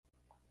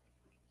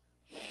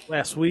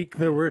Last week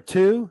there were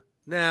 2.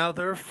 Now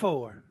there are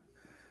 4.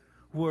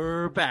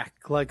 We're back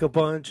like a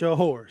bunch of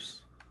whores.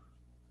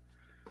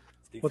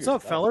 What's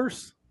up,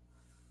 fellers?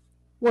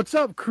 What's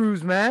up,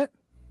 Cruz Matt?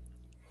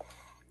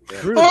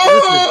 Cruz,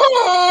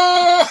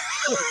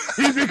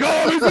 He's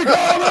becoming!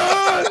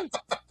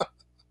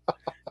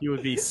 You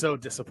would be so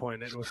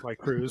disappointed with my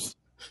Cruz.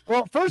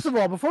 Well, first of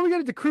all, before we get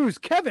into Cruz,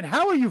 Kevin,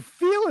 how are you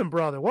feeling,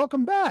 brother?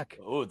 Welcome back.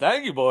 Oh,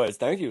 thank you, boys.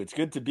 Thank you. It's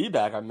good to be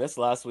back. I missed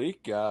last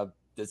week.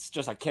 It's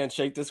just I can't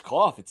shake this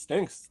cough. It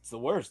stinks. It's the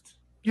worst.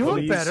 You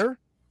look better.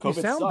 COVID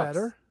You sound sucks.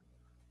 better.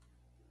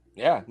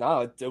 Yeah,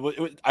 no,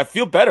 I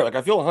feel better. Like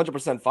I feel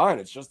 100% fine.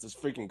 It's just this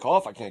freaking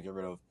cough I can't get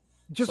rid of.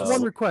 Just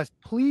one request.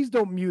 Please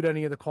don't mute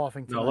any of the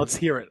coughing tonight. No, let's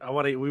hear it.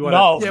 We want to.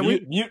 No, yeah,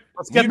 mute.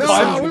 Let's get mute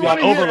the we got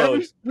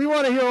overload. We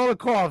want to hear all the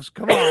coughs.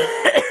 Come on.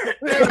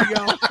 There we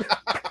go.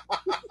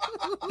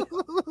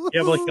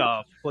 You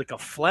have like a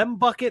phlegm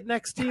bucket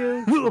next to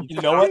you.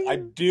 You know what? I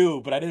do,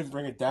 but I didn't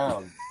bring it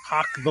down.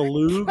 Cock the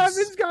lubes.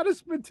 Kevin's got a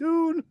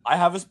spittoon. I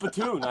have a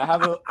spittoon. I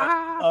have a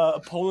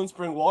Poland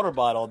Spring water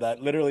bottle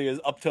that literally is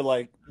up to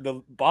like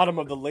the bottom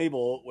of the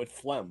label with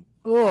phlegm.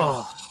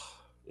 Ugh.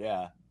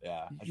 Yeah.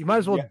 You might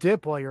as well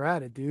dip while you're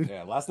at it, dude.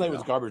 Yeah, last night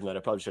was garbage night. I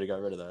probably should have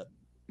got rid of that.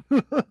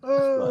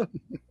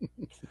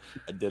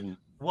 I didn't.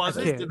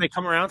 Did they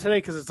come around today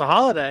because it's a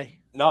holiday?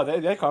 No,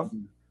 they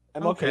come.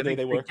 Okay,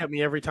 they work. They get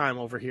me every time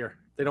over here.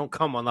 They don't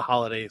come on the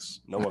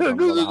holidays. No one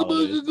comes on the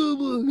holidays.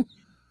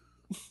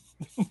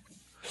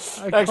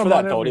 Thanks for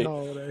that, Tony.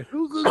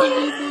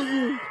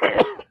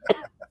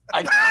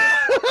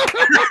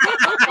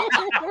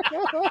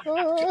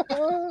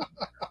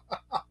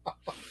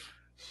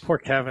 Poor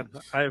Kevin.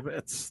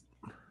 It's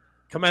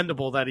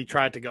commendable that he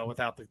tried to go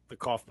without the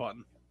cough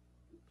button.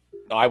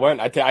 No, I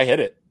went. I hit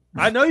it.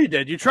 I know you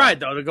did. You tried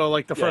though to go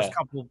like the first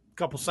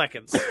couple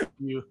seconds.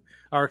 You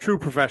are a true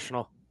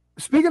professional.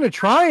 Speaking of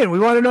trying, we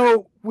want to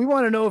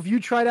know if you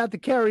tried out the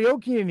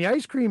karaoke and the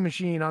ice cream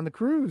machine on the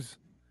cruise.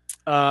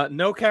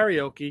 No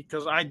karaoke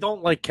because I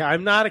don't like.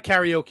 I'm not a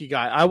karaoke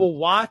guy. I will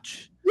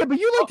watch. Yeah, but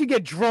you like to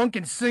get drunk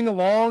and sing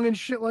along and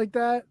shit like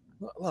that.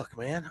 Look,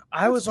 man,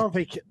 I was on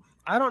vacation.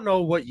 I don't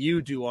know what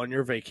you do on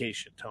your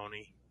vacation,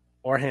 Tony,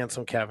 or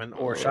Handsome Kevin,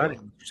 or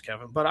Shining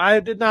Kevin, but I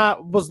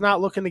was not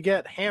looking to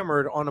get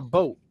hammered on a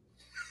boat.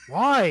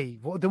 Why?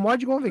 Well, then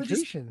why'd you go on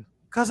vacation?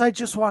 Because I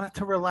just wanted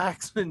to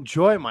relax and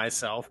enjoy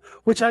myself,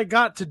 which I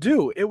got to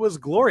do. It was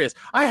glorious.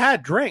 I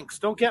had drinks.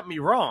 Don't get me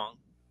wrong.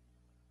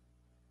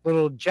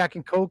 Little Jack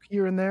and Coke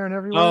here and there and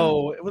everywhere.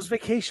 Oh, it was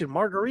vacation.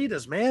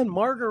 Margaritas, man.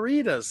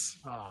 Margaritas.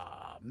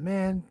 Ah,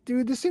 man.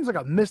 Dude, this seems like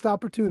a missed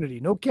opportunity.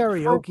 No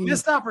karaoke.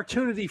 Missed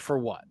opportunity for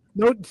what?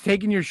 No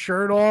taking your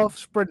shirt off,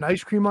 spreading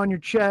ice cream on your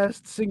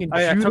chest, singing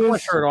Judas. I took my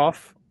shirt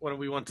off when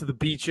we went to the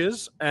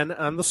beaches and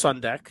on the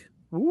sun deck.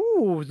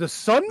 Ooh, the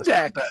sun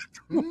deck.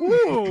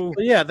 Ooh.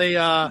 Yeah, they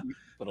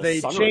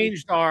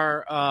changed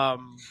our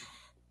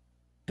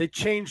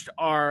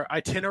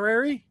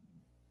itinerary.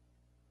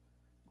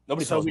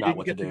 Nobody so we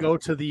didn't get to go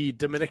to the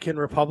Dominican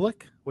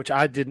Republic, which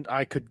I didn't.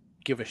 I could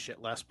give a shit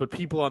less, but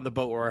people on the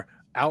boat were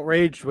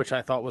outraged, which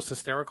I thought was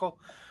hysterical.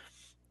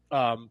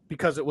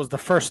 Because it was the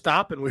first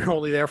stop and we were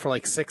only there for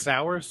like 6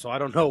 hours. So I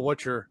don't know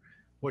what you're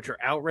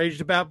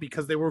outraged about,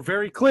 because they were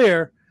very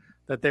clear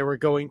that they were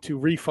going to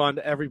refund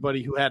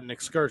everybody who had an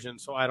excursion.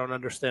 So I don't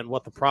understand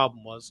what the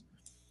problem was.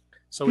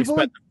 So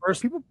people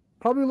people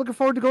probably looking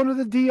forward to going to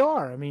the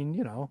DR. I mean,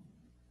 you know,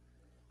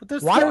 but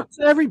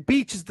every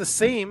beach is the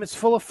same. It's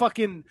full of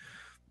fucking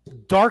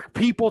dark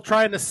people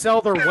trying to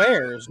sell their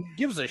wares. Who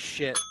gives a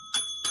shit?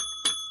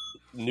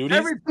 Nudies?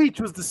 Every beach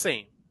was the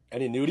same.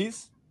 Any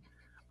nudies?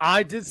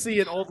 I did see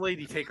an old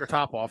lady take her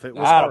top off. It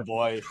was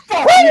boy.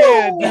 Fuck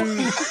yeah,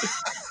 dude.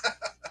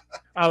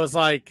 I was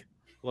like,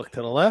 look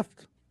to the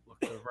left,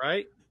 look to the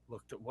right,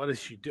 look to what does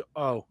she do?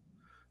 Oh,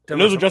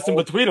 and those are just in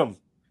between them.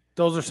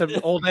 Those are some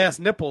old ass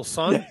nipples,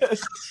 son.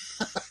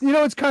 You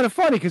know, it's kind of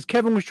funny because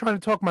Kevin was trying to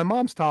talk my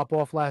mom's top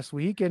off last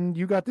week, and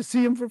you got to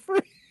see him for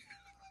free.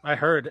 I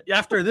heard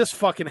after this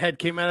fucking head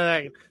came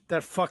out of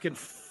that fucking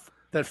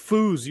that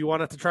foos. You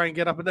wanted to try and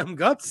get up in them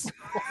guts.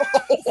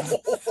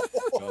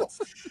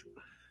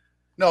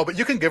 No, but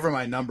you can give her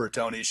my number,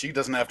 Tony. She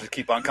doesn't have to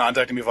keep on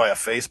contacting me via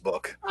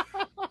Facebook.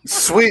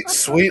 Sweet,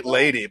 sweet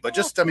lady. But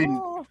just, I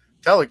mean,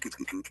 tell her,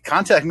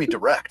 contact me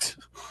direct.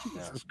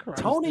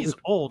 Tony's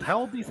old. How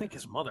old do you think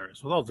his mother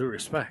is? With all due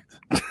respect.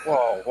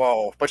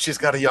 Whoa. But she's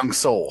got a young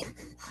soul.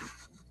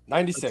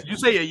 96. Did you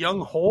say a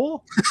young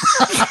hole?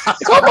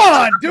 Come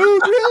on,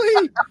 dude.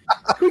 Really?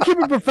 Can we keep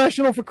it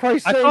professional, for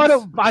Christ's sake? I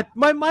thought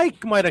my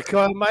mic might have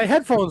cut. My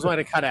headphones might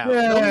have cut out.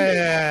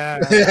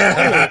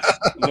 Yeah.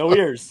 No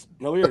ears.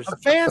 I'm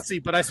fancy,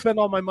 but I spend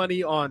all my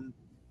money on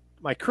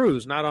my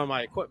cruise, not on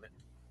my equipment.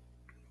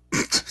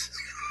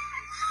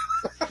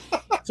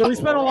 So we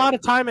spent a lot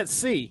of time at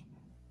sea.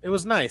 It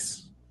was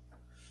nice.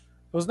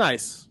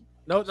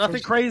 No,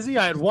 nothing crazy.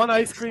 I had one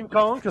ice cream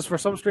cone because for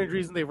some strange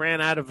reason they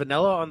ran out of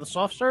vanilla on the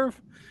soft serve,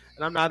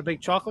 and I'm not a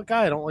big chocolate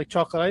guy. I don't like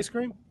chocolate ice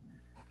cream.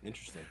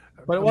 Interesting.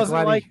 But it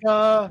wasn't like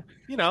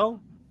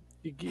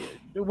it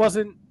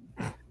wasn't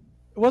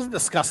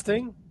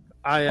disgusting.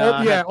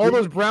 All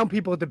those brown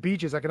people at the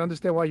beaches. I can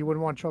understand why you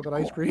wouldn't want chocolate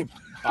ice cream.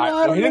 All right,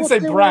 well, he didn't say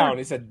brown.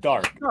 He said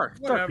dark. Dark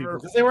people,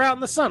 because they were out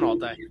in the sun all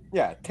day.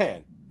 Yeah,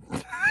 tan.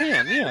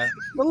 Tan, yeah.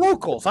 The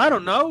locals. I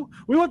don't know.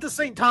 We went to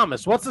St.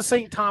 Thomas. What's the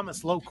St.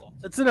 Thomas local?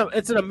 It's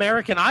an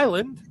American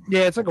island.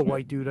 Yeah, it's like a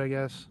white dude, I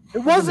guess. It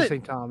wasn't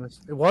St.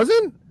 Thomas. It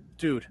wasn't?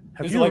 Dude,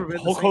 have Is you it ever like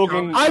been Hulk to St.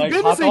 Hogan? Thomas? I've Like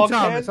been to hot St. dog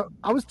Thomas. can?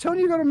 I was telling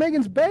you to go to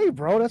Megan's Bay,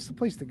 bro. That's the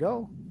place to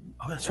go.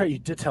 Oh, that's right. You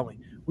did tell me.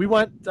 We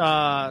went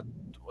to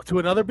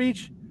another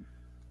beach.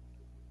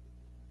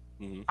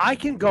 Mhm. I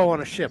can go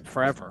on a ship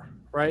forever,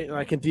 right? And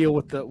I can deal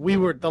with the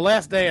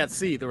last day at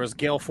sea. There was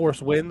gale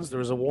force winds. There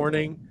was a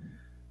warning.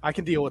 I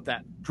can deal with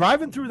that.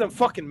 Driving through them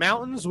fucking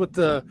mountains with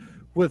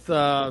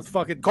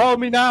fucking call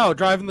me now.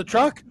 Driving the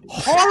truck,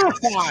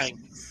 horrifying,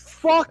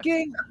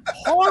 fucking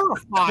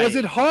horrifying. Was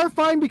it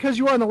horrifying because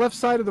you were on the left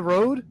side of the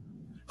road?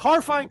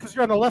 Horrifying because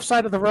you're on the left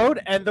side of the road,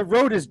 and the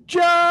road is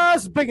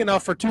just big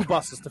enough for 2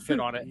 buses to fit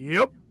on it.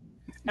 Yep.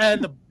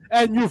 And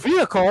your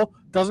vehicle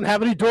doesn't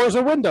have any doors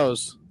or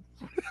windows.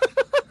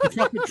 The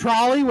fucking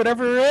trolley,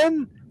 whatever you're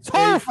in, it's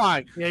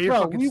horrifying. Yeah, you're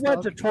Bro, fucking we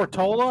stuck. went to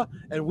Tortola,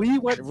 and we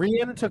went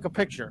ran and took a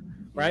picture,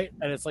 right?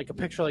 And it's like a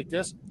picture like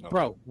this.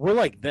 Bro, we're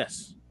like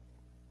this.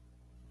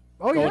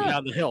 Oh, Going yeah.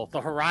 down the hill. The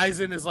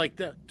horizon is like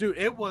that. Dude,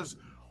 it was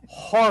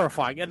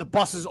horrifying. And the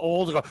bus is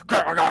old. It goes,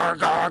 gar, gar,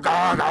 gar,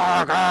 gar,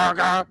 gar, gar,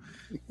 gar.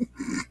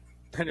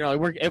 And you're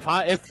like,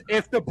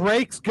 if the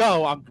brakes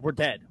go, we're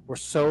dead. We're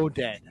so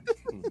dead.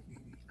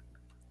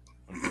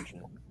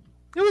 Unfortunate.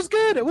 It was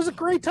good. It was a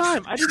great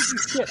time. I didn't do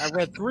shit. I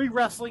read 3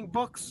 wrestling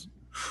books.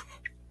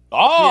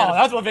 Oh, Yeah.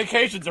 that's what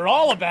vacations are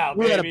all about,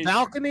 We had a baby.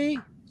 balcony.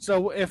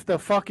 So if the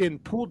fucking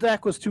pool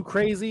deck was too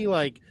crazy,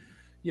 like,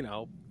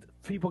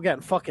 people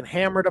getting fucking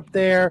hammered up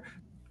there,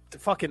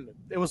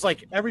 it was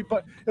like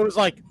everybody. It was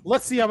like,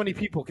 let's see how many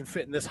people can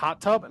fit in this hot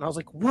tub. And I was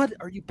like, what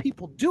are you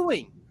people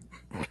doing?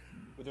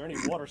 Were there any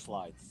water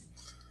slides?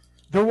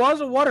 There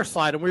was a water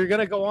slide, and we were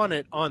gonna go on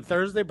it on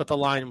Thursday, but the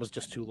line was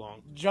just too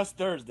long. Just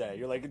Thursday.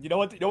 You're like, you know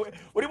what? What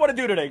do you want to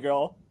do today,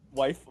 girl?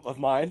 Wife of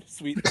mine,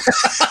 sweet Ree.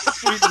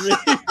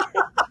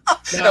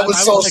 That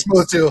was so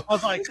smooth too. I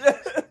was like,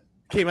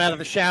 came out of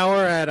the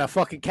shower, had a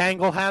fucking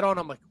Kangol hat on.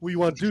 I'm like, what do you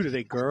want to do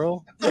today,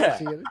 girl? Yeah,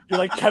 you're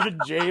like Kevin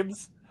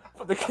James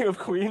from the King of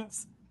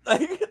Queens.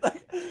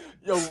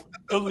 Yo,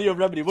 Leo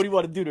Remedy, what do you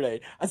want to do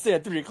today? I say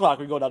at 3:00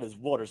 we go down this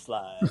water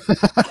slide.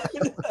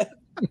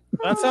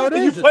 That's how it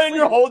You is. plan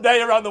your whole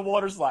day around the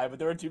water slide, but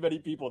there are too many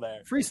people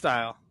there.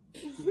 Freestyle.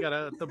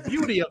 The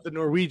beauty of the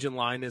Norwegian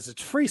line is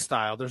it's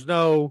freestyle. There's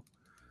no,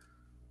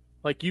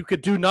 like, you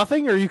could do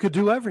nothing or you could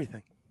do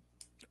everything.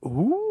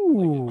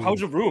 Ooh. How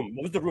was your room?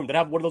 What was the room? Did it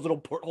have one of those little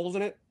portholes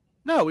in it?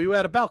 No, we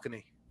had a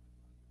balcony.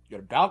 You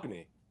had a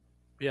balcony.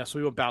 Yes,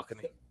 we went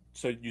balcony.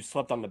 So you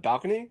slept on the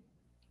balcony?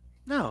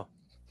 No.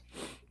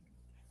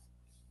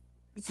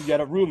 So you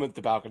had a room at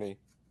the balcony.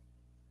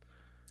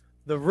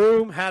 The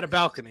room had a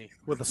balcony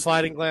with a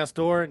sliding glass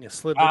door, and you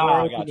slid the door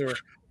Ah, open. gotcha. There were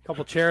a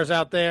couple chairs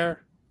out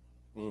there.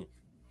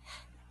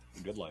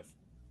 Good life.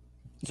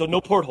 So no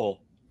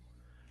porthole.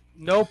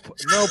 No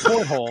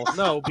porthole.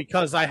 No,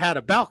 because I had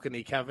a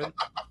balcony, Kevin.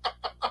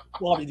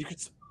 Well, I mean, you could.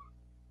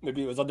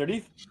 Maybe it was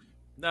underneath.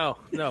 No.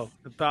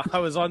 I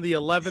was on the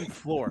 11th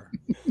floor.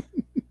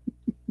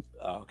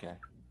 Oh, okay.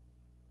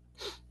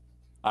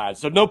 All right.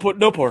 So no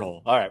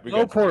porthole. All right.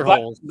 No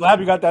portholes. Glad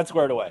we got that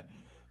squared away.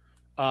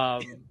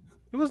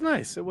 It was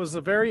nice. It was a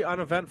very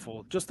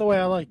uneventful, just the way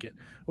I like it.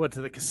 Went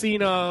to the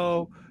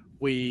casino.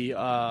 We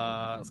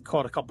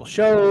caught a couple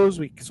shows.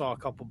 We saw a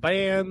couple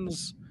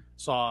bands.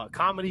 Saw a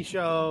comedy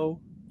show.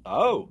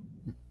 Oh,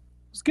 It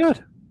was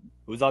good.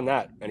 who's on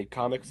that? Any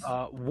comics?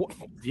 Yeah,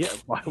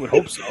 I would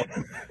hope so.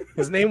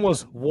 His name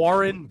was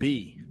Warren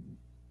B.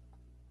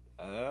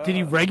 Did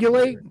he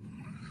regulate?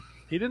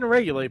 He didn't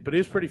regulate, but he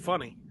was pretty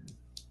funny.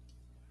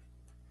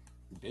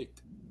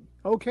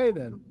 Okay,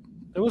 then.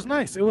 It was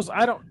nice. It was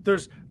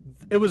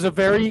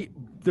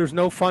there's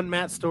no fun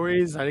Matt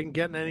stories. I didn't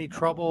get in any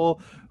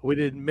trouble. We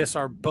didn't miss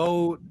our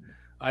boat.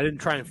 I didn't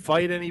try and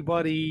fight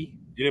anybody.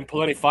 You didn't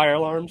pull any fire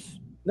alarms?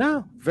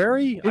 No,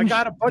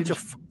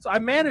 I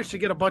managed to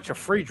get a bunch of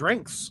free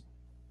drinks.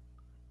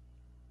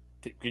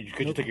 Could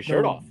you take your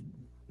shirt off?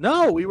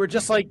 No, we were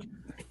just like,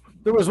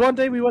 there was one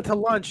day we went to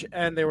lunch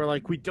and they were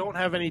like, we don't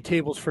have any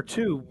tables for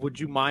 2. Would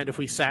you mind if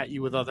we sat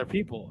you with other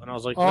people? And I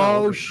was like, no.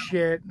 Oh,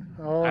 shit.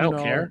 Oh, I don't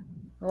no. care.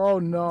 Oh,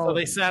 no. So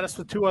they sat us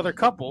with 2 other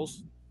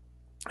couples,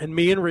 and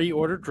me and Ree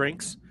ordered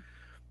drinks.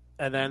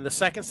 And then the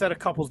second set of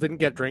couples didn't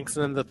get drinks.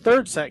 And then the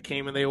third set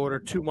came and they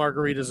ordered 2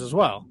 margaritas as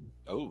well.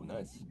 Oh,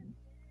 nice.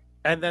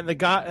 And then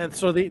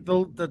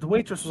the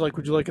waitress was like,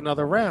 would you like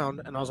another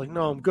round? And I was like,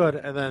 no, I'm good.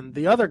 And then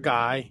the other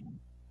guy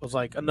was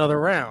like, another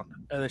round.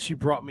 And then she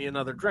brought me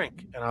another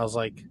drink. And I was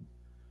like,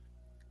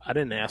 I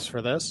didn't ask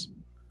for this.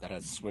 That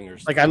has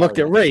swingers. Like, I looked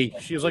at Ray.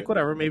 She was like,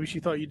 whatever. Maybe she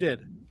thought you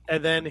did.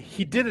 And then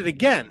he did it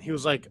again. He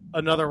was like,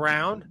 another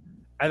round.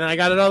 And then I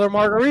got another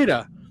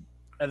margarita.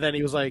 And then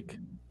he was like,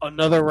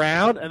 another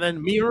round. And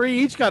then me and Ray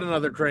each got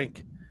another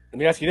drink. Let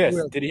me ask you this: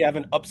 did he have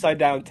an upside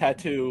down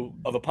tattoo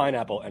of a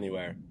pineapple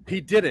anywhere? He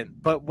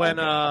didn't. But when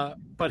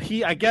but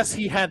I guess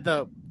he had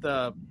the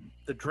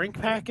drink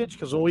package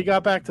because when we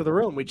got back to the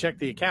room, we checked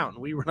the account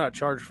and we were not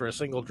charged for a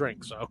single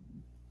drink. So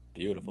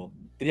Beautiful.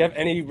 Did he have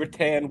any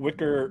rattan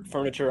wicker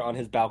furniture on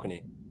his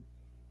balcony?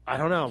 I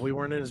don't know. We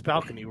weren't in his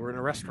balcony. We were in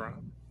a restaurant.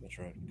 That's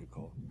right. Good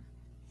call.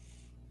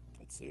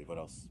 Let's see what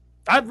else.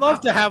 I'd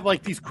love to have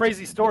like these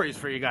crazy stories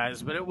for you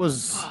guys, but it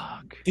was.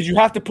 Fuck. Did you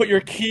have to put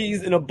your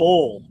keys in a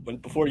bowl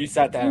before you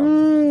sat down?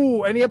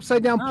 Ooh, any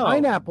upside down No.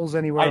 pineapples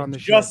anywhere I on the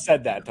just ship?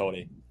 said that,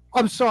 Tony.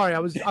 I'm sorry, I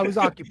was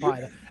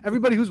occupied.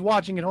 Everybody who's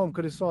watching at home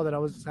could have saw that I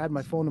had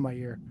my phone in my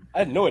ear. I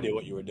had no idea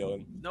what you were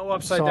doing. No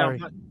upside Sorry.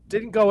 down.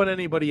 Didn't go in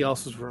anybody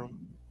else's room.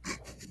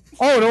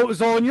 Oh no, it was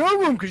all in your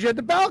room because you had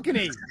the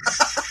balcony.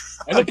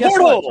 And the Guess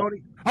portal! what,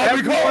 Tony?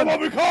 I'll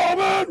be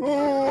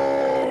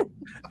coming.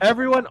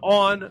 Everyone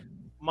on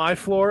my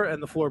floor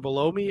and the floor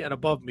below me and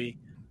above me,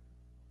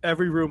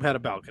 every room had a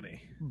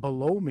balcony.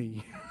 Below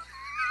me.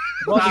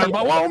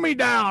 Below me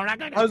down.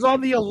 I was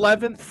on the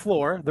 11th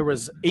floor. There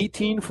was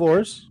 18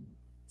 floors.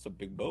 It's a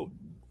big boat.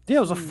 Yeah,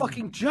 it was a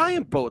fucking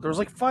giant boat. There was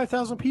like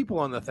 5,000 people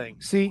on the thing.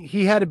 See,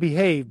 he had to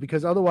behave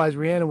because otherwise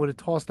Rihanna would have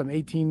tossed them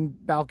 18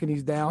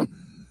 balconies down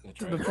That's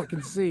to right. the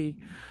fucking sea.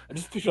 I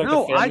just picture like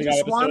No, the I Family Guy just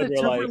episode wanted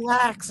where to like,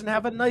 relax and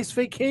have a nice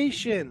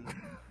vacation.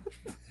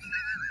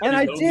 And You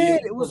I know,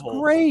 did. the It was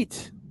porthole.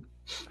 great.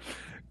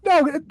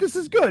 No, this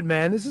is good,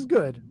 man. This is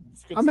good.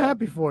 it's good I'm stuff.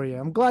 happy for you.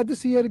 I'm glad to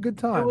see you had a good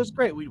time. It was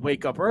great. We'd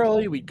wake up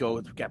early. We'd go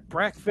get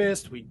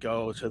breakfast. We'd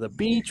go to the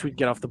beach. We'd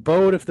get off the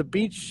boat. If the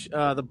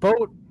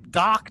boat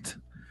docked.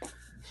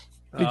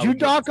 Did you we'd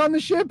go- dock on the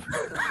ship?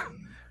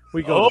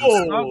 We go to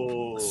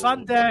Oh, the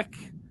sun deck.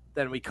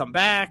 Then we come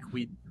back.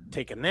 We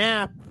take a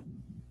nap.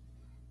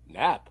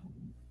 nap.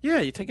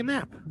 Yeah, you take a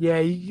nap.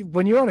 Yeah,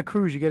 when you're on a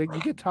cruise, you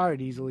get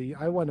tired easily.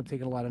 I wind up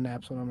taking a lot of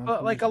naps when I'm on.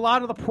 But like a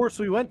lot of the ports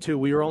we went to,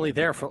 we were only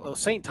there for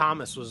St.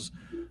 Thomas was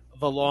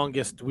the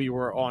longest we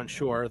were on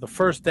shore. The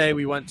first day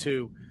we went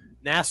to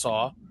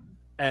Nassau,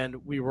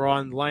 and we were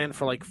on land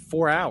for like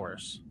 4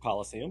 hours.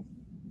 Coliseum.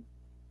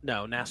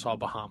 No, Nassau,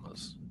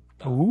 Bahamas.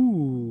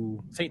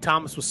 Ooh. St.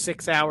 Thomas was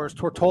 6 hours.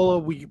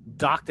 Tortola, we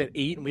docked at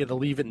 8 and we had to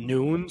leave at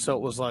noon. So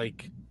it was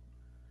like,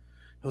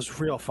 it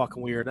was real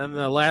fucking weird. And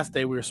the last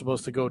day we were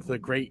supposed to go to the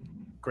Great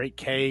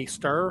K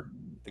Stir,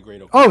 The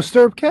Great Oak. Oh,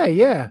 Stirrup K,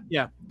 yeah.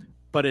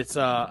 but it's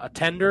a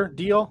tender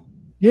deal.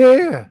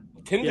 Yeah.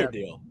 Tinder yeah.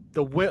 deal.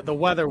 The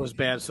weather was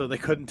bad, so they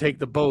couldn't take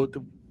the boat.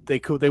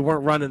 They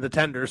weren't running the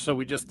tender, so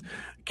we just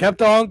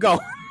kept on going.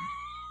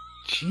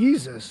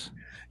 Jesus.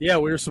 Yeah,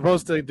 we were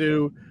supposed to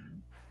do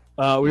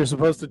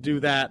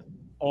that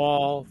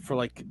all for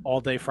like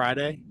all day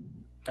Friday,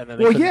 and then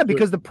they Well, couldn't yeah, do it.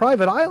 because the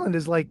private island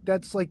is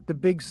that's like the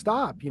big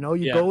stop. You know,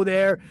 you Yeah. go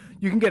there,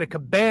 you can get a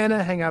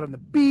cabana, hang out on the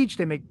beach,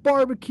 they make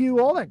barbecue,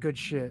 all that good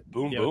shit.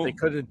 Boom, yeah, but boom. they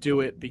couldn't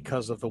do it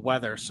because of the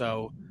weather.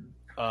 So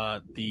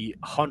the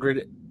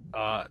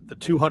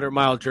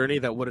 200-mile journey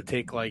that would have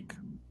taken like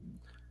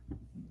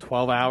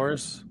 12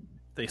 hours,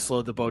 they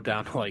slowed the boat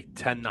down to like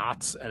 10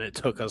 knots, and it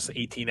took us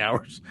 18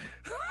 hours.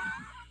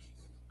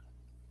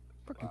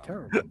 Fucking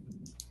terrible.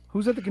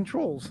 Who's at the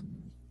controls?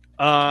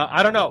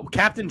 I don't know.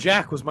 Captain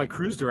Jack was my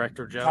cruise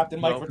director, Joe. Captain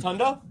Mike No.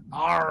 Rotunda.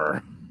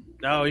 Arr.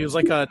 No, he was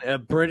like a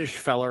British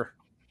feller.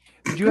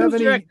 Did you have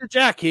Cruise any? director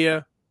Jack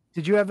here?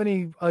 Did you have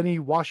any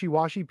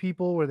washy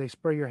people where they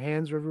spray your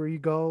hands wherever you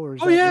go, or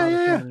is Oh, that yeah, not a yeah,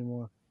 thing yeah.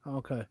 anymore?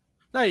 Okay.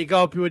 No, you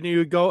go up when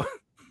you go.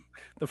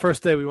 The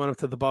first day we went up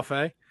to the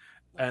buffet,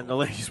 and the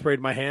lady sprayed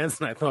my hands,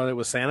 and I thought it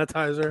was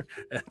sanitizer,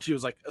 and she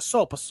was like, a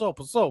soap,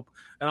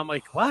 and I'm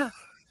like, what?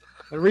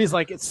 And Ree's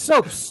like, it's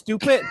soap,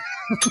 stupid.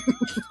 I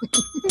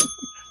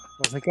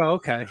was like, oh,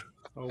 okay.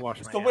 I'll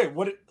wash my So hands.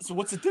 wait, so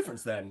what's the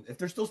difference then? If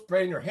they're still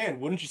spraying your hand,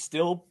 wouldn't you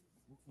still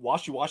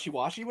washy with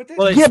it?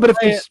 Well, they Yeah, but if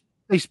spray it-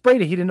 they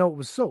sprayed it, he didn't know it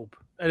was soap.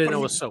 I didn't But know it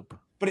he- was soap.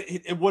 But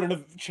it wouldn't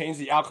have changed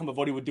the outcome of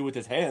what he would do with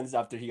his hands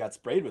after he got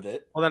sprayed with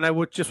it. Well, then I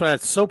would just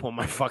had soap on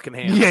my fucking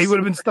hands. Yeah, he would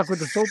have been stuck with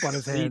the soap on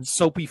his Eat hands.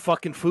 soapy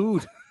fucking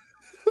food.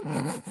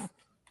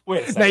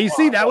 Wait a second. Now you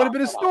see, hold that on, would have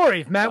been a hold on.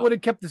 story. If Matt would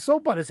have kept the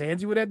soap on his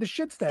hands, he would have had the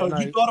shits that So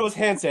night. you thought it was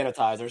hand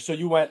sanitizer, so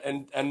you went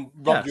and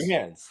rubbed Yes. your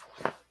hands.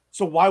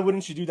 So why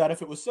wouldn't you do that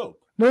if it was soap?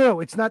 No,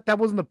 it's not. That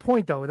wasn't the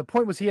point, though. The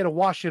point was he had to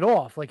wash it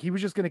off. Like he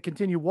was just going to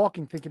continue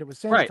walking, thinking it was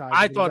sanitizer. Right.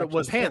 I but thought it actually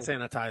was hand soap.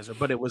 sanitizer,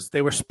 but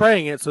they were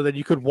spraying it so that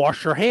you could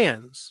wash your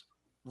hands.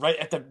 Right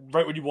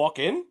when you walk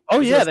in? Oh,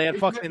 Is yeah, there a they had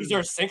sink- fucking- Is there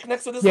a sink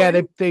next to this? Yeah,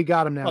 lady? they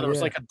got him now. Oh, there was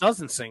yeah. like a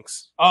dozen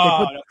sinks.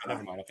 Oh, put- okay,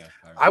 never mind. Okay.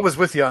 All right. I was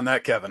with you on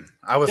that, Kevin.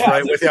 I was Yeah,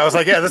 right with you. I was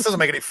like, yeah, this doesn't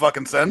make any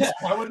fucking sense. Yeah,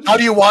 why wouldn't How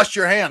do you wash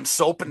your hands?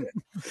 Soap and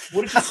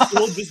Wouldn't you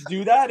still just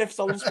do that if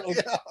someone's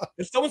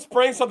if someone's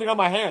spraying something on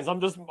my hands? I'm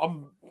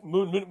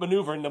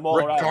maneuvering them all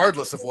around.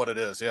 regardless of what it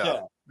is.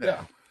 Yeah.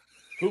 Yeah.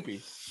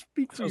 Poopy.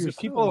 Speak for So yourself.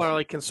 people are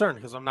like concerned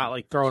because I'm not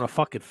like throwing a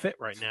fucking fit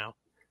right now.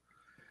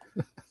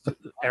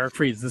 Eric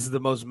Freeds, this is the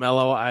most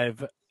mellow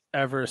I've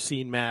ever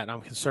seen Matt. I'm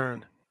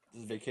concerned.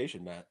 This is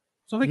vacation, Matt.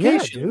 So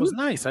vacation, Yeah, it was dude.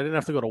 nice. I didn't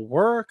have to go to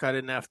work. I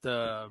didn't have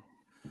to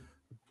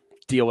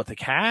deal with the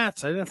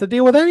cats. I didn't have to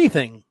deal with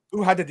anything.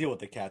 Who had to deal with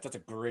the cats? That's a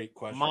great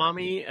question.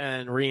 Mommy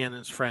and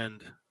Rhiannon's friend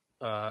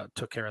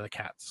took care of the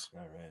cats.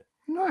 All right.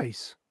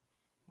 Nice.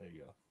 There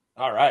you go.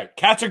 All right.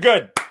 Cats are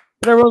good.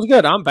 But everyone's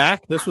good. I'm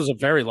back. This was a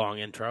very long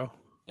intro.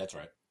 That's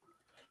right.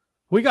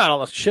 We got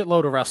a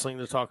shitload of wrestling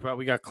to talk about.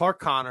 We got Clark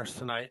Connors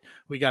tonight.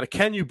 We got a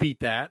Can You Beat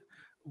That?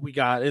 We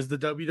got Is the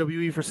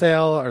WWE for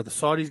sale? Are the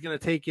Saudis going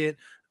to take it?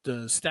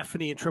 Does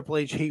Stephanie and Triple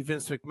H hate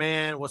Vince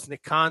McMahon? What's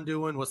Nick Khan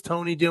doing? What's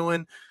Tony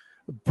doing?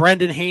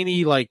 Brendan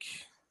Haney, like,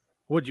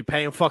 would you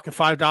pay him fucking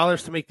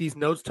 $5 to make these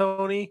notes,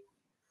 Tony?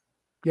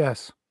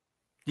 Yes.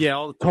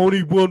 Yeah,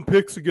 Tony won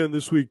picks again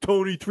this week.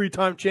 Tony,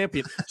 3-time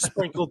champion,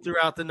 sprinkled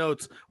throughout the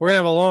notes. We're going to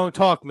have a long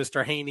talk,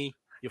 Mr. Haney.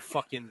 You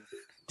fucking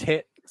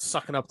tit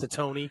sucking up to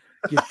Tony.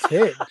 You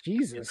tit.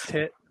 Jesus. You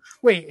tit.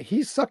 Wait,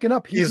 he's sucking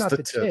up. He's not the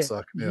the tit tit.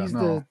 sucker. Yeah, He's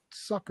no. the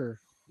sucker.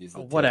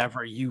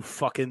 Whatever, you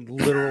fucking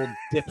literal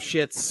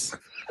dipshits.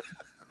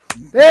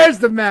 There's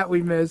the Matt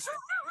we missed.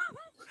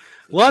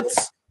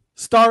 Let's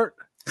start.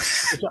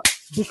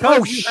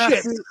 Oh,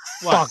 shit.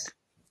 What? Fuck.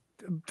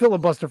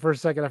 Filibuster for a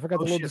second. I forgot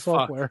to Oh, load shit, the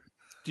software.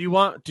 Do you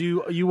want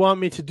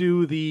me to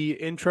do the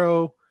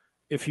intro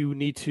if you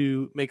need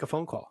to make a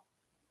phone call?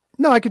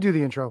 No, I could do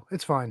the intro.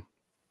 It's fine.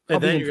 I'll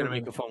And be then in you're for going to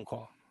it. make a phone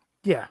call.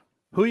 Yeah.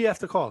 Who you have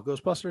to call?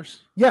 Ghostbusters?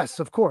 Yes,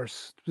 of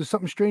course. There's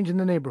something strange in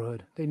the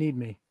neighborhood. They need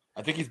me.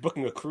 I think he's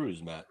booking a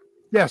cruise, Matt.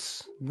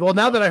 Yes. Well,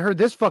 now that I heard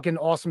this fucking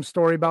awesome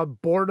story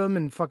about boredom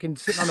and fucking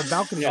sitting on the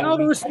balcony Yeah. all No,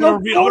 there week, was no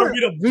boredom.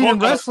 reading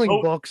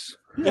wrestling books.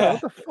 Yeah.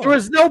 What the fuck? There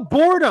was no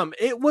boredom.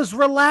 It was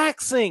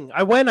relaxing.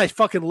 I went, I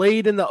fucking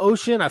laid in the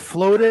ocean. I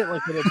floated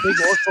like in a big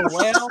orca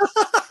whale.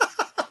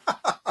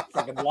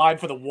 Fucking line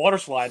for the water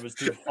slide was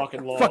too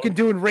fucking long. Fucking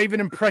doing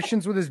Raven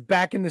impressions with his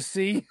back in the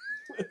sea.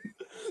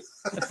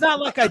 It's not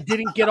like I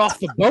didn't get off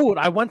the boat.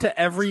 I went to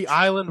every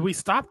island we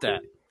stopped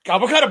at.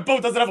 God, what kind of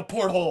boat doesn't have a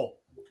porthole?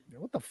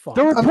 What the fuck?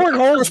 There were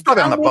portholes. It's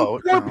probably on the where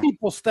boat, Poor you know.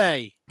 people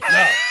stay.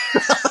 No.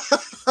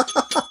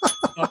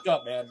 Fucked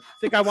up, man.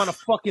 Think I want to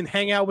fucking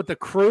hang out with the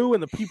crew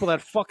and the people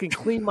that fucking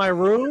clean my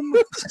room?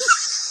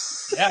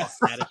 Yes.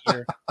 Out of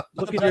here.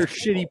 Look at your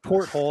shitty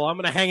porthole. I'm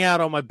gonna hang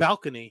out on my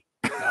balcony.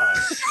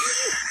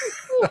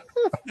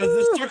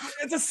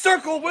 It's a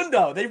circle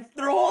window.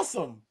 They're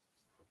awesome.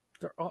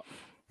 They're all-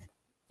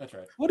 That's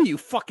right. What are you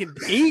fucking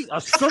eat? A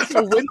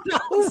circle window?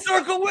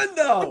 Circle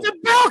window. It's a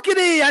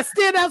balcony. I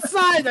stand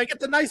outside. I get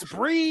the nice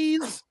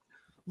breeze,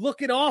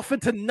 looking off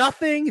into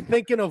nothing,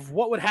 thinking of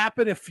what would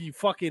happen if you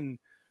fucking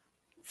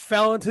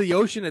fell into the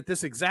ocean at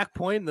this exact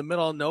point in the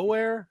middle of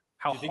nowhere.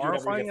 How Do you think you'd ever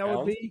horrifying get that would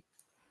found? be.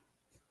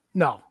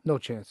 No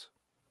chance.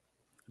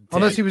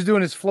 Unless he was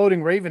doing his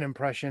floating Raven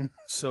impression.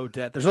 So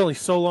dead. There's only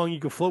so long you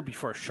can float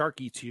before a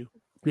shark eats you.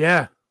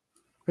 Yeah.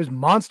 There's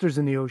monsters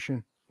in the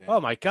ocean. Oh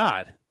my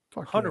god.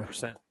 Fuck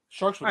 100%.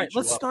 Sharks would All eat right, you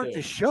let's up, start too.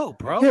 this show,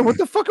 bro. Yeah, what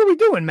the fuck are we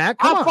doing, Matt?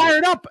 Come I'm on.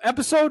 fired up.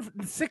 Episode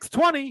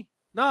 620.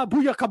 Nah,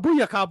 booyaka,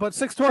 booyaka, but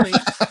 620.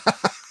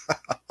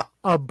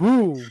 A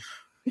boo.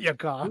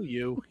 Yaka. Who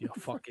you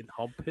fucking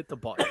hump. Hit the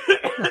button.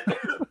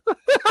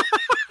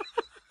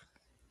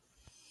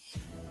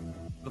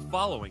 The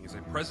following is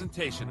a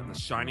presentation of the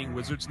Shining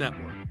Wizards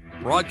Network,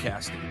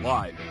 broadcasting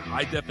live in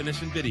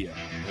high-definition video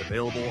and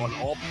available on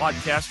all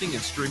podcasting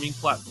and streaming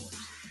platforms.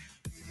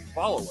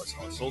 Follow us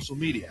on social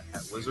media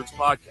at Wizards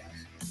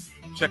Podcast.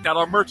 Check out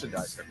our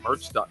merchandise at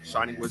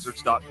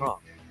merch.shiningwizards.com.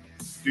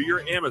 Do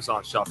your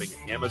Amazon shopping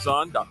at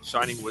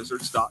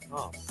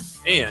amazon.shiningwizards.com.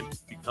 And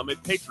become a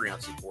Patreon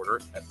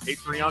supporter at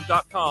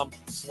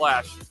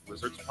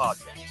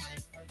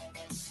patreon.com/wizardspodcast.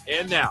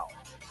 And now,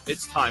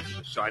 it's time for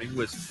the Shining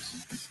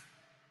Wizards.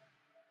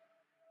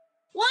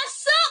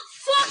 What's up,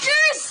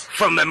 fuckers?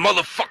 From the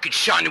motherfucking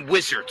Shining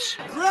Wizards.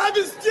 Grab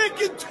his dick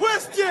and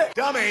twist it!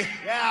 Dummy.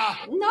 Yeah.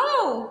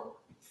 No.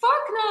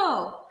 Fuck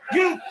no.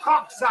 You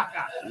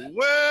cocksucker.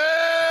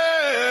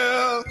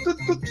 Well.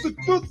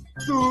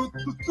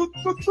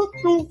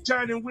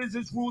 Shining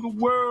Wizards rule the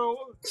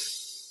world.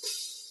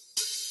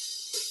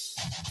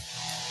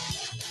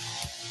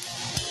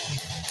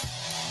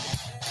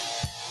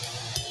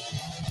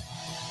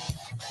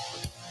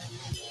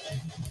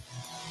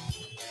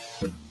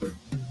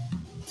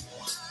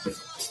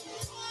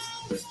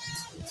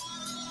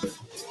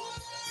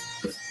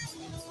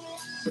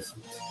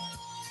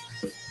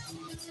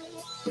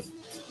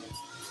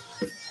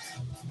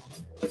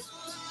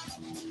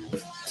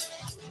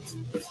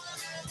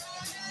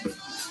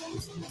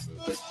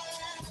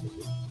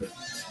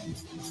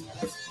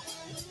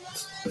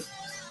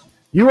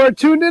 You are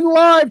tuned in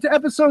live to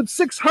episode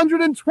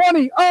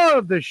 620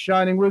 of the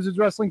Shining Wizards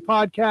Wrestling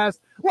Podcast,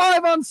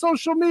 live on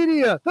social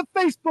media, the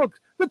Facebooks,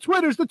 the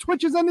Twitters, the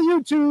Twitches, and the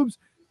YouTubes.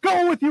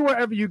 Go with you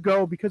wherever you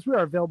go because we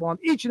are available on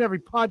each and every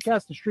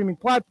podcast and streaming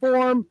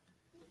platform.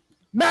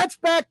 Matt's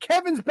back.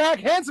 Kevin's back.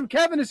 Handsome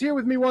Kevin is here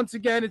with me once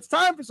again. It's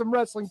time for some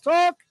wrestling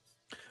talk.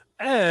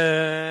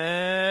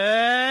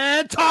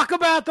 And talk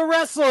about the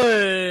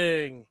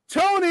wrestling.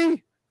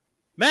 Tony.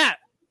 Matt.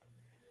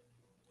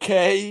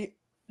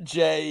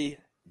 KJG.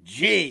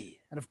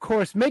 And of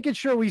course, making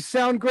sure we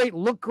sound great,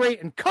 look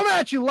great, and come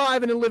at you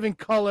live and in living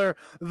color,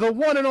 the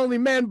one and only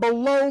man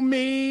below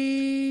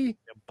me.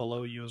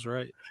 Below you is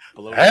right.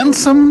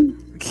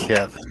 Handsome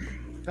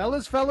Kevin.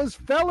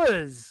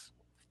 Fellas.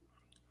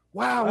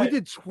 Wow, Right. we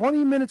did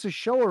 20 minutes of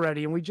show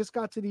already, and we just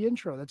got to the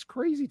intro. That's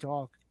crazy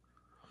talk.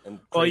 And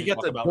Well, you crazy get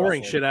talk the about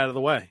boring wrestling. shit out of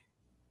the way.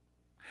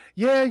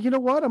 Yeah, you know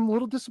what? I'm a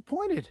little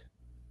disappointed.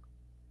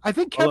 I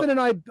think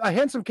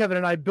handsome Kevin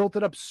and I built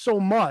it up so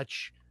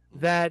much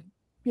that,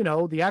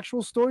 the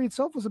actual story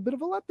itself was a bit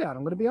of a letdown. I'm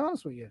going to be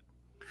honest with you.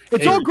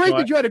 It's all great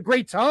that you had a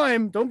great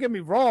time. Don't get me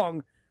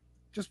wrong.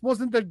 Just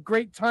wasn't the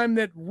great time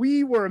that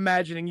we were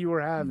imagining you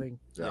were having.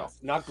 So. Yes,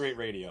 not great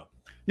radio.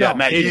 Yeah, No,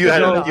 Matt,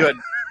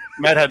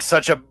 Matt had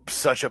such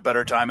a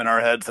better time in our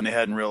heads than he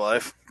had in real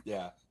life.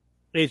 Yeah.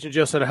 Agent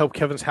Joe said, I hope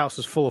Kevin's house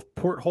is full of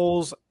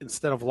portholes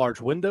instead of large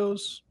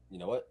windows. You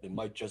know what? It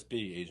might just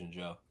be Agent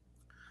Joe.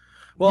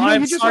 Well, You know,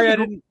 I'm he just sorry had I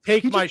to go- didn't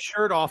take he my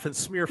shirt off and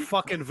smear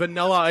fucking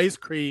vanilla ice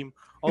cream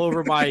all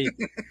over my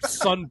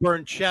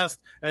sunburned chest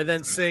and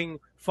then sing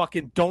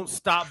fucking Don't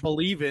Stop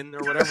Believing or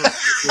whatever.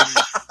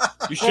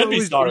 You should be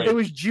sorry. It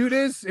was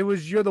Judas. It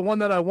was You're the One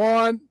That I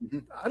Want.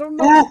 I don't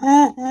know.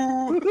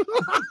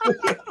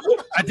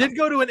 I did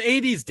go to an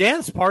 80s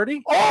dance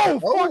party. Fuck yeah,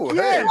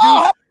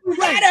 Oh, dude.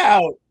 right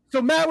out.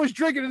 So Matt was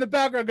drinking in the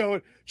background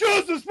going,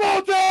 just a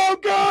small town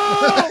girl.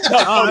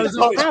 I was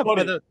all up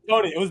by the-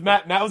 Tony, it was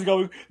Matt. Matt was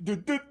going. Do,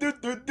 do, do,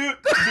 do, do,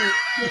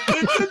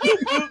 do,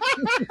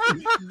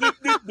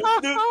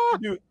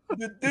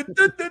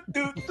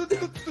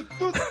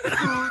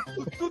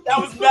 That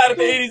was Matt at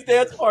the 80s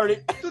dance party.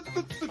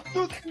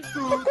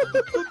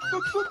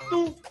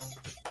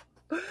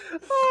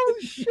 Oh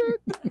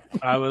shit.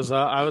 I was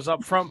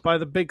up front by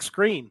the big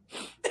screen.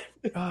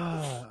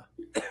 Having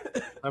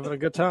a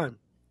good time.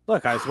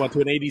 Look, I just went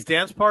to an 80s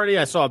dance party.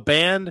 I saw a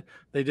band.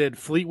 They did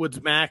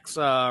Fleetwood Mac's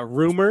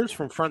Rumors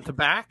from front to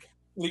back.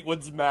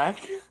 Fleetwood's Mac.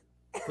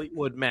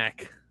 Fleetwood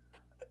Mac.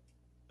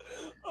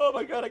 Oh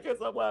my god, I can't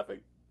stop laughing.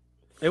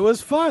 It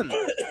was fun.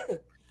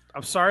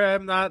 I'm sorry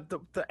I'm not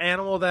the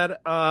animal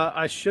that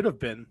I should have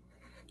been.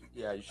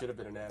 Yeah, you should have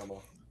been an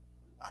animal.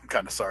 I'm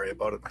kind of sorry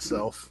about it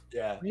myself.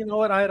 Yeah. You know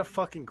what? I had a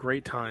fucking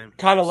great time.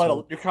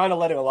 You're kind of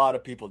letting a lot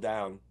of people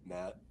down,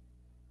 Matt.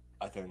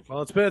 I think.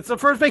 Well, it's the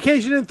first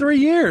vacation in 3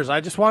 years. I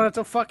just wanted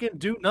to fucking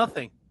do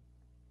nothing.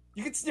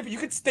 You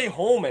could stay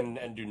home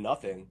and do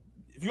nothing.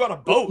 If you're on a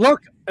boat,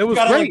 Look, it was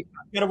great.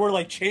 You gotta wear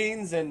like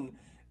chains and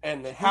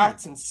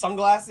hats and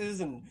sunglasses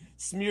and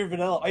smear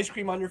vanilla ice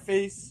cream on your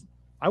face.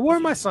 I wore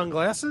my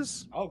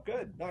sunglasses. Oh,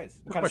 good, nice.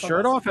 What Took kind my of shirt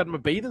sunglasses? off, had my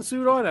bathing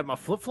suit on, had my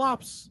flip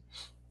flops.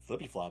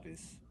 Flippy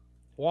floppies.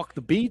 Walked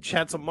the beach,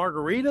 had some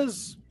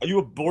margaritas. Are you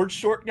a board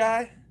short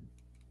guy?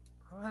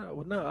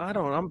 I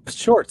don't. I'm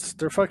shorts.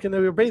 They're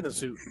a bathing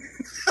suit.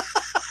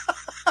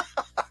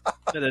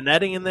 Had a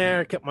netting in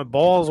there. Kept my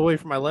balls away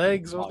from my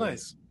legs. It was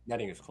nice.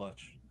 Netting is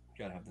clutch.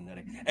 You gotta have the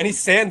netting. Any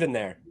sand in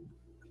there?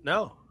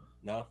 No,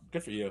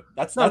 Good for you.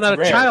 That's I'm not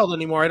rare. a child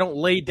anymore. I don't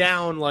lay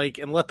down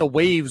and let the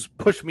waves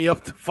push me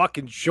up the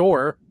fucking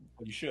shore.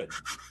 Well, you should.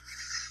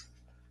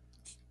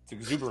 It's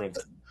exuberant.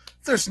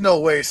 There's no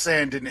way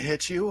sand didn't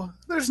hit you.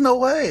 There's no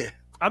way.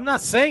 I'm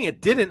not saying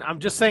it didn't. I'm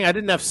just saying I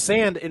didn't have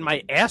sand in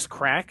my ass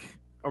crack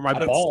or my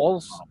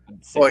balls.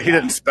 Well, he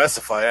didn't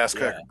specify ass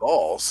crack or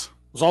balls.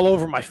 It was all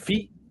over my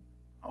feet.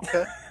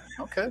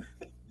 Okay.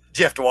 Did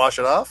you have to wash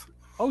it off?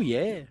 Oh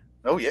yeah.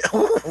 Oh yeah.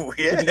 Ooh,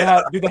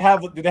 Do they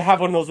have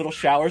one of those little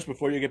showers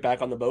before you get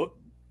back on the boat?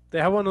 They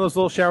have one of those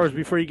little showers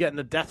before you get in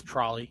the death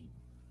trolley.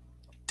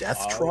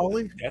 Death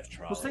trolley? Death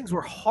trolley. Those things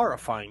were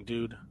horrifying,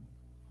 dude.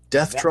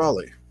 Death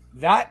trolley.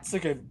 That's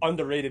like an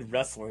underrated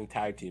wrestling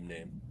tag team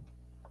name.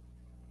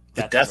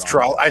 The Death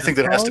trolley. I think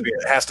that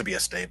has to be a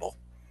stable.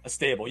 A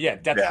stable, yeah.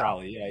 Death Yeah.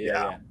 trolley,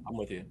 yeah. I'm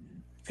with you.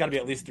 It's got to be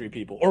at least 3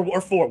 people,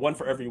 or 4, one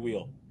for every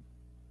wheel.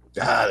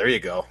 Ah, there you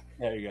go.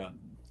 There you go.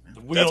 The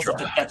wheels of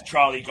the death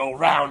trolley go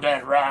round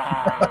and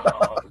round.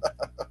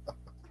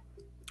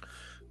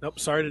 Nope.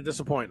 Sorry to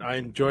disappoint. I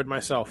enjoyed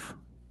myself.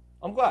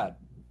 I'm glad.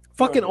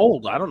 Fucking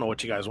old. I don't know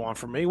what you guys want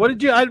from me. What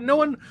did you? No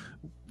one.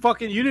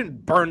 Fucking. You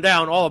didn't burn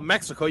down all of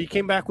Mexico. You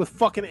came back with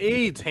fucking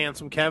AIDS,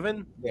 handsome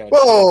Kevin. Yeah.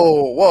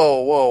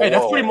 Whoa. Hey,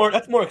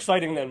 that's more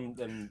exciting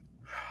than.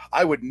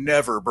 I would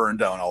never burn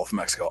down all of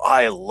Mexico.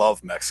 I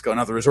love Mexico.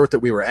 Now, the resort that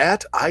we were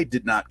at, I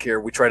did not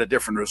care. We tried a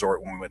different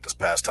resort when we went this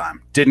past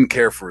time. Didn't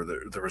care for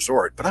the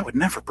resort, but I would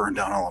never burn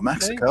down all of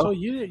Mexico. Okay, so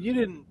you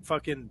didn't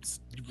fucking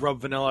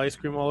rub vanilla ice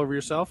cream all over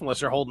yourself unless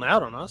you're holding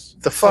out on us.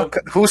 The fuck?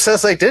 Who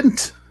says I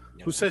didn't?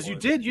 Who says you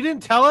did? You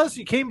didn't tell us.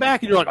 You came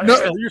back and you're like,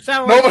 No, you're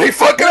sounding like Nobody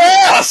fucking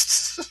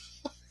asked.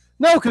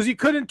 no, because you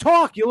couldn't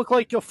talk. You look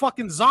like a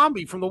fucking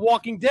zombie from The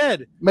Walking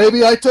Dead.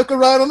 Maybe I took a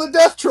ride on the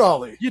death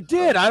trolley. You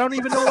did. I don't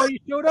even know why you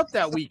showed up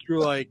that week.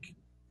 You're like,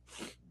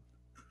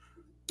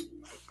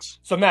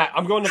 So Matt,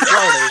 I'm going to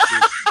Florida this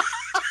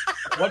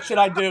week. What should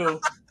I do?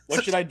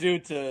 What should I do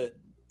to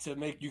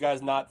make you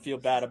guys not feel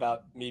bad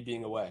about me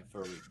being away for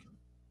a week?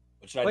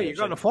 What should I do? wait, you're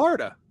going to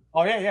Florida?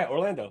 Oh yeah,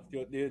 Orlando.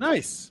 The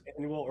Nice.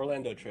 annual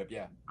Orlando trip.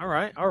 Yeah. All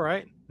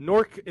right.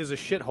 Newark is a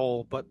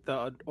shithole, but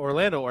the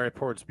Orlando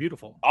airport's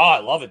beautiful. Oh, I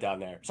love it down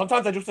there.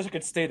 Sometimes I just wish I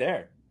could stay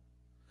there.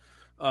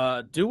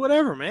 Do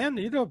whatever, man.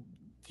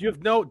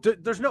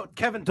 There's no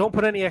Kevin. Don't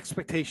put any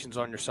expectations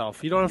on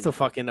yourself. You don't have to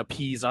fucking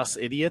appease us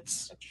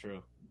idiots. That's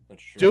true.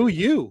 Do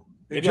you?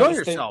 Maybe Enjoy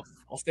yourself.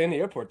 I'll stay in the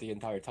airport the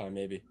entire time,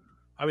 maybe.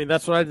 I mean,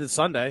 that's what I did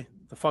Sunday.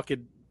 The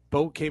fucking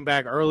boat came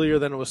back earlier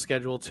than it was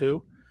scheduled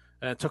to,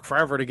 and it took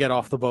forever to get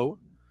off the boat.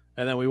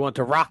 And then we went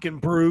to Rock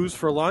and Brews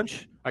for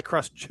lunch. I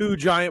crushed 2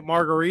 giant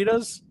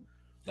margaritas.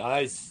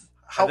 Nice.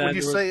 How would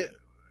you say?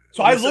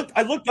 So I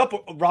looked up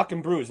Rock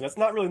and Brews, and that's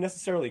not really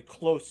necessarily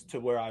close to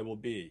where I will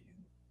be.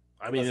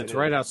 I mean, it's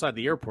right outside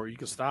the airport. You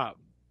can stop.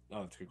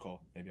 Oh, that's a good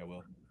call. Maybe I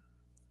will.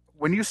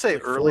 When you say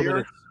Like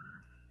earlier,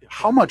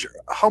 how much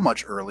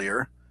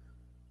earlier?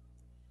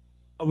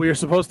 We were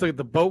supposed to.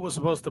 The boat was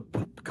supposed to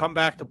come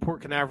back to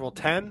Port Canaveral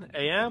 10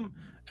 a.m.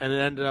 and it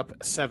ended up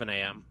 7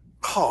 a.m.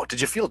 Oh,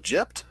 did you feel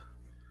gypped?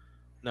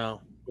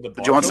 No.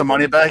 Did you want some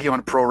money back? You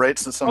want to prorate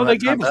some? Oh, of they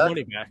that time gave us back?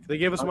 money back. They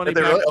gave us money Did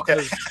they back. really? Okay.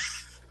 because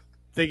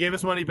They gave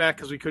us money back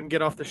because we couldn't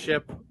get off the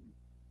ship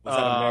Was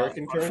that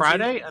American on currency?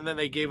 Friday, and then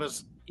they gave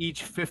us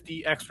each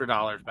 $50 extra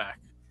back.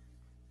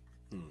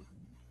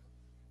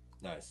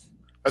 Nice.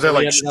 Are they So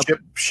we like ended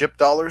ship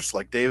dollars,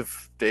 like Dave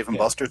and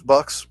Buster's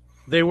bucks?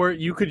 They were.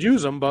 You could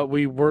use them, but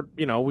we were.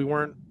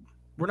 We're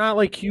not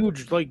like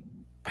huge like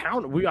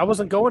pound. I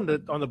wasn't going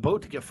on the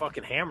boat to get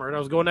fucking hammered. I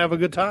was going to have a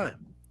good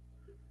time.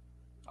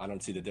 I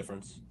don't see the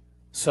difference.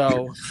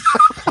 So,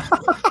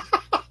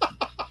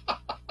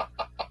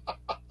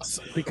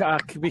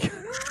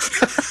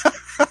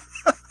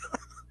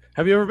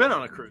 have you ever been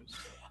on a cruise?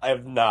 I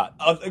have not,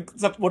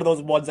 except one of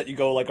those ones that you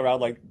go like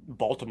around like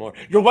Baltimore.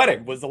 Your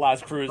wedding was the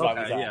last cruise I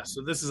was at. Yeah,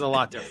 so this is a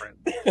lot different.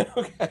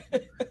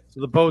 Okay. So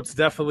the boat's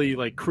definitely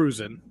like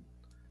cruising,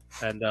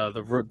 and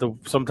the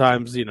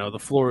sometimes the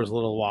floor is a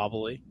little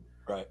wobbly.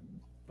 Right.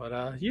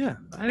 But yeah.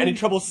 Any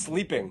trouble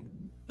sleeping?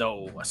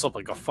 No, I slept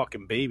like a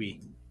fucking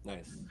baby.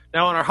 Nice.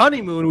 Now on our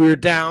honeymoon, we were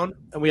down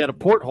and we had a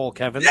porthole,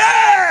 Kevin.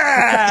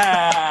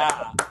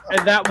 Yeah.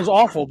 And that was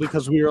awful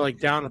because we were like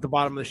down at the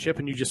bottom of the ship,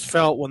 and you just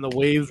felt when the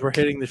waves were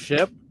hitting the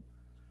ship.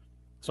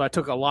 So I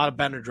took a lot of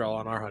Benadryl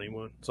on our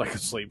honeymoon so I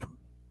could sleep.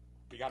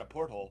 We got a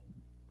porthole.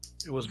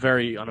 It was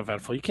very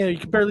uneventful. You can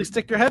barely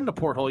stick your head in a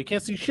porthole. You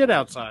can't see shit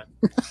outside.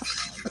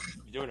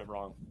 You're doing it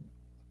wrong.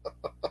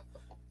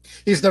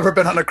 He's never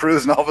been on a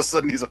cruise, and all of a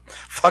sudden he's a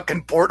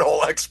fucking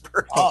porthole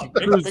expert. Oh,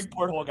 big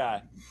porthole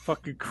guy.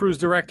 Fucking cruise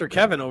director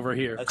Kevin over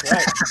here. That's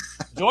right.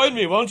 Join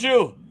me, won't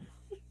you?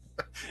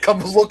 Come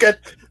look at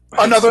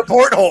another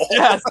porthole.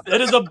 Yes, it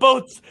is a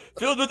boat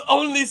filled with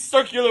only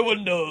circular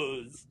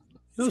windows.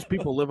 Those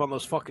people live on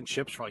those fucking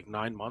ships for like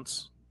 9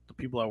 months. The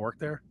people that work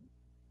there.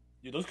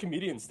 Dude, those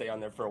comedians stay on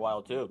there for a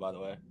while too, by the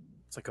way.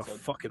 It's like a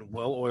fucking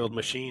well-oiled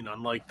machine,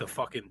 unlike the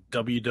fucking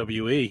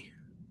WWE.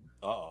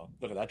 Uh-oh.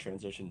 Look at that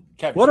transition.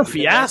 Kev, What a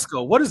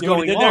fiasco. What is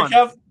going on?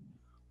 There, Kev?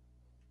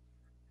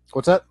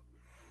 What's that?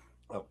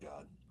 Oh,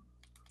 God.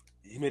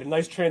 He made a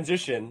nice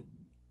transition.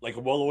 Like a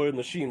well-oiled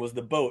machine was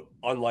the boat,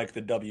 unlike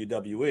the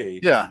WWE.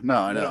 Yeah, no,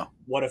 I know.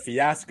 What a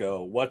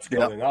fiasco. What's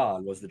going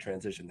on was the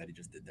transition that he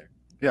just did there.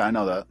 Yeah, I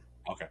know that.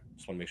 Okay.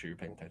 Just want to make sure you're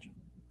paying attention.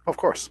 Of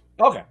course.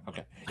 Okay.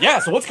 Yeah,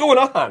 so what's going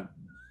on?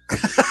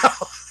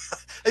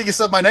 Hey, you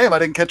said my name. I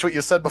didn't catch what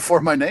you said before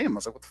my name. I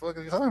was like, "What the fuck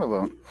are you talking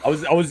about?"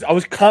 I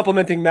was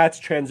complimenting Matt's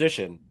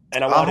transition,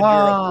 and I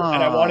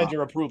wanted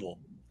your approval.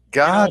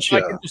 Gotcha.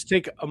 If I can just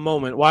take a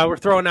moment while we're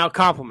throwing out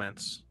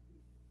compliments,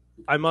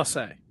 I must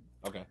say,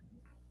 Okay.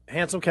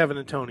 Handsome Kevin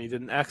and Tony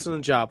did an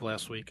excellent job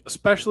last week,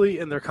 especially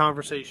in their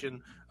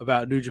conversation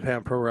about New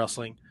Japan Pro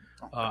Wrestling.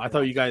 I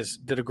thought you guys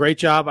did a great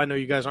job. I know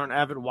you guys aren't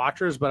avid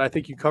watchers, but I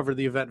think you covered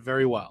the event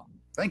very well.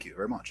 Thank you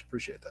very much.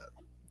 Appreciate that.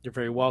 You're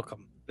very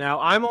welcome. Now,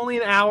 I'm only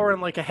an hour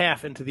and like a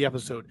half into the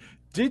episode.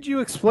 Did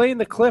you explain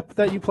the clip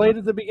that you played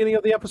at the beginning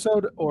of the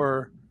episode,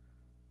 or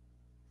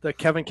the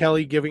Kevin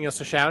Kelly giving us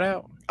a shout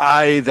out?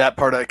 That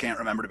part I can't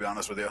remember, to be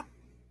honest with you.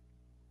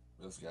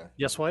 This guy.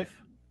 Yes, wife?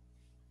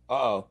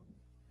 Uh-oh.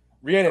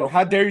 Rhiannon,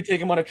 how dare you take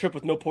him on a trip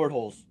with no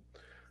portholes?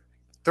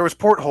 There was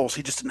portholes.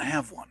 He just didn't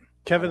have one.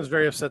 Kevin's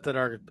very upset that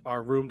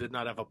our room did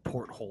not have a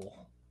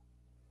porthole.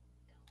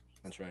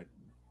 That's right.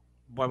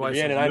 My wife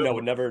Rhiannon, I know,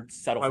 would never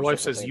settle. My for wife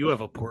such a says thing. you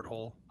have a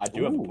porthole. I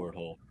do have a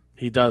porthole.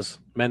 He does.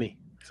 Many,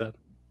 he said.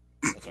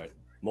 That's right.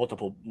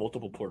 Multiple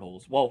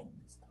portholes. Well,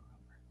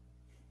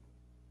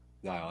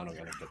 no, I don't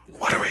gotta get this.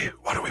 What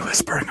are we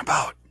whispering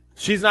about?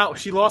 She's not.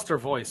 She lost her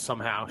voice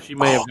somehow. She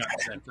may have gotten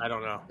sick. I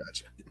don't know.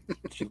 Gotcha.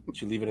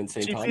 She leave it in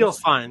St. She Thomas? feels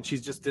fine.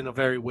 She's just in a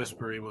very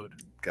whispery mood.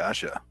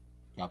 Gotcha.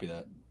 Copy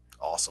that.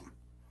 Awesome.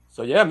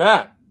 So yeah,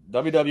 Matt,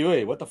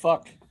 WWE, what the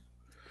fuck?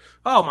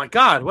 Oh my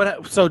God!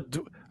 What? So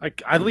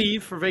I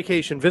leave for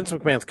vacation. Vince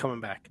McMahon's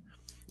coming back.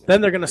 Then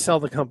they're going to sell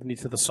the company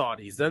to the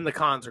Saudis. Then the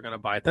Khans are going to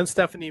buy it. Then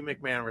Stephanie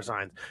McMahon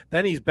resigns.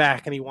 Then he's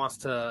back and he wants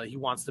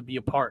to be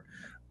a part.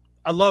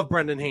 I love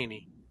Brendan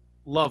Haney.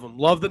 Love him.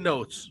 Love the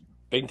notes.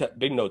 Big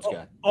notes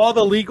guy. All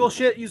the legal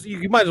shit.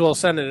 You might as well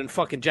send it in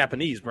fucking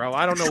Japanese, bro.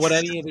 I don't know what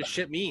any of this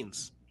shit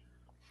means.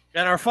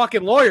 And our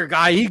fucking lawyer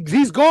guy,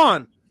 he's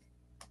gone.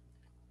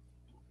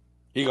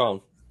 He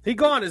gone. He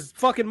gone. His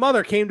fucking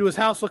mother came to his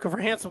house looking for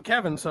Handsome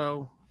Kevin,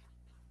 so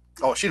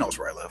Oh, she knows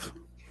where I live.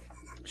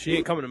 she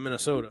ain't coming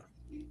to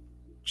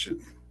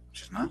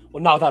She's not.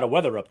 Well, now without a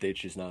weather update,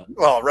 she's not.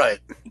 Well, right.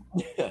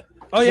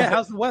 Oh yeah,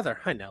 how's the weather?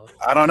 Hi Nelly.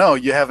 I don't know.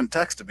 You haven't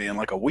texted me in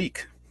like a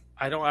week.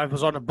 I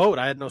was on a boat.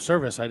 I had no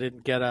service. I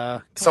didn't get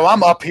So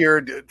I'm up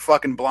here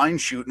fucking blind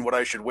shooting what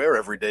I should wear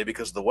every day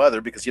because of the weather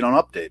because you don't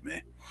update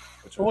me.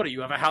 So what do you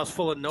have, a house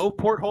full of no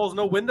portholes,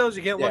 no windows?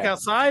 You can't look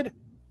outside?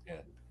 Yeah.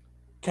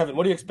 Kevin,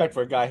 what do you expect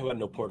for a guy who had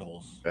no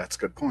portholes? That's a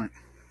good point.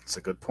 That's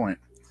a good point.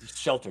 He's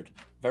sheltered.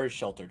 Very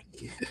sheltered.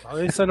 Well,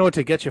 at least I know what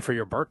to get you for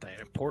your birthday,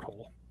 a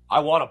porthole.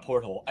 I want a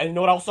porthole. And you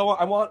know what else I want?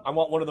 I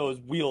want one of those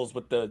wheels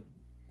with the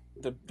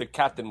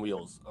captain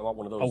wheels. I want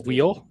one of those. A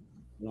wheel?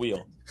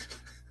 Wheel.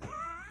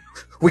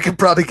 We could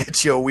probably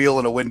get you a wheel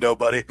and a window,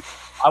 buddy.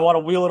 I want a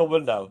wheel and a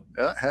window.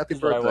 Yeah, happy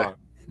That's what I birthday. want.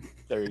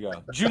 There you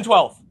go. June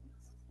 12th.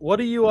 What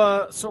do you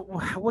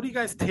what do you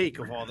guys take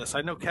of all this?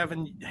 I know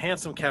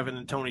handsome Kevin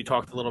and Tony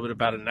talked a little bit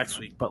about it next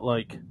week, but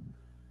like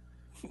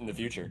In the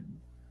future.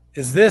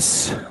 is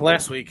this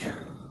last week?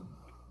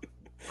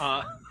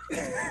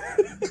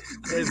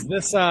 Is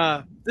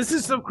this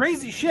is some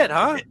crazy shit,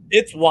 huh?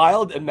 It's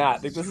wild, and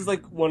Matt, like, this is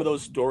like one of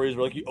those stories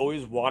where like you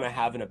always want to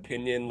have an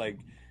opinion, like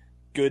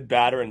good,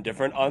 bad, or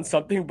indifferent on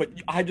something, but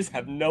I just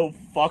have no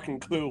fucking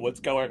clue what's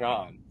going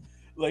on.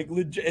 Like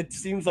legit, it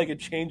seems like it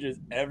changes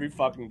every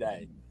fucking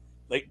day.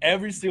 Like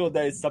every single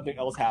day, something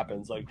else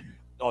happens. Like,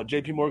 oh,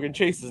 J.P. Morgan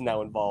Chase is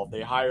now involved.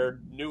 They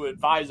hired new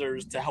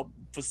advisors to help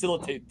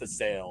facilitate the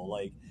sale.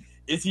 Like,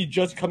 is he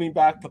just coming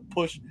back to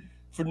push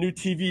for new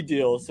TV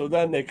deals so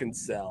then they can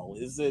sell?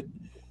 Is it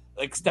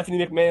like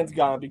Stephanie McMahon's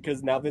gone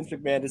because now Vince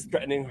McMahon is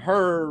threatening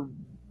her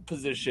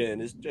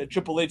position? Is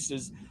Triple H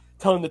is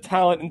telling the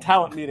talent in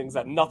talent meetings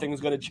that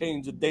nothing's going to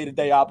change the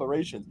day-to-day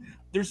operations?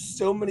 There's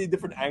so many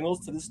different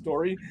angles to this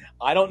story.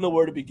 I don't know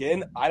where to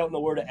begin. I don't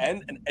know where to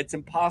end. And it's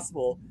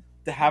impossible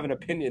to have an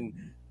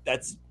opinion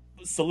that's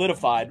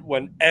solidified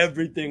when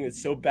everything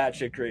is so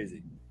batshit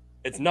crazy.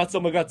 It's nuts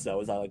on my guts, though,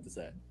 as I like to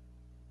say.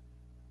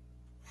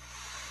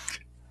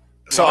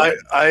 So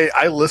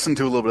I listened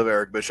to a little bit of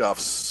Eric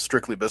Bischoff's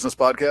Strictly Business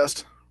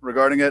podcast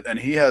regarding it, and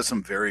he has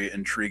some very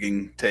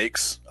intriguing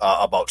takes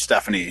about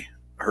Stephanie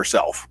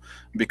herself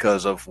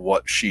because of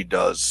what she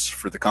does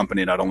for the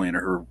company, not only in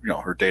her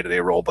her day-to-day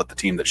role, but the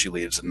team that she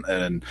leads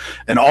and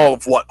all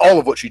of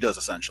what she does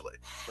essentially.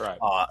 Right.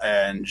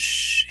 And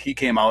he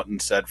came out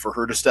and said for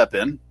her to step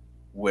in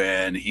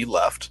when he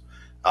left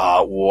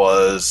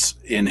was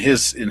in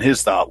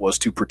his thought was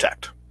to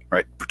protect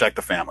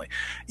the family,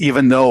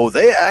 even though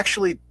they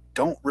actually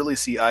don't really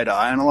see eye to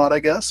eye on a lot, I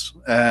guess,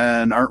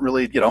 and aren't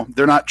really,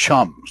 they're not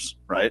chums,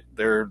 right?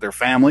 They're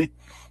family,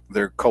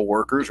 they're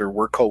coworkers or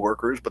work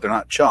coworkers, but they're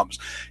not chums.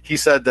 He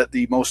said that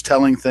the most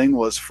telling thing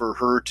was for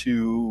her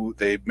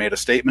they made a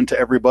statement to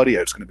everybody,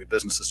 it's going to be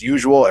business as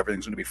usual,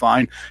 everything's going to be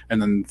fine, and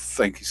then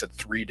he said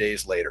 3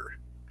 days later,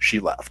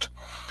 she left.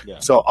 Yeah.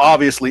 So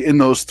obviously in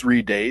those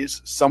 3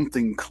 days,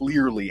 something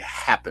clearly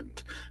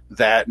happened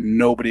that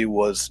nobody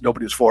was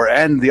for.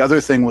 And the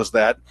other thing was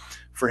that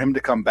for him to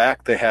come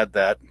back, they had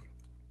that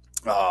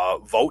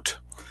vote,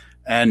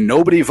 and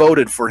nobody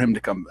voted for him to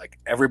come back.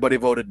 Everybody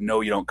voted no,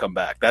 you don't come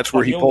back. That's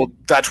where he pulled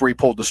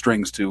the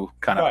strings to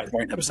kind of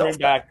point himself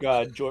back.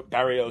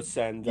 Barrios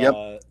and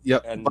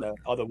the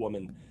other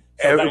woman.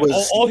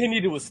 So all he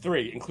needed was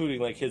 3, including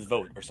like his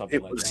vote or something.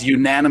 It was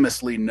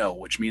unanimously no,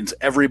 which means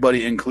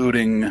everybody,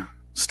 including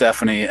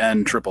Stephanie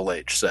and Triple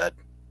H, said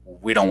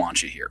we don't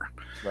want you here.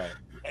 Right.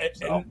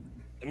 So.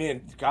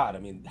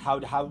 And,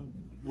 how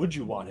would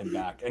you want him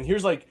back? And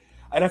here's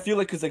and I feel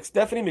like because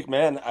Stephanie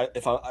McMahon,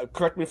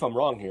 correct me if I'm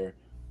wrong here,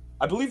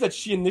 I believe that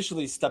she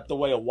initially stepped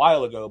away a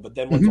while ago, but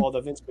then once all the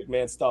Vince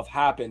McMahon stuff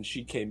happened,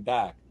 she came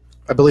back.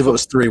 I believe it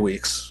was 3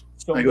 weeks.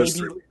 So maybe, it was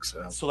 3 weeks.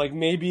 Yeah. So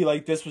maybe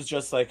this was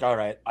just all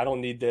right, I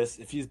don't need this.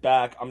 If he's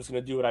back, I'm just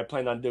gonna do what I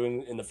planned on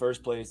doing in the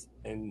first place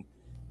and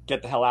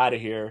get the hell out of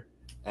here.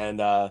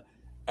 And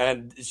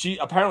she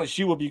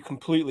will be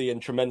completely and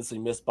tremendously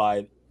missed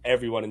by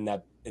everyone in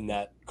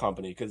that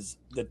company, because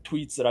the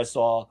tweets that I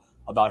saw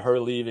about her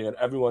leaving, and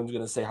everyone's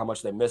going to say how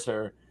much they miss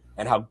her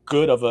and how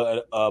good of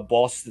a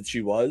boss that she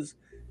was,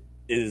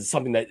 is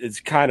something that is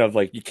kind of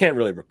you can't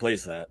really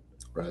replace that.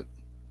 Right.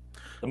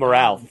 The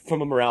morale,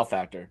 from a morale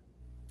factor.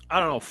 I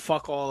don't know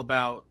fuck all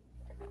about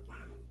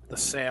the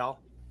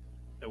sale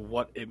and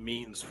what it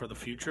means for the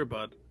future,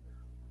 but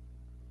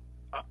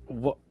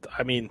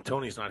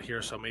Tony's not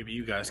here, so maybe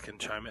you guys can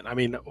chime in. I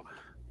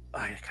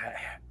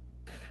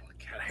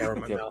got hair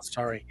in my mouth.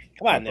 Sorry.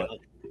 Come on, Nick.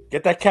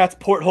 Get that cat's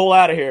porthole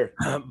out of here.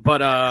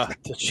 But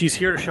she's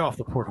here to show off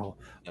the porthole.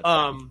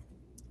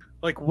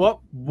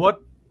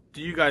 What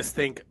do you guys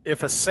think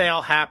if a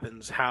sale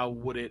happens? How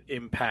would it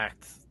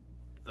impact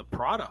the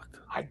product?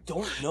 I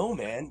don't know,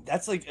 man.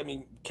 That's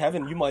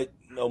Kevin, you might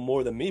know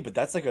more than me, but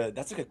that's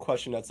a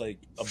question that's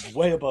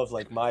way above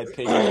my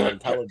pay grade of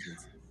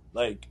intelligence.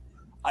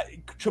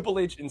 Triple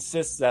H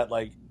insists that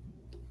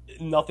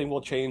nothing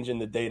will change in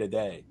the day to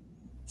day.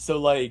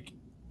 So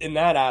in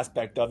that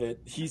aspect of it,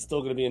 he's still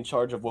going to be in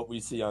charge of what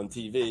we see on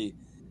TV,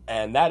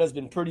 and that has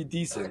been pretty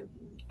decent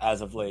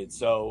as of late.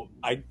 So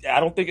I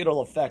don't think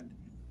it'll affect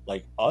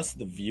us,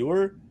 the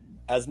viewer,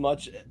 as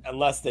much,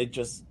 unless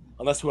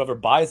whoever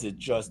buys it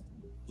just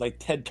like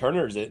Ted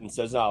Turner's it and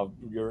says, "No,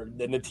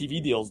 then the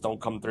TV deals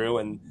don't come through,"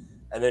 and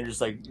then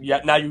just like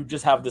now you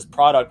just have this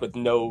product with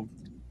no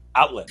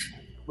outlet,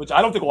 which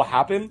I don't think will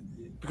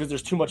happen because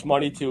there's too much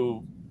money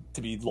to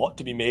be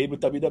made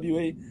with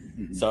WWE.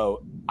 Mm-hmm.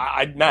 So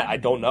Matt, I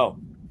don't know.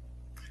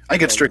 I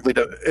think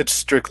it's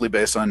strictly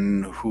based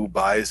on who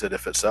buys it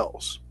if it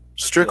sells.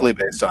 Strictly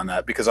based on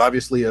that, because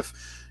obviously if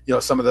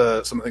some of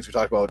the things we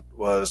talked about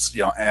was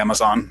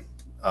Amazon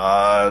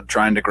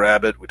trying to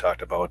grab it. We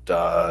talked about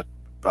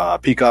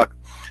Peacock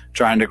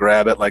trying to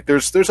grab it. Like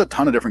there's a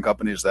ton of different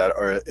companies that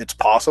are. It's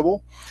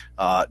possible.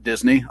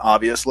 Disney,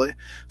 obviously.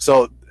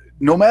 So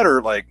no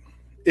matter like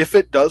if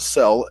it does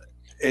sell,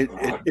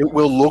 it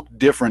will look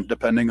different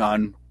depending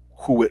on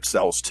who it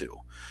sells to.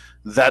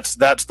 That's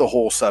the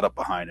whole setup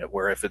behind it.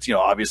 Where if it's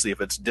obviously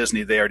if it's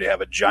Disney, they already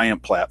have a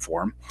giant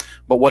platform,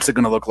 but what's it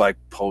going to look like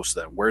post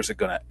then? Where's it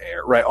going to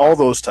air? Right, all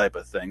those type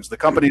of things. The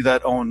company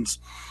that owns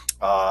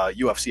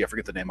UFC, I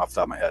forget the name off the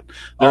top of my head.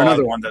 They're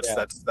another one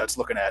that's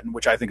looking at, and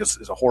which I think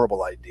is a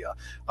horrible idea.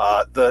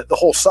 The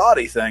whole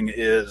Saudi thing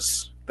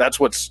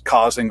that's what's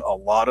causing a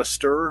lot of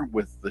stir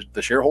with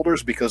the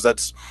shareholders, because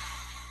that's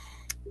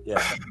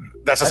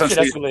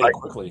essentially like,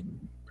 quickly.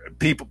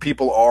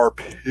 People are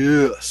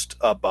pissed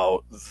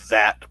about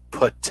that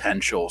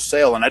potential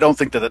sale, and I don't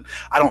think that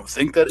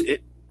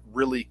it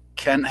really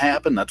can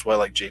happen. That's why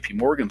like JP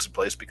Morgan's in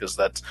place, because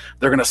they're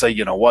going to say,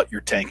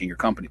 you're tanking your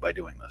company by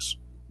doing this.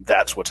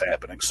 That's what's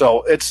happening.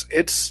 So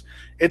it's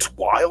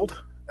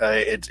wild.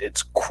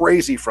 It's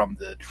crazy from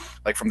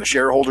the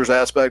shareholders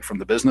aspect, from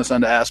the business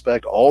end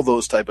aspect, all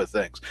those type of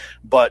things.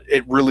 But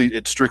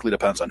it strictly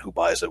depends on who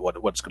buys it, what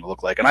it's going to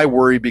look like, and I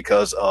worry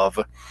because of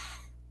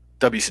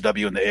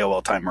WCW and the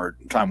AOL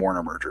Time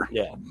Warner merger.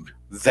 Yeah,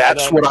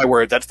 that's what I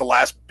worry. That's the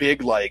last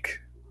big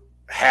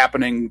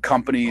happening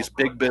companies,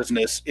 big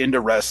business into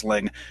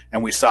wrestling,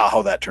 and we saw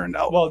how that turned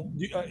out. Well,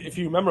 if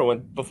you remember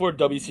before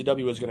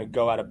WCW was going to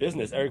go out of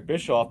business, Eric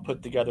Bischoff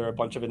put together a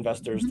bunch of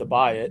investors to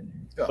buy it,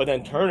 but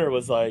then Turner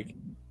was like,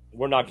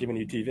 "We're not giving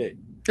you TV."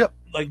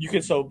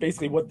 Yep. So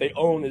basically what they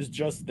own is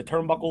just the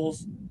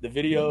turnbuckles, the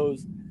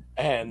videos,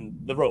 and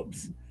the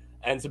ropes.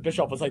 And so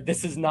Bischoff was like,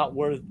 "This is not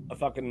worth a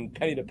fucking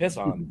penny to piss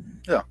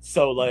on." Yeah.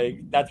 So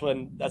that's why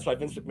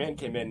Vince McMahon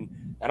came in.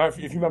 And if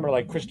you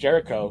remember, Chris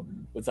Jericho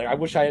was like, "I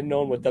wish I had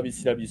known what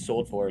WCW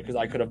sold for because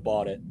I could have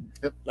bought it.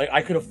 Yep.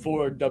 I could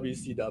afford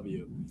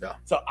WCW." Yeah.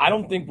 So I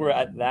don't think we're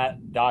at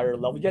that dire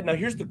level yet. Now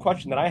here's the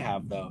question that I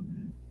have though: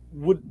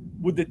 Would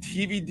the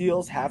TV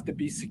deals have to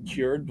be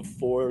secured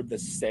before the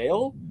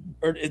sale,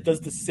 or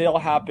does the sale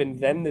happen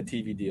then the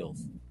TV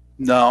deals?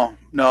 No.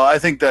 I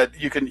think that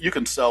you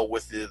can sell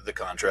with the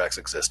contracts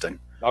existing.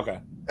 Okay.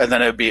 And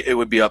then it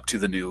would be up to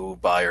the new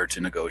buyer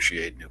to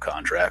negotiate new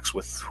contracts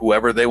with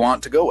whoever they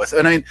want to go with.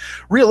 And I mean,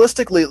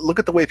 realistically, look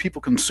at the way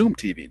people consume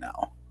TV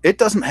now. It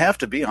doesn't have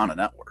to be on a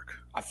network.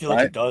 I feel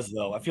like it does,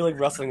 though. I feel like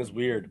wrestling is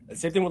weird.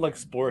 Same thing with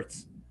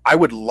sports. I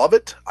would love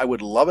it. I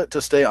would love it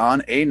to stay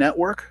on a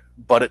network,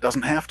 but it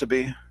doesn't have to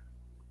be.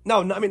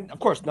 No, I mean, of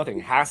course, nothing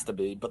has to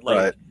be, but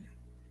right.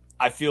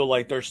 I feel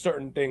like there's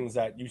certain things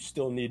that you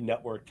still need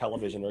network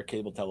television or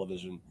cable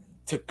television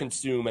to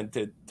consume and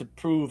to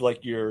prove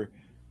you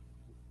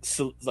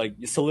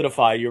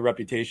solidify your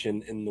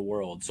reputation in the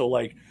world. So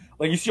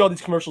you see all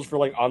these commercials for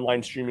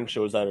online streaming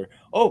shows that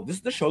are,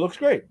 this show looks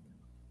great,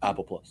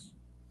 Apple Plus.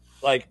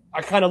 I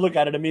kind of look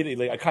at it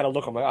immediately. I'm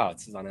like,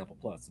 it's on Apple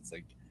Plus. It's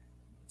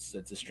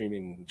it's a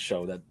streaming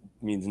show that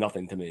means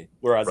nothing to me.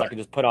 Whereas I can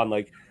just put on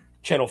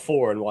Channel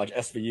 4 and watch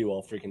SVU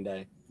all freaking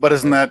day. But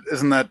isn't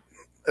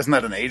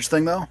that an age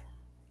thing though?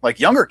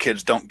 Younger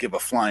kids don't give a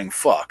flying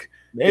fuck.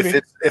 Maybe.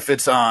 If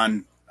it's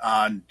on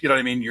you know what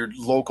I mean, your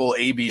local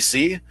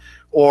ABC,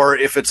 or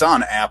if it's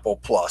on Apple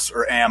Plus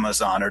or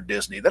Amazon or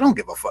Disney, they don't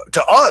give a fuck.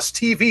 To us,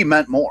 TV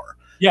meant more.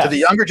 Yeah. To the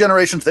younger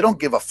generations, they don't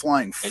give a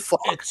flying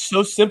fuck. It's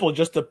so simple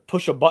just to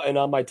push a button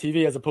on my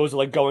TV as opposed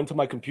to going to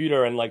my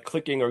computer and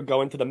clicking or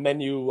going to the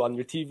menu on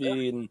your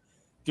TV and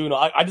doing.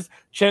 I just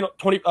channel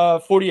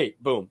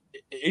 48, boom,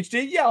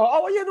 HD. Yeah.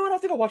 Oh yeah, no, I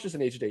think I'll watch this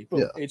in HD.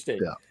 Boom, HD.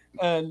 Yeah.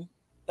 And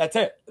that's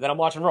it. And then I'm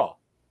watching Raw.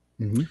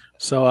 Mm-hmm.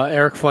 So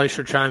Eric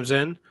Fleischer chimes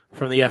in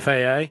from the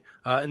FAA.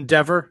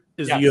 Endeavor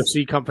is the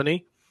UFC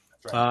company.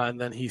 Right.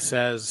 And then he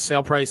says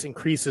sale price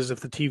increases if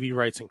the TV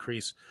rights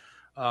increase.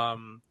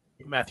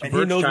 Matthew and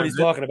he knows what he's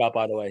talking about,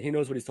 by the way. He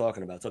knows what he's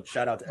talking about. So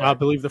shout out to Eric. I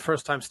believe the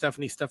first time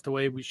Stephanie stepped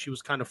away, she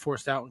was kind of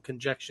forced out in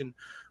conjunction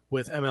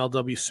with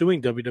MLW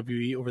suing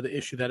WWE over the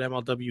issue that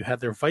MLW had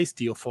their Vice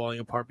deal falling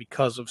apart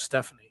because of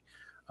Stephanie.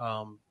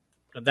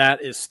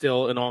 That is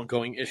still an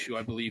ongoing issue.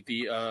 I believe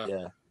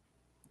the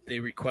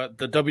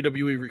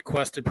WWE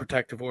requested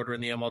protective order in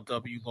the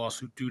MLW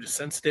lawsuit due to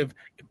sensitive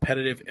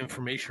competitive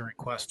information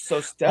requests. So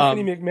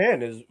Stephanie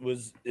McMahon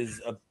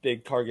is a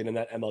big target in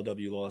that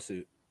MLW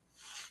lawsuit.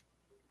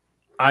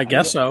 I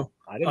guess so.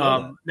 I didn't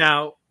know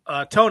that.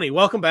 Now, Tony,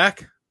 welcome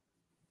back.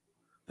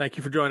 Thank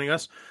you for joining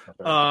us.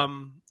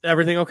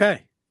 Everything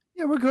okay?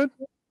 Yeah, we're good.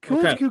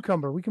 Cool as a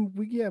cucumber. We're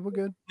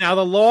good. Now,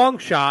 the long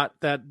shot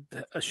that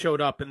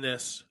showed up in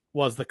this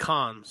was the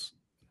cons.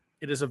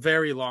 It is a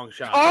very long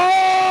shot.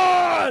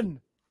 On!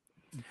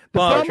 The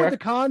But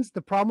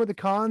problem with the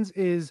cons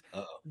is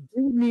they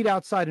would need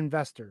outside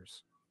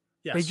investors.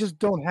 yes. They just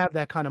don't have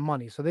that kind of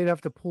money, so they'd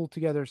have to pull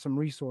together some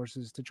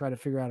resources to try to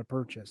figure out a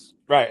purchase.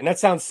 Right, and that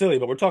sounds silly,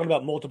 but we're talking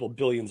about multiple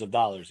billions of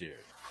dollars here.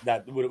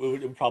 That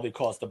would probably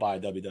cost to buy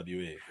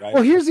WWE, right?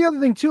 Well, here's the other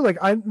thing too. Like,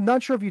 I'm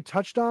not sure if you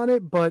touched on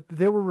it, but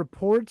there were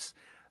reports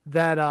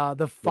that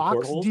the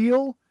Fox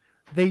deal,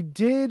 they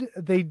did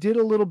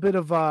a little bit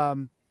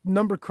of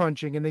number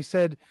crunching, and they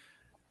said,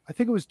 I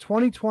think it was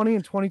 2020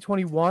 and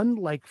 2021,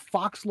 like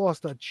Fox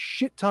lost a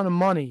shit ton of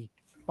money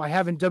by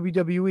having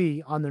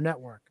WWE on their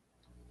network.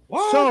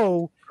 What?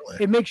 So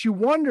it makes you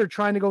wonder,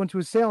 trying to go into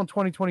a sale in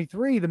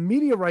 2023, the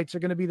media rights are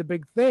going to be the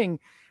big thing.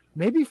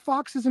 Maybe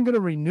Fox isn't going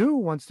to renew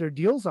once their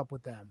deal's up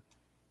with them.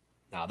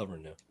 Nah, they'll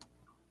renew.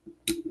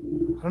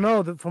 I don't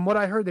know. From what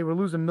I heard, they were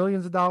losing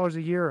millions of dollars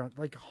a year,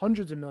 like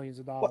hundreds of millions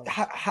of dollars.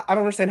 Well, I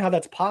don't understand how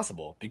that's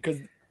possible, because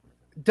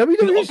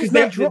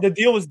WWE the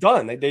deal was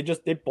done.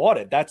 They bought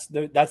it. That's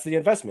the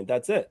investment.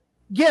 That's it.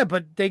 Yeah,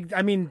 but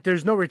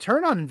there's no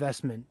return on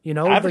investment. You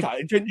know,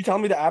 you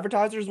telling me the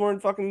advertisers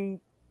weren't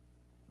fucking?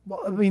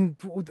 Well, I mean,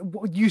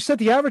 you set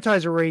the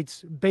advertiser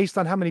rates based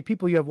on how many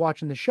people you have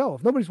watching the show.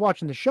 If nobody's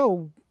watching the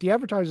show, the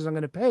advertisers aren't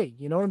going to pay.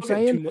 You know what I'm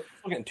saying?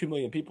 We're getting 2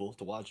 million people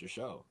to watch your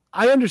show.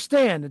 I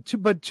understand,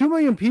 but 2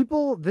 million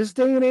people this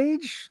day and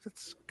age,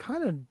 that's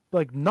kind of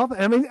like nothing.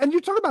 I mean, and you're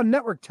talking about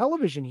network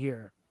television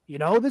here. You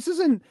know, this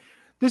isn't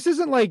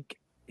like,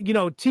 you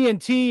know,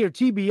 TNT or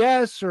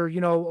TBS or,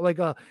 you know, like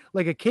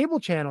a cable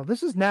channel.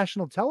 This is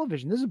national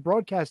television. This is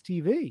broadcast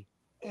TV.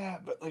 Yeah,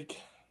 but like,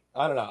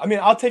 I don't know. I mean,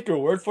 I'll take your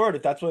word for it.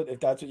 If that's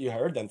what you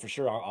heard, then for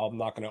sure I'm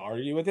not going to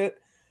argue with it.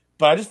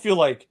 But I just feel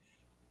like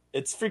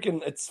it's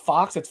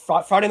Fox. It's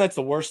Friday night's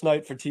the worst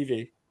night for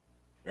TV,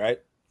 right?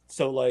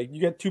 So like,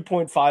 you get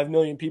 2.5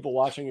 million people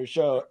watching your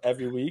show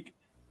every week.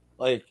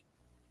 Like,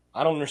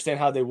 I don't understand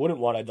how they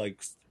wouldn't want to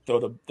like throw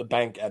the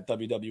bank at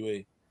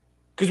WWE.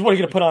 Because what are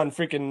you gonna put on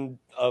freaking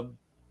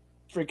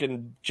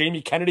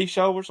Jamie Kennedy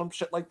show or some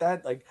shit like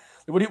that? Like,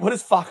 what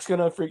is Fox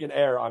gonna freaking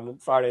air on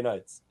Friday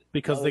nights?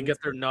 Because they get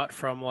their nut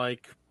from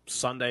like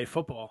Sunday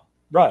football,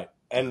 right?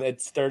 And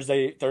it's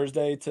Thursday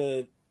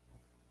to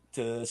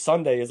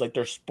Sunday is like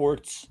their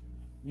sports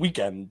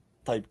weekend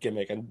type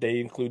gimmick, and they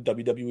include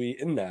WWE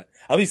in that.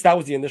 At least that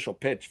was the initial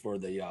pitch for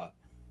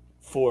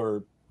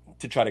to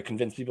try to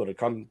convince people to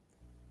come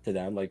to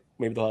them. Like,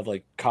 maybe they'll have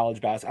like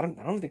college basketball.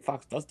 I don't think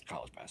Fox does the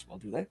college basketball,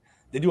 do they?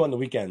 They do on the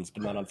weekends,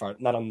 but not on Friday,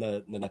 not on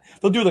the night.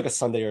 They'll do like a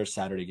Sunday or a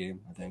Saturday game,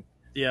 I think.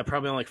 Yeah,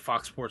 probably on like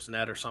Fox Sports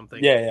Net or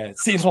something. Yeah.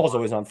 Seton Hall's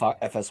always on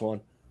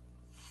FS1.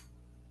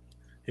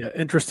 Yeah,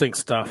 interesting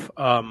stuff.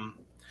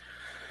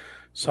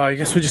 So I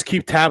guess we just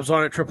keep tabs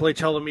on it. Triple H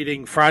held a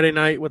meeting Friday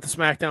night with the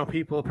SmackDown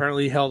people.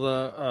 Apparently, he held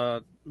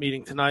a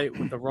meeting tonight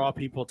with the Raw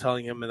people,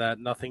 telling him that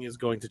nothing is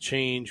going to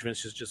change.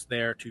 Vince is just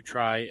there to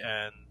try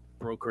and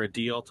broker a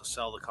deal to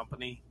sell the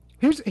company.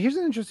 Here's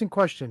an interesting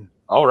question.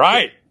 All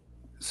right.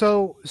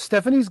 So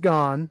Stephanie's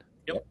gone.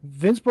 Yep.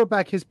 Vince brought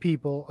back his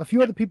people. A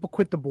few other people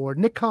quit the board.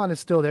 Nick Khan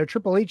is still there.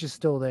 Triple H is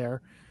still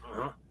there.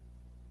 Uh-huh.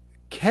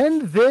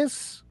 Can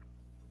this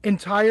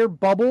entire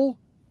bubble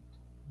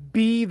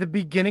be the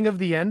beginning of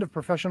the end of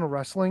professional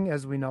wrestling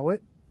as we know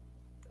it?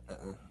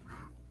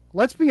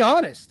 Let's be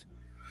honest.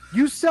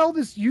 You sell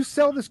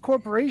this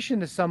corporation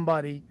to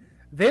somebody,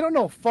 they don't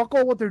know fuck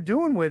all what they're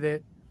doing with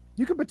it.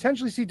 You could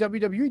potentially see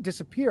WWE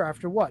disappear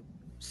after what?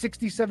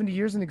 60, 70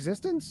 years in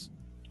existence?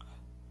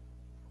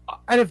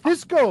 And if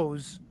this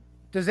goes,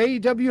 does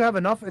AEW have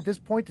enough at this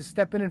point to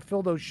step in and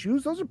fill those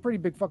shoes? Those are pretty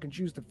big fucking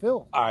shoes to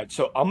fill. All right,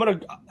 so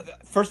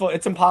first of all,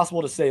 it's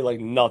impossible to say like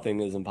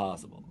nothing is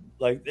impossible.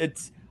 Like,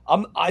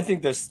 I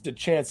think the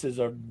chances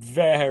are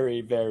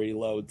very, very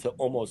low to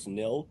almost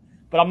nil,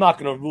 but I'm not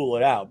going to rule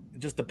it out. It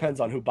just depends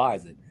on who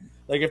buys it.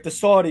 Like, if the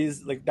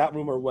Saudis, like, that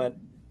rumor went,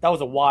 that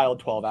was a wild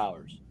 12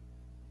 hours.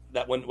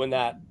 That when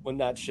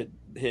that shit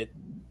hit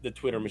the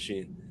Twitter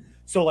machine.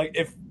 So like,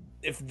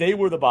 if they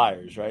were the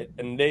buyers, right,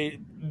 and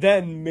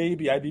then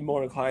maybe I'd be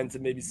more inclined to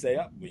maybe say,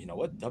 oh, you know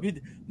what,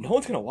 no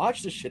one's gonna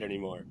watch this shit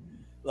anymore.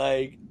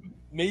 Like,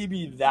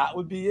 maybe that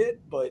would be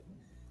it. But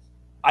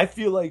I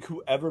feel like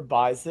whoever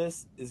buys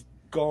this is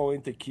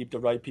going to keep the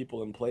right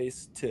people in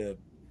place to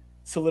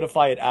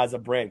solidify it as a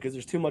brand, because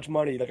there's too much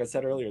money. Like I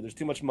said earlier, there's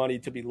too much money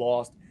to be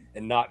lost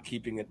and not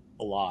keeping it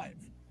alive.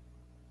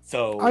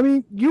 So I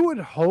mean, you would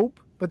hope,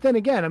 but then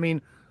again, I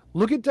mean,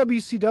 look at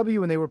WCW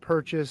when they were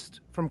purchased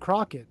from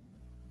Crockett.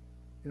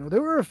 You know,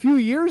 there were a few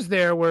years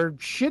there where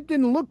shit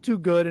didn't look too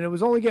good, and it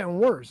was only getting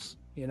worse,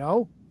 you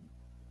know?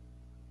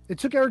 It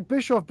took Eric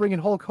Bischoff bringing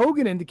Hulk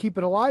Hogan in to keep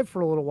it alive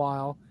for a little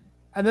while,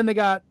 and then they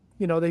got,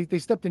 you know, they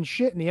stepped in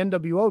shit, and the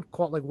NWO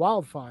caught like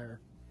wildfire.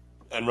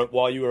 And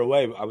while you were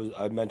away,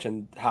 I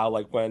mentioned how,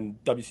 like, when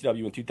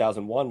WCW in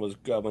 2001 was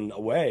going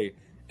away,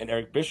 and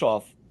Eric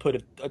Bischoff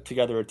put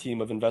together a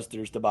team of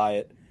investors to buy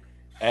it,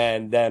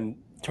 and then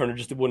Turner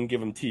just wouldn't give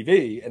him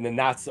TV, and then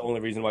that's the only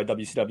reason why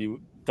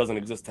WCW doesn't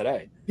exist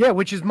today. Yeah,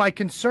 which is my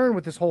concern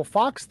with this whole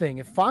Fox thing.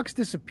 If Fox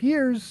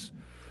disappears,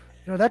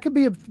 You know, that could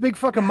be a big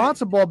fucking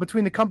matzo ball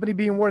between the company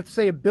being worth,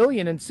 say, $1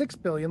 billion and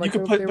 $6 billion, like they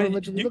were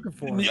allegedly looking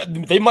for.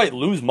 They might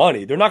lose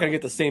money. They're not going to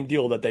get the same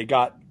deal that they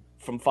got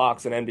from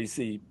Fox and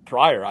NBC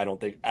prior, I don't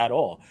think, at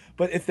all.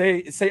 But if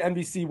they say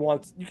NBC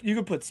wants, you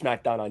could put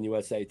SmackDown on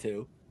USA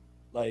too.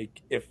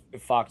 Like if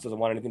Fox doesn't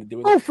want anything to do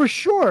with it. Oh, for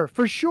sure.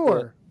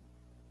 Yeah.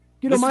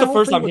 You know, this is the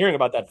first time hearing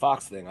about that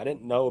Fox thing. I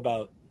didn't know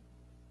about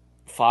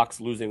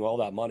Fox losing all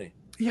that money.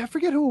 Yeah, I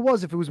forget who it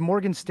was. If it was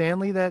Morgan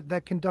Stanley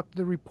that conducted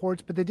the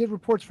reports, but they did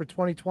reports for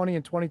 2020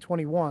 and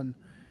 2021,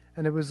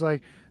 and it was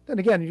like. Then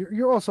again,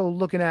 you're also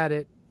looking at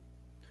it.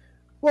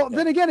 Well,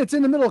 then again, it's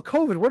in the middle of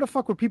COVID. Where the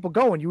fuck were people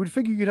going? You would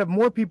figure you'd have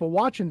more people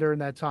watching during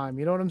that time.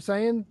 You know what I'm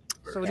saying?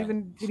 So it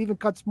even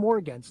cuts more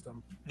against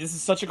them. This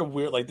is such like a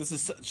weird, like this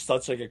is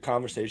such like a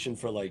conversation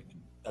for like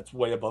that's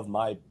way above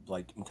my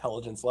like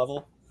intelligence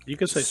level. You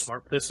could say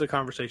smart. This is a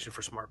conversation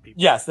for smart people.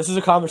 Yes, this is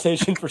a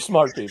conversation for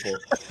smart people.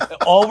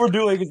 All we're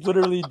doing is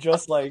literally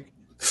just like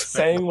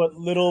saying what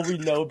little we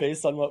know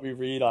based on what we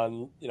read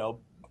on,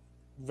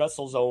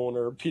 WrestleZone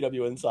or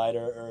PW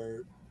Insider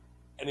or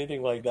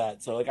anything like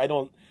that. So like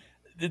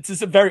it's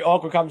just a very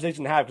awkward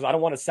conversation to have because I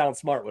don't want to sound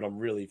smart when I'm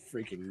really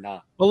freaking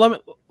not. Well, let me.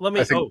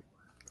 I was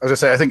gonna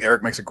say I think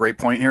Eric makes a great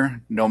point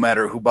here. No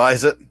matter who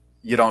buys it,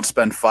 you don't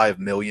spend $5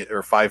 million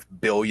or $5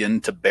 billion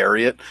to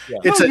bury it. Yeah.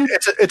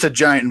 It's a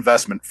giant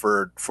investment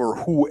for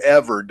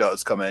whoever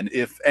does come in,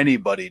 if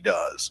anybody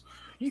does.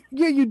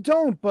 Yeah, you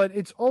don't, but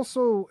it's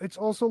also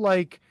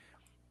like,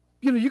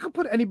 you could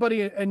put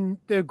anybody and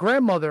their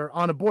grandmother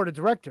on a board of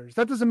directors.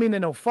 That doesn't mean they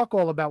know fuck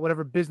all about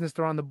whatever business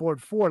they're on the board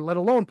for, let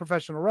alone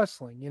professional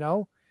wrestling.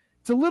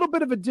 It's a little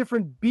bit of a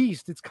different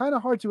beast. It's kind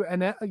of hard to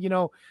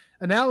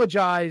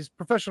analogize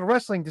professional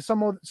wresling to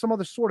some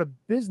other sort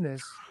of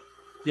business.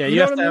 Yeah,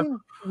 you have to have.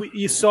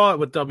 You saw it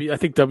with I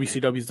think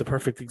WCW is the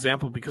perfect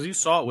example because you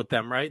saw it with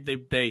them, right?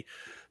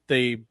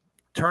 They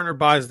Turner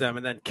buys them,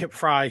 and then Kip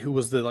Fry, who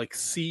was the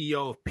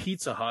CEO of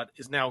Pizza Hut,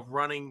 is now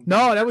running.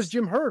 No, that was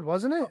Jim Herd,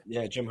 wasn't it?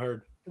 Yeah, Jim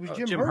Herd. It was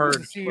Jim Herd, the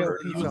CEO of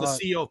Pizza Hut.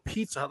 The CEO of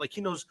Pizza Hut. Like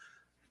he knows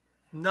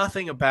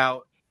nothing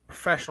about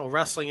professional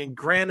wrestling, and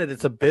granted,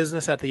 it's a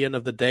business at the end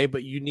of the day,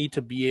 but you need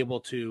to be able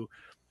to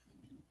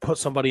put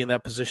somebody in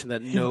that position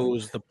that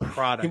knows the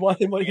product.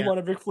 He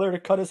wanted Ric Flair to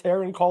cut his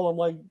hair and call him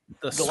like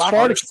the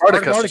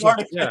Spartacus.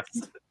 Yeah.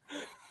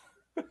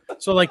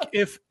 So like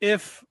if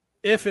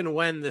and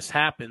when this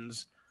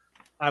happens,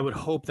 I would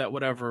hope that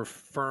whatever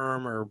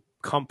firm or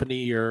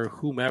company or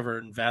whomever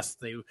invests,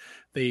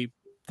 they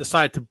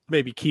decide to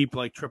maybe keep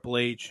like Triple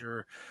H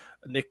or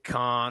Nick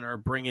Khan or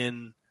bring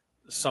in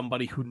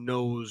somebody who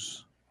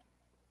knows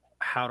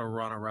how to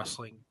run a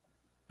wrestling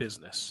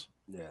business.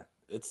 Yeah,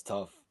 it's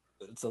tough.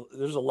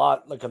 There's a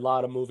lot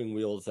of moving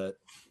wheels that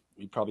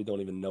we probably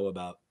don't even know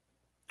about.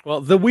 Well,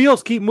 the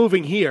wheels keep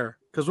moving here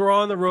because we're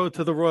on the road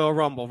to the Royal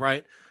Rumble,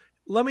 right?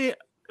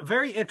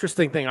 Very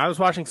interesting thing. I was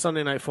watching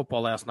Sunday Night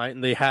Football last night,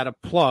 and they had a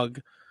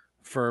plug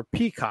for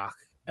Peacock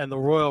and the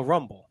Royal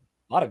Rumble.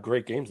 A lot of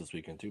great games this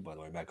weekend, too, by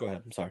the way, Matt. Go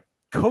ahead. I'm sorry.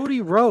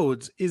 Cody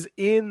Rhodes is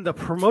in the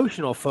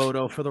promotional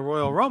photo for the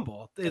Royal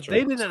Rumble. They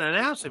didn't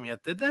announce him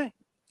yet, did they?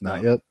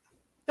 Not yet.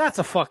 That's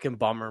a fucking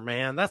bummer,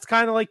 man. That's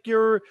kind of like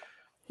you're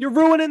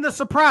ruining the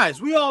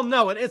surprise. We all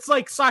know it. It's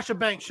like Sasha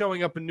Banks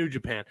showing up in New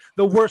Japan,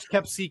 the worst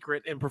kept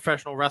secret in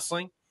professional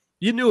wrestling.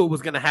 You knew it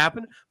was going to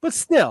happen, but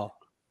still.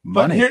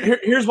 Money. But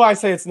here's why I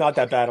say it's not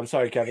that bad. I'm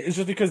sorry, Kevin. It's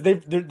just because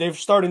they're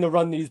starting to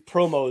run these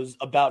promos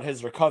about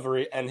his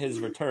recovery and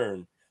his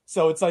return.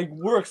 So it's like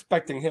we're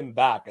expecting him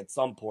back at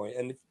some point,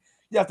 and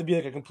you have to be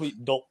like a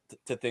complete dolt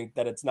to think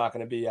that it's not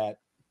going to be at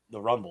the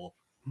Rumble.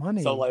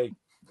 Money. So like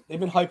they've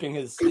been hyping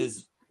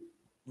his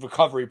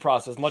recovery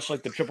process, much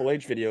like the Triple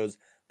H videos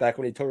back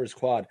when he tore his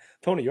quad.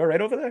 Tony, you all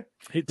right over there?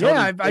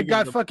 Yeah, I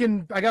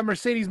got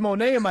Mercedes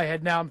Monet in my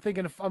head now.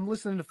 I'm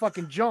listening to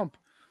fucking Jump.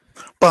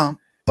 Bum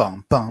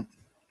bum bum.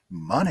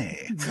 Money.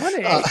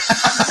 He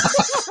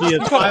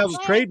has filed a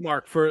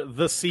trademark for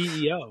the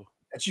CEO.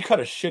 And she cut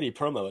a shitty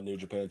promo in New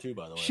Japan too,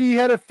 by the way. She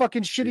had a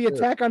fucking shitty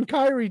attack on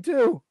Kyrie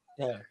too.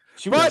 Yeah.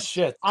 She was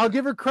shit. I'll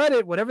give her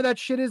credit. Whatever that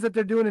shit is that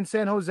they're doing in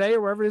San Jose or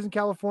wherever it is in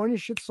California,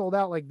 shit sold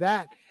out like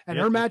that. And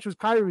her match with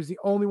Kyrie was the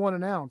only one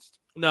announced.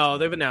 No,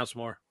 they've announced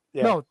more.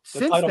 Yeah, no,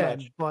 since then.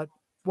 Match. But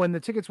when the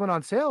tickets went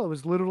on sale, it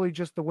was literally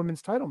just the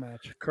women's title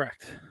match.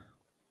 Correct.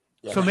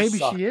 Yeah, so maybe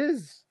she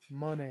is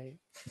money.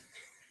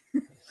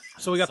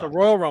 So we got the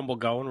Royal Rumble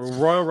going.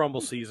 Royal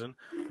Rumble season.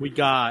 We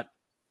got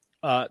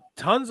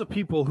tons of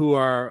people who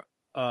are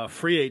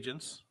free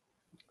agents.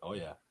 Oh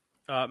yeah.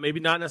 Maybe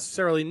not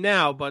necessarily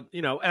now, but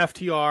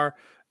FTR,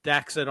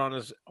 Dak said on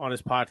his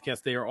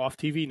podcast they are off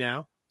TV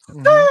now.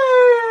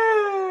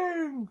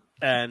 Mm-hmm.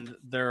 And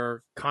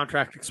their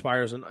contract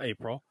expires in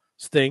April.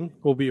 Sting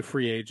will be a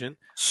free agent.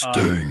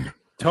 Sting.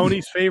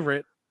 Tony's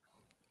favorite,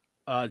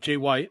 Jay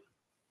White.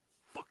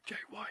 Fuck Jay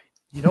White.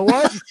 You know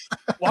what?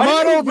 Come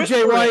on over,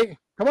 Jay White.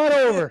 Come on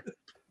over.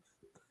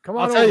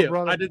 I'll tell you,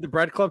 brother. I did the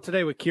Bread Club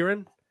today with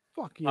Kieran.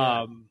 Fuck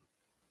yeah.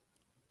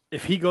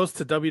 If he goes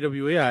to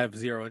WWE, I have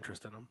zero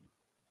interest in him.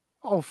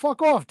 Oh,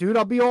 fuck off, dude.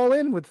 I'll be all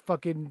in with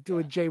fucking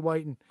doing Jay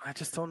Whiten. I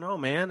just don't know,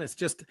 man.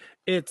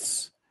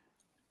 It's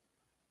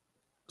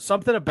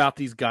something about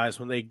these guys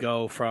when they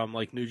go from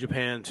like New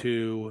Japan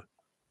to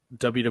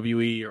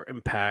WWE or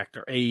Impact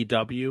or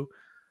AEW.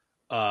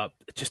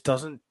 It just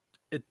doesn't.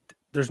 It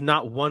There's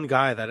not one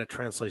guy that it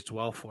translates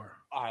well for.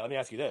 All right, let me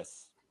ask you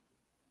this: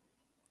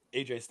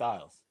 AJ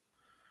Styles.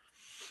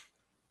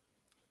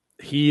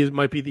 He's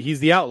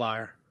the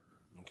outlier.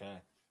 Okay.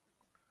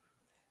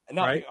 And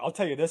now Right? I'll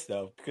tell you this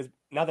though, because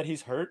now that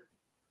he's hurt,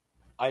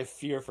 I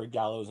fear for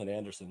Gallows and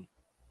Anderson.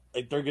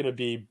 Like they're gonna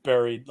be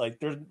buried. Like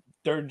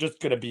they're just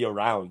gonna be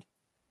around.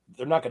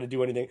 They're not gonna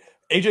do anything.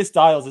 AJ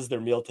Styles is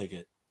their meal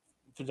ticket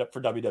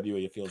for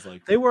WWE. It feels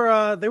like They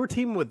were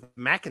teaming with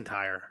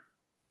McIntyre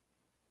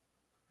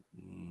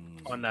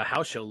on the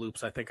house show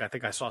loops. I think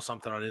I saw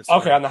something on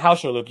Instagram. Okay, on the house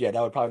show loop, yeah,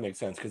 that would probably make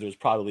sense because there's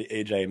probably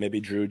AJ, maybe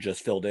Drew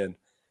just filled in.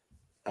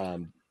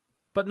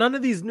 But none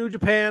of these New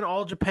Japan,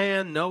 All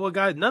Japan, Noah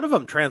guys, none of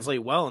them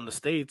translate well in the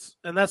States.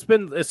 And that's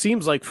been, it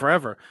seems like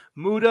forever.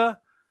 Muda,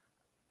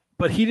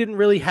 but he didn't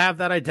really have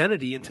that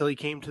identity until he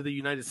came to the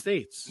United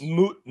States.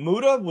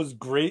 Muda was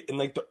great in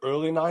like the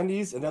early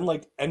 90s, and then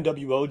like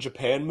NWO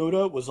Japan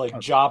Muda was like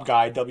job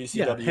guy,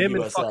 WCW, him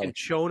USA. And fucking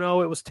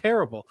Chono, it was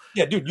terrible.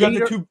 Yeah, dude, you have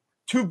the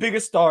two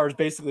biggest stars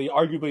basically,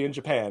 arguably in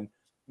Japan.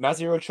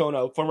 Masahiro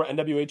Chono, former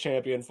NWA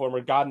champion,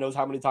 former God knows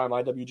how many time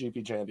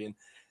IWGP champion,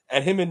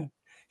 and him and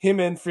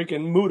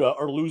freaking Muda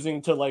are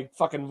losing to like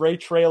fucking Ray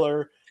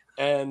Traylor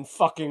and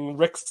fucking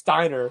Rick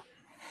Steiner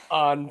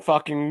on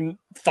fucking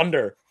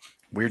Thunder.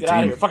 Weird Get out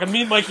of team. here. Fucking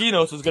Mean Mike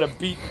Enos is gonna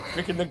beat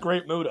freaking the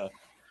Great Muda.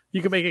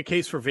 You can make a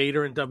case for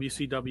Vader in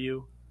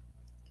WCW.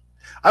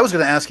 I was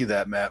going to ask you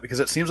that, Matt, because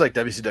it seems like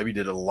WCW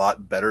did a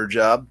lot better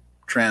job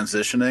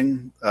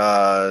transitioning,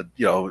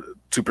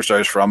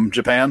 superstars from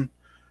Japan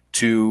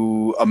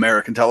to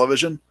American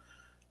television,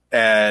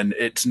 and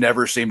it's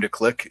never seemed to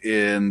click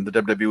in the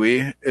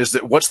WWE. Is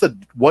that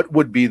what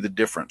would be the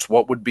difference?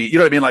 What would be, you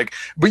know what I mean? Like,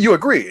 but you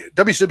agree,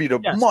 WCW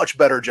did a much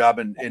better job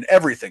in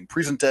everything,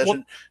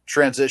 presentation,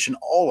 transition,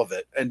 all of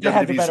it, and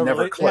WWE's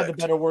never clicked. They had the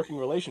better working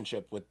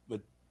relationship with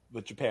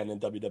Japan than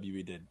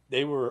WWE did.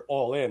 They were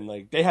all in.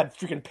 Like they had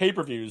freaking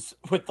pay-per-views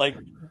with like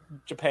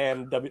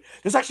Japan.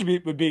 This actually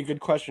would be a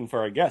good question for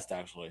our guest,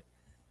 actually.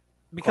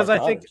 Because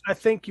I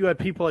think you had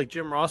people like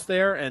Jim Ross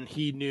there, and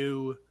he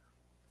knew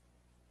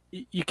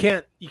you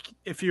can't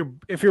if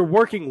you're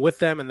working with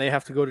them and they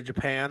have to go to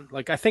Japan.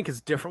 Like I think it's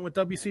different with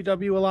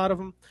WCW. A lot of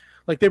them,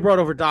 like they brought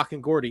over Doc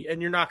and Gordy,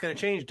 and you're not going to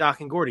change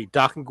Doc and Gordy, and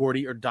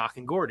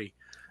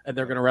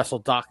they're going to wrestle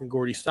Doc and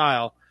Gordy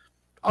style.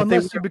 But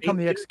unless you become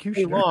the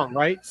executioner. Long,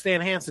 right?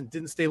 Stan Hansen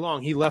didn't stay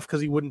long. He left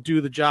because he wouldn't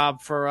do the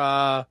job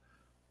for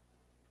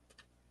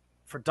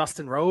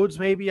Dustin Rhodes.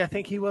 Maybe I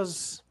think he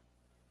was.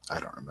 I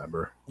don't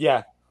remember.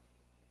 Yeah,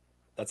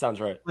 that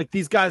sounds right. Like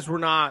these guys were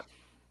not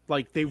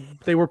like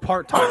they were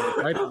part time,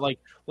 right? Like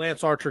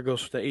Lance Archer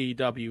goes to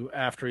AEW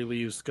after he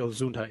leaves, goes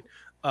Gesundheit,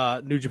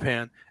 New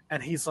Japan,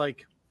 and he's a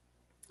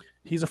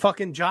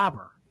fucking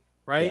jobber,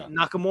 right? Yeah.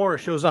 Nakamura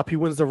shows up, he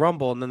wins the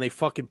Rumble, and then they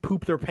fucking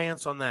poop their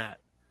pants on that.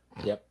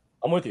 Yep,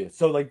 I'm with you.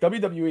 So like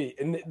WWE,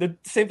 and the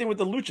same thing with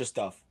the Lucha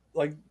stuff.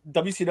 Like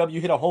WCW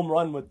hit a home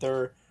run with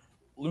their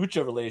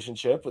Lucha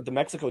relationship with the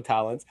Mexico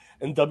talents,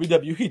 and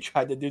WWE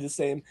tried to do the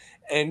same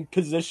and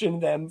position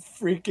them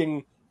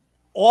freaking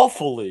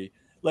awfully,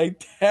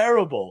 like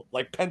terrible,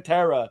 like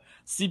Pantera,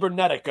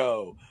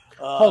 Cibernetico.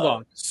 Hold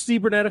on,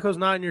 Cibernetico's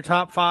not in your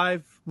top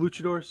 5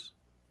 luchadors?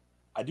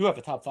 I do have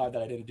a top 5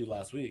 that I didn't do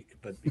last week,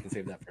 but we can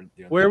save that for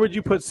the other. Where would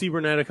you put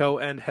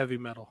Cibernetico and Heavy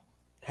Metal?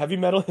 Heavy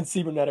Metal and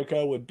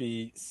Cibernetico would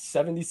be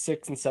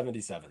 76 and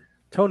 77.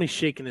 Tony's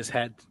shaking his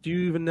head. Do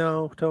you even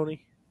know,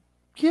 Tony?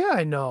 Yeah,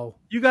 I know.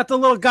 You got the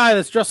little guy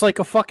that's dressed like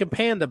a fucking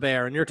panda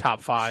bear in your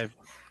top 5.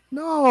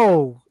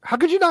 No. How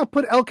could you not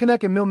put El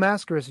Canek and Mil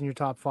Mascaras in your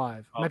top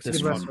 5?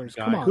 Mexican wrestlers.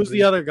 Come on. Who's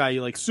the other guy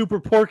you like? Super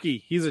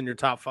Porky. He's in your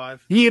top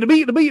 5. Yeah, the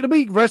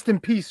beat. Rest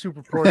in peace,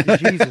 Super Porky.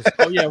 Jesus.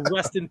 Oh, yeah.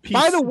 Rest in peace.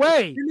 By the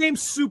way, your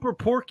name's Super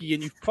Porky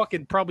and you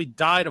fucking probably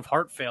died of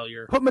heart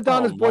failure. Put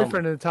Madonna's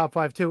boyfriend in the top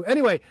 5, too.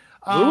 Anyway.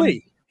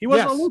 Louis. He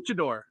wasn't a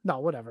luchador. No,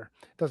 whatever.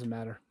 Doesn't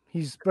matter.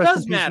 He's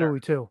rest in peace, Louis,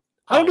 too.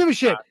 I don't give a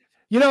shit. God.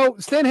 You know,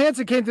 Stan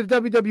Hansen came to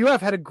the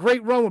WWF, had a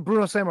great run with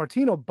Bruno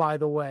Sammartino, by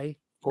the way.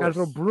 Got to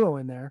throw Bruno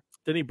in there.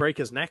 Didn't he break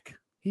his neck?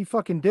 He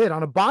fucking did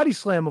on a body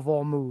slam of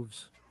all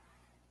moves.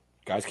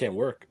 Guys can't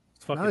work.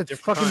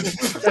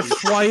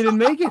 That's why he didn't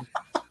make it.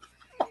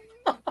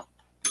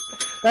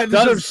 That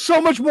deserves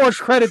so much more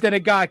credit than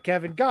it got,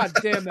 Kevin. God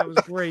damn, that was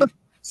great.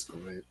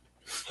 Sweet.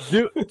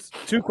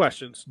 2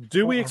 questions.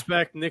 Do we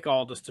expect Nick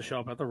Aldis to show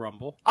up at the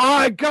Rumble?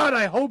 Oh, God,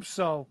 I hope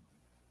so.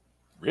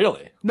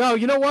 Really? No,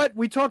 you know what?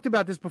 We talked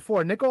about this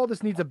before. Nick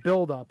Aldis needs a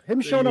build-up.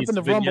 Him showing up in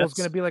the Rumble is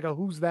going to be like a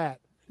who's that?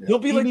 He'll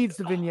be he needs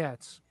the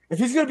vignettes. If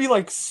he's going to be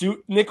like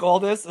suit Nick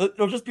Aldis,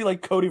 it'll just be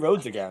like Cody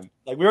Rhodes again.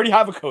 Like we already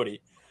have a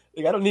Cody.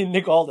 Like I don't need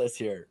Nick Aldis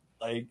here.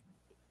 Like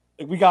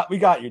we got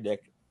you,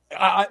 Nick.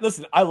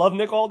 Listen, I love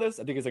Nick Aldis.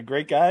 I think he's a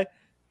great guy.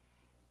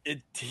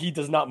 He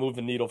does not move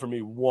the needle for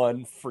me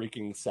one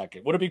freaking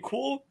second. Would it be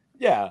cool?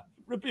 Yeah.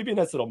 it'd be a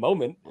nice little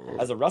moment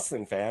as a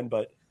wrestling fan,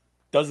 but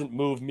doesn't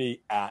move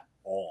me at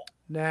all.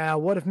 Now,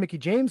 what if Mickey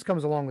James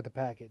comes along with the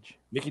package?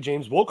 Mickey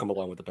James will come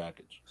along with the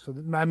package. So,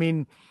 I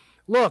mean,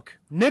 look,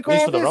 Nick At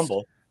least for the Aldis,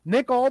 Rumble.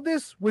 Nick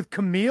Aldis with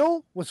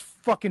Camille was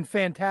fucking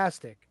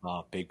fantastic.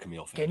 Oh, big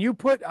Camille fan. Can you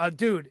put,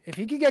 dude, if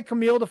he could get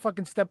Camille to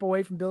fucking step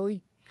away from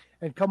Billy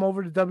and come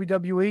over to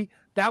WWE,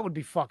 that would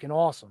be fucking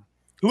awesome.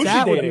 Who's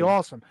That she would dating? be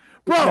awesome.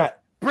 Bro,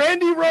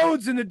 Brandy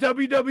Rhodes in the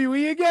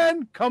WWE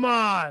again? Come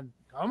on.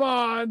 Come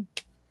on.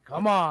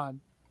 Come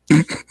on.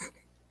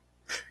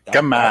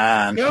 Come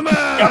on. Come on. Come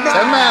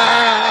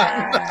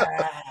on.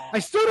 I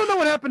still don't know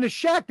what happened to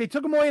Shaq. They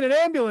took him away in an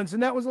ambulance,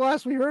 and that was the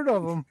last we heard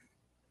of him.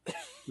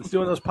 He's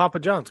doing those Papa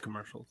John's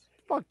commercials.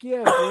 Fuck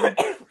yeah,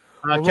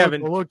 dude.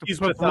 Kevin, look, the he's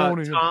with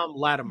pepperoni. Tom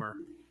Latimer.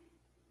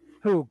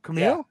 Who,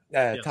 Camille?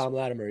 Yeah, Yes. Tom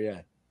Latimer,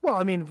 yeah. Well,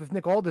 I mean, if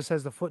Nick Aldis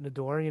has the foot in the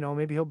door,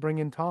 maybe he'll bring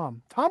in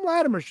Tom. Tom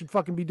Latimer should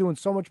fucking be doing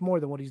so much more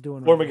than what he's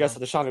doing Former right guest now.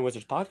 of the Shining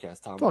Wizards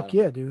podcast, Tom Fuck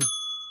Latimer. yeah, dude.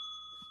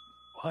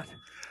 What?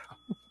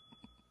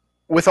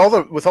 With all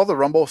the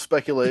Rumble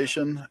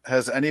speculation,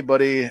 has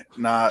anybody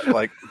not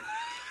like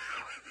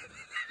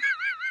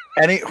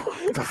any?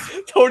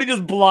 Tony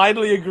just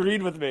blindly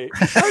agreed with me.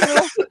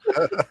 I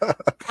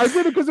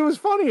did it because it was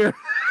funnier.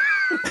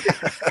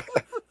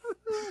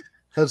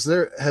 Has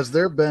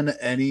there been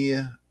any,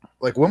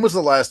 like, when was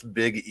the last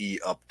Big E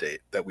update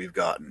that we've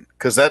gotten?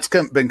 Because that's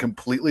been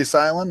completely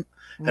silent,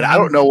 and I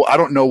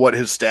don't know what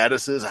his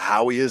status is,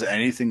 how he is,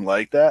 anything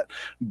like that.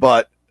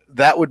 But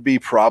that would be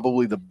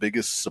probably the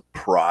biggest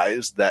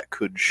surprise that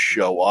could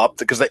show up,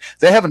 because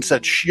they haven't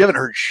said, you haven't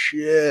heard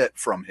shit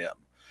from him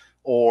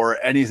or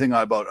anything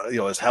about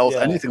his health,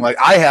 anything like,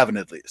 I haven't,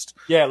 at least.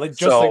 Yeah, like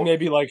just like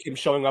maybe like him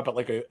showing up at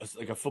like a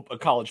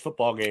college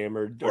football game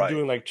or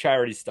doing like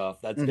charity stuff.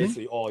 That's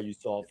basically all you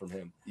saw from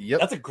him. Yep.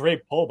 That's a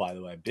great poll, by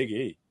the way. Big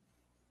E.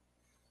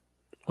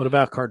 What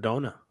about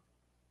Cardona?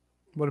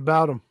 What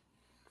about him?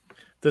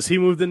 Does he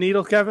move the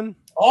needle, Kevin?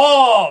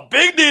 Oh,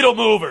 big needle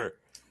mover.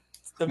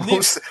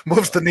 Moves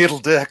the needle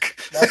dick.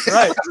 That's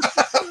right.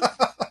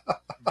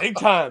 Big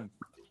time.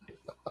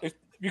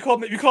 You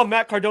call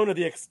Matt Cardona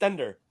the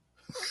extender.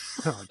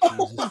 Oh,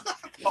 Jesus.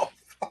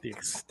 The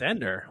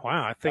extender.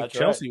 Wow, I think That's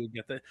Chelsea would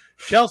get that.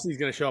 Chelsea's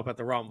going to show up at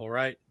the Rumble,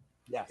 right?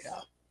 Yes. Yeah.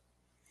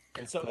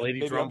 And so, The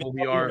ladies' maybe Rumble,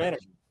 we I'll be are. your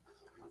manager.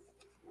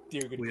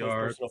 Dear good We close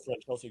are- personal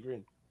friend Chelsea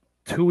Green.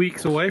 2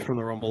 weeks away from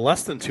the Rumble,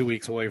 less than 2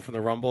 weeks away from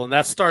the Rumble, and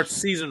that starts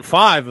season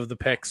 5 of the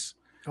picks.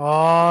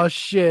 Oh,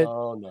 shit.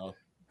 Oh no.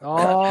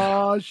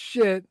 Oh,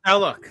 shit. Now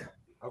look,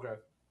 Okay.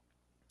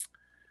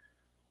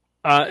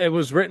 it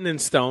was written in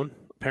stone.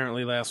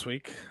 Apparently, last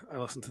week I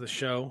listened to the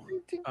show.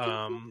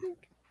 I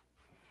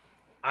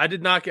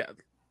did not get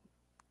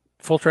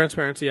full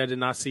transparency. I did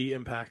not see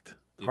Impact.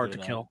 Hard to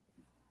kill.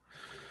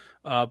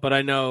 But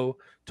I know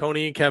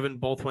Tony and Kevin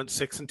both went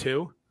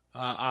 6-2.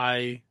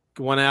 I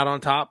went out on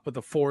top with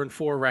a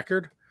 4-4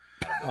 record.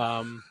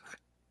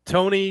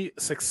 Tony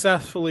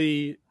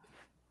successfully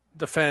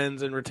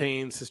defends and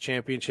retains his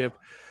championship.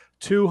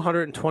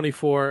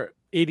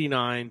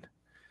 224.89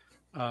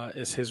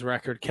 is his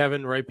record.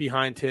 Kevin right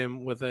behind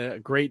him with a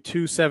great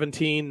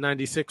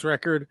 217.96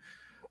 record.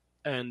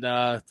 And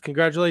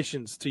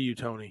congratulations to you,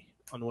 Tony,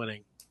 on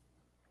winning.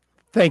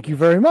 Thank you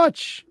very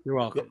much. You're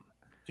welcome. Do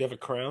you have a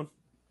crown?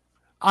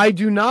 I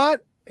do not.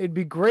 It'd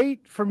be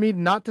great for me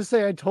not to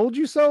say I told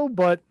you so,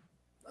 but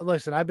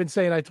listen, I've been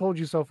saying I told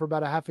you so for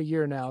about a half a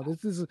year now.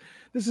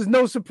 This is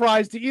no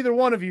surprise to either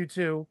one of you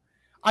two.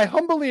 I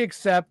humbly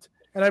accept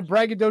and I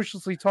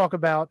braggadociously talk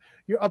about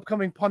your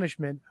upcoming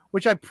punishment,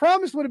 which I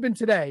promised would have been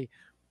today.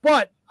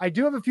 But I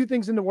do have a few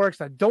things in the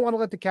works. I don't want to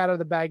let the cat out of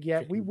the bag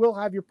yet. We will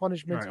have your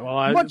punishments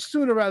much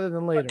sooner rather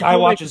than later. Guy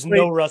watches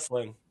no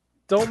wrestling.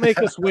 Don't make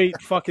us wait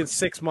fucking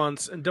 6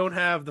 months, and don't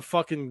have the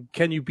fucking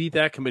Can You Beat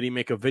That committee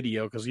make a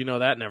video, because you know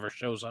that never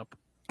shows up.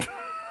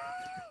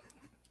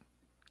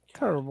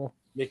 Terrible.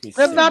 Make me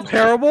That's sick. not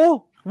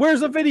terrible.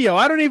 Where's the video?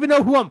 I don't even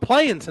know who I'm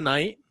playing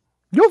tonight.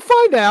 You'll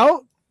find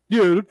out.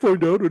 Yeah, let's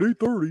find out at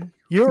 8:30.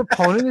 Your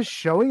opponent is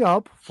showing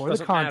up for the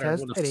Doesn't matter.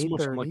 contest I'm at gonna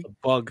smush him 8:30. like a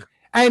bug.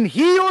 And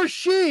he or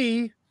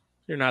she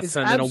You're not is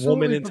sending a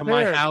woman absolutely into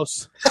my prepared.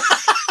 house.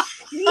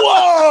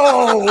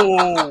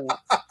 Whoa!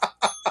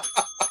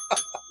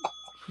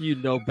 You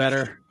know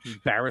better.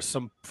 Embarrass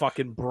some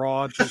fucking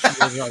broad that she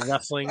knows about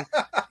wrestling.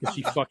 If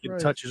she fucking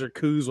Right. touches her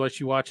coos while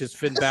she watches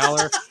Finn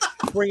Balor.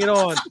 Bring it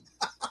on.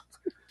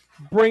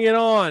 Bring it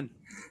on.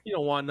 You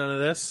don't want none of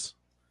this.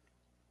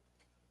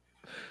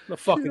 The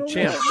fucking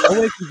champ.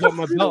 I'll wait to get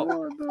my belt.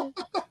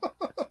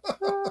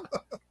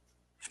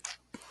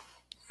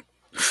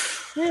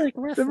 They're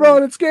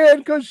running scared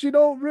because she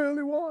don't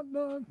really want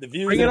none. The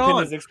views Bring and it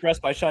opinions on.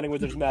 expressed by Shining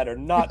Wizards Matter,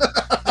 not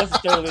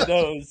necessarily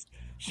those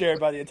shared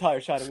by the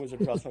entire Shining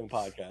Wizards Wrestling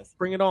podcast.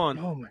 Bring it on.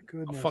 Oh my I'll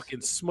goodness.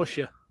 fucking smush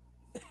you.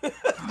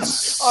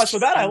 Oh, so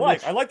that I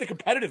like. I like the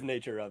competitive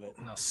nature of it.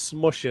 I'll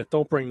smush you.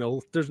 Don't bring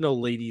no. There's no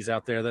ladies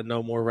out there that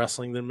know more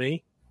wrestling than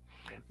me.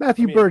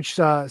 Matthew Birch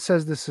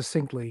says this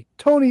succinctly.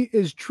 Tony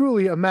is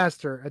truly a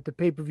master at the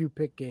pay-per-view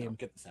pick game.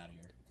 Get this out of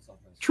here.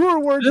 Truer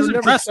words It is were never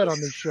impressive. said on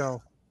this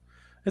show.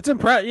 It's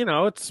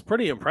it's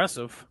pretty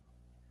impressive.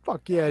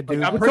 Fuck yeah, dude.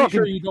 Like, I'm We're pretty talking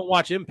sure you don't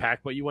watch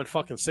Impact, but you went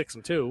fucking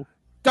 6-2.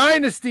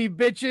 Dynasty,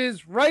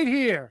 bitches, right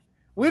here.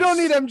 We don't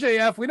need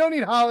MJF. We don't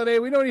need Holiday.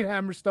 We don't need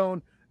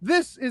Hammerstone.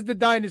 This is the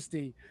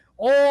Dynasty.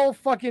 All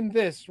fucking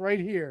this right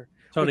here.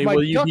 Tony, With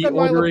my duck on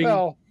my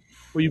lapel.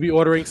 Will you be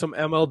ordering some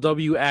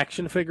MLW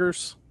action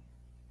figures?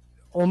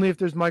 Only if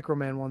there's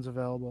Microman ones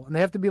available. And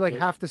they have to be like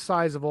half the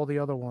size of all the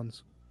other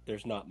ones.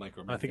 There's not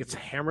Microman. I think it's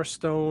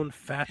Hammerstone,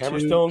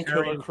 Hammerstone,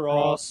 Killer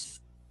Cross,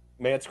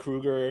 Mads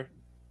Kruger,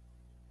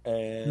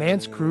 and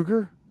Mads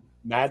Kruger?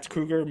 Mads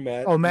Kruger.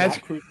 Matt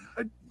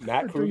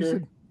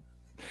Kruger.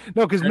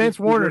 No, because Mance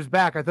Warner's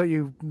back. I thought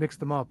you mixed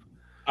them up.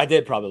 I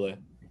did probably.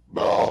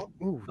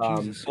 Ooh,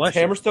 Jesus.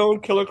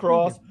 Hammerstone, Killer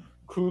Cross,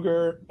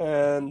 Kruger,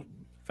 and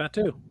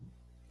Fatu.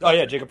 Oh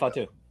yeah, Jacob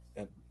Fatu.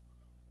 Yeah.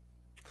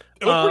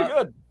 It was pretty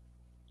good.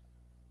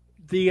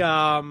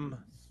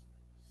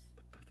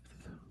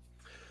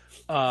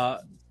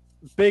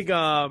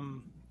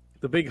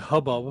 The big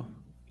hubbub.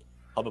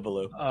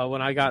 Hubbubaloo.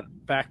 When I got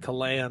back to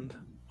land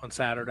on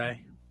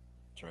Saturday.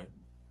 That's right.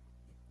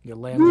 Your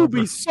land Ruby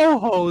lover.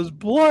 Soho is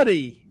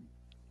bloody.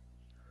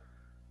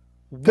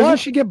 Doesn't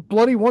she get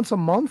bloody once a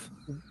month?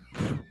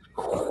 Oh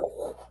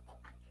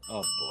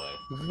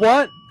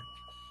boy.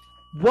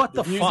 What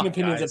the views fuck, and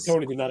opinions guys? of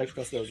Tony do not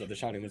express those of the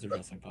Shining Wizard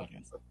Wrestling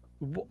Podcast.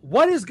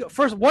 What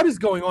is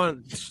going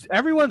on?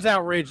 Everyone's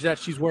outraged that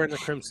she's wearing the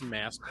crimson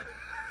mask.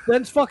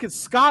 Then fucking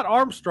Scott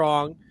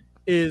Armstrong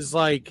is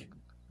like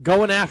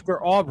going after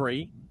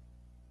Aubrey.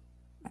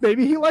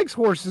 Maybe he likes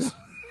horses.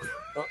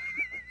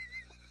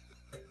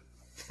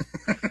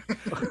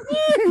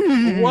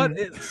 What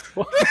is?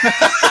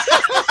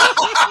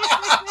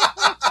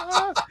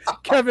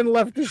 Kevin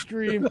left the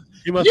stream.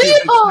 You must be a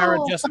big Sarah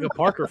Jessica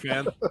Parker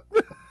fan.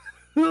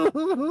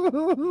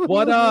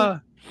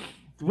 What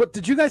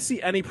did you guys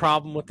see any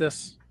problem with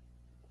this?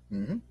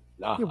 Mm-hmm.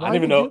 Nah, Yeah, I didn't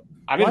even know.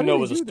 I didn't even know it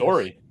was a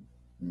story.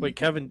 Wait,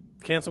 Kevin,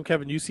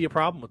 you see a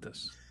problem with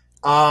this?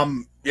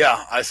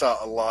 Yeah, I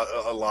saw a lot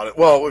of.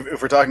 Well,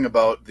 if we're talking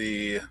about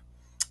the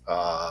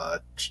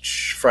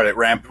Friday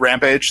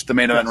Rampage, the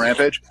main event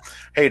Rampage,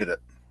 hated it.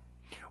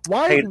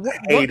 Why?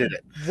 Hated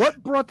it.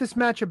 What brought this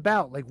match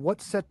about? Like,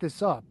 what set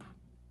this up?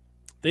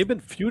 They've been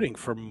feuding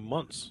for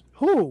months.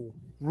 Who?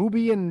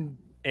 Ruby and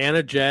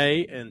Anna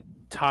Jay and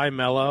Ty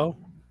Mello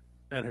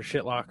and her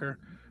shitlocker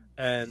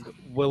and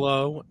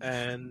Willow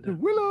and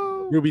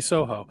Ruby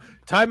Soho.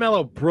 Ty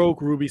Mello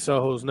broke Ruby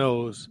Soho's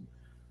nose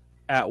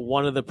at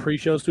one of the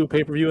pre-shows to a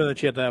pay-per-view, and then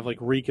she had to have like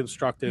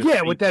reconstructive.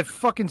 Yeah, with that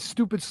fucking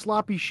stupid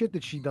sloppy shit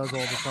that she does all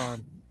the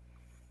time.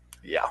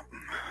 Yeah.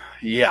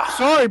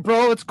 Sorry,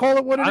 bro. Let's call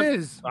it what it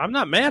is. I'm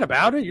not mad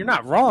about it. You're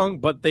not wrong,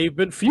 but they've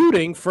been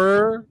feuding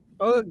for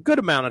a good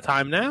amount of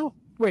time now.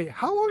 Wait,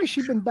 how long has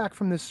she been back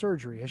from this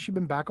surgery? Has she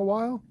been back a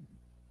while?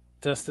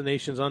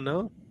 Destinations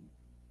unknown.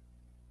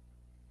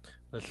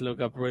 Let's look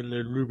up when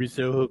the Ruby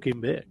Soho came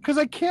back. Because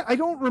I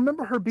don't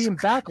remember her being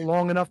back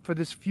long enough for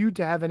this feud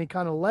to have any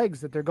kind of legs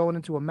that they're going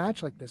into a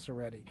match like this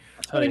already.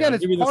 And again,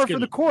 it's par for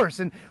the course.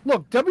 And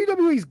look,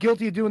 WWE's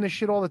guilty of doing this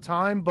shit all the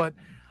time, but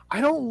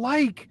I don't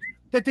like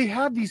that they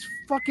have these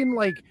fucking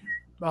like,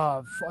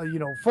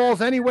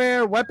 falls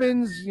anywhere,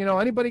 weapons,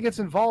 anybody gets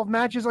involved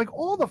matches like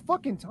all the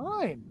fucking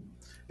time.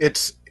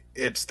 It's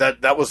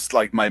that was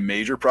like my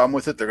major problem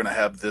with it. They're gonna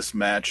have this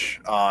match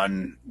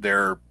on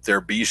their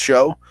B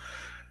show.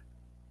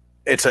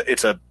 It's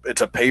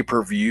a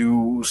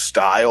pay-per-view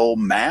style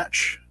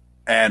match,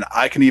 and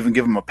I can even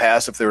give them a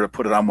pass if they were to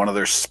put it on one of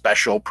their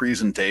special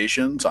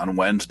presentations on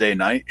Wednesday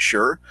night,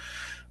 sure.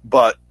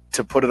 But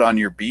to put it on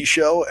your B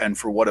show and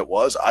for what it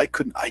was, I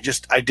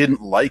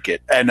didn't like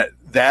it. And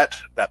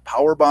that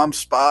powerbomb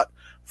spot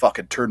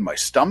fucking turned my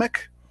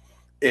stomach.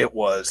 It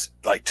was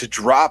like to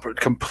drop her,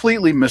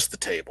 completely miss the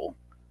table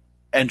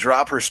and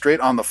drop her straight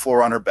on the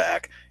floor on her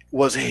back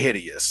was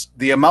hideous.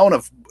 The amount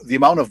of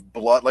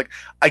blood, like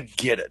I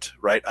get it,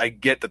 right? I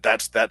get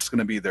that's going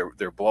to be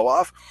their blow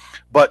off,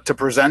 but to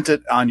present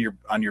it on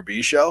your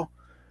B show,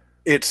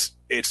 it's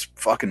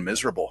fucking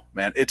miserable,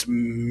 man. It's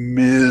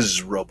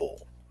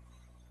miserable.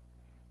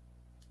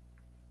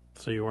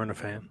 So you weren't a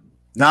fan?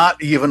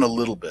 Not even a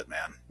little bit,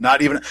 man.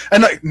 Not even,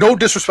 and like, no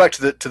disrespect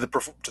to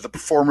the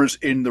performers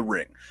in the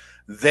ring.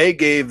 They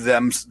gave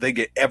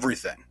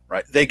everything,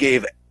 right? They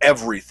gave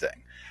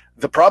everything.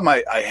 The problem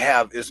I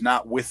have is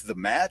not with the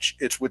match;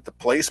 it's with the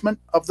placement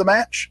of the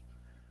match.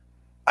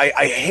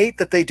 I hate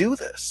that they do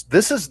this.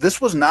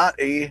 This was not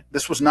a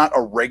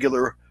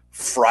regular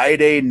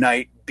Friday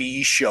night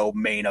B show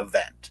main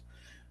event.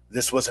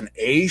 This was an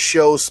A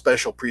show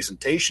special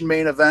presentation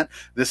main event.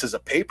 This is a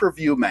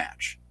pay-per-view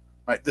match.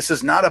 Right? This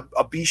is not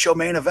a B show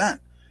main event.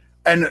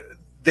 And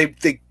they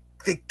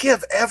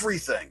give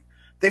everything.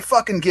 They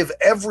fucking give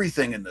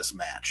everything in this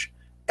match.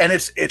 And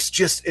it's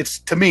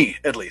to me,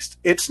 at least,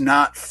 it's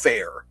not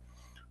fair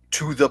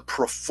to the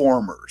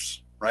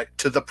performers, right?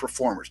 To the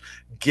performers.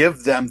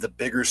 Give them the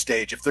bigger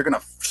stage. If they're going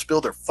to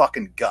spill their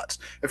fucking guts,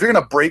 if you're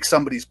going to break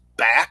somebody's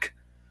back,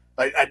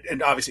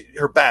 And obviously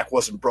her back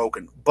wasn't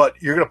broken,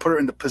 but you're going to put her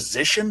in the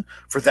position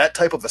for that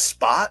type of a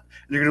spot,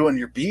 and you're going to do it on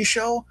your B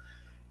show.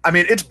 I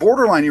mean, it's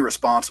borderline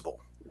irresponsible.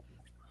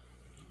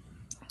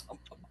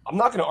 I'm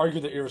not going to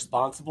argue the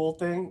irresponsible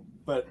thing,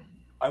 but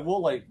I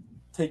will like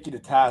take you to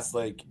task.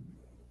 Like,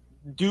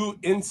 do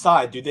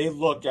they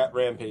look at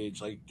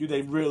Rampage? Like, do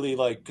they really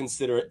like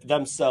consider it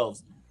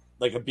themselves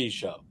like a B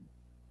show?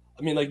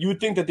 I mean, like you would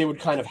think that they would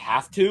kind of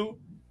have to,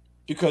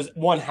 because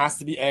one has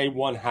to be A,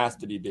 one has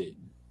to be B.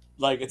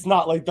 Like, it's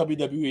not like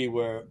WWE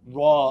where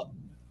Raw,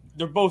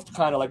 they're both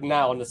kind of like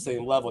now on the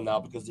same level now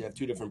because they have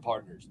two different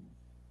partners.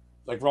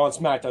 Like Raw and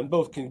SmackDown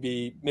both can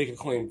make a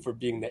claim for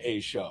being the A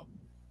show.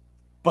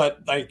 But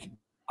like,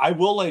 I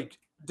will like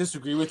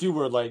disagree with you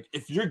where like,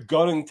 if you're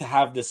going to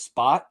have this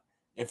spot,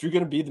 if you're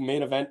going to be the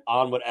main event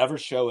on whatever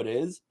show it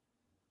is,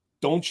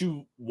 don't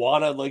you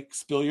want to like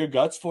spill your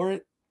guts for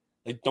it?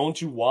 Like,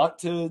 don't you want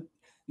to?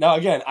 Now,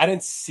 again, I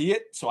didn't see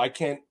it, so I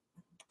can't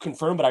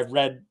confirm, but I've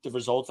read the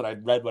results and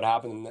I've read what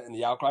happened in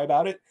the outcry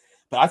about it.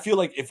 But I feel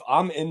like if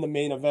I'm in the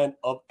main event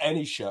of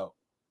any show,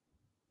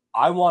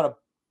 I want to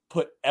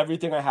put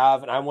everything I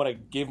have and I want to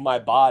give my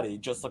body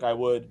just like I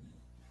would,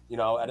 you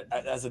know,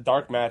 as a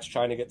dark match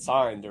trying to get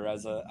signed, or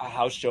as a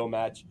house show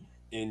match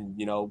in,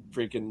 you know,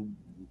 freaking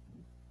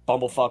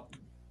bumblefuck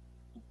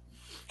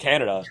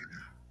Canada.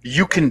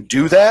 You can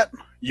do that.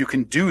 You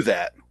can do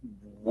that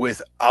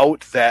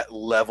without that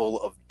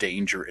level of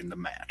danger in the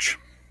match.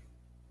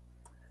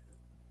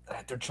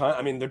 They're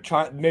trying.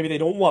 Maybe they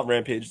don't want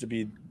Rampage to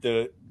be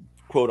the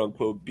quote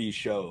unquote B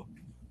show,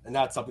 and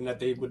that's something that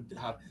they would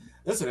have.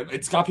 Listen,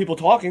 it's got people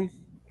talking.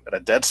 Got a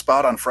dead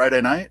spot on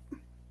Friday night.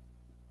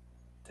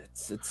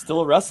 It's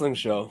still a wrestling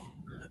show.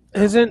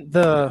 Isn't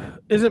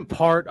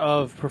part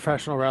of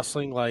professional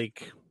wrestling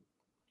like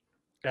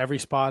every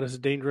spot is a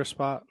dangerous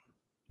spot?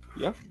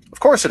 Yeah, of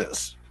course it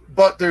is.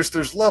 But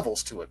there's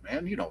levels to it,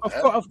 man. You know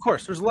that. Of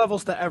course, there's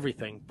levels to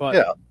everything. But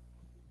yeah,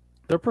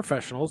 they're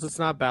professionals. It's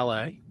not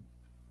ballet.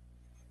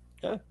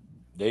 Yeah,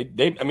 they.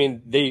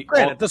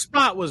 Granted, the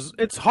spot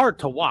it's hard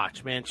to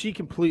watch, man. She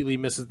completely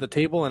misses the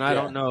table, and I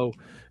don't know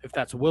if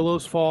that's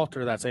Willow's fault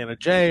or that's Anna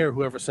Jay or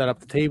whoever set up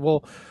the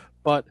table,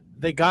 but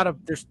they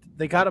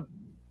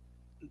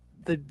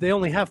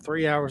only have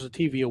 3 hours of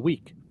TV a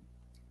week.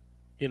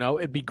 You know,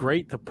 it'd be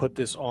great to put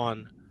this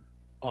on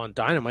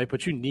Dynamite,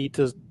 but you need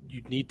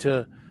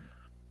to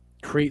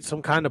create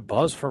some kind of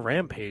buzz for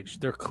Rampage.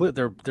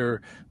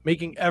 They're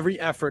making every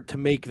effort to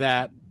make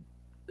that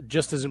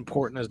just as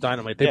important as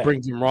Dynamite. They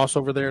bring Jim Ross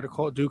over there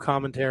to do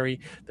commentary.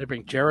 They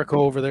bring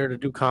Jericho over there to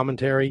do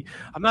commentary.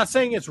 I'm not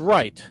saying it's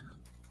right,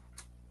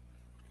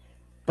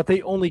 but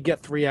they only get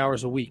 3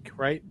 hours a week,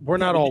 right? We're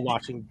not all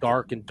watching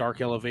Dark and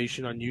Dark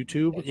Elevation on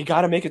YouTube. You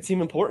got to make it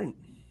seem important.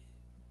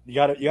 You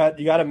got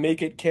to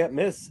make it can't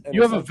miss. And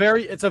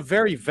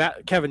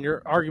Kevin,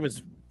 your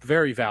argument's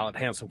very valid,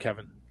 handsome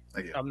Kevin.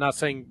 I'm not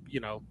saying,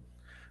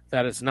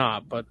 that it's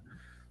not, but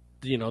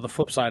the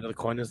flip side of the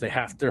coin is they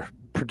have to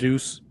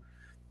produce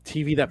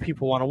TV that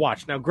people want to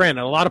watch. Now,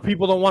 granted, a lot of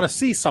people don't want to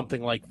see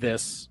something like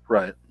this.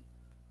 Right.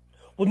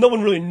 Well, no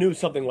one really knew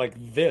something like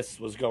this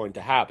was going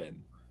to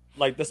happen.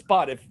 Like the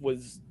spot, if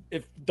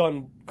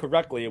done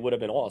correctly, it would have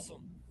been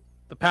awesome.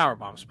 The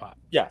powerbomb spot.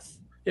 Yes.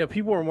 Yeah,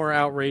 people were more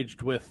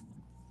outraged with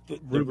the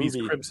Ruby's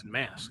Ruby Crimson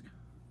Mask.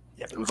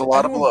 Yeah, it was a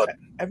lot of blood.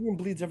 Everyone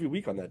bleeds every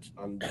week on that.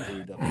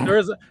 There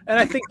is, and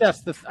I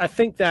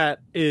think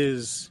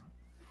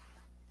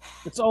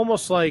it's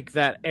almost like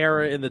that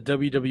era in the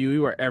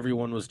WWE where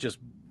everyone was just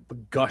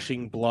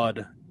gushing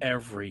blood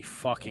every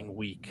fucking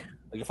week.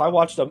 Like if I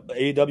watched a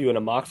AEW in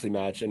a Moxley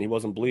match and he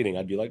wasn't bleeding,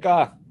 I'd be like,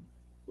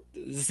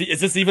 is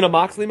this even a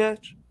Moxley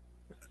match?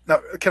 Now,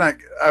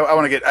 I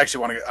want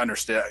to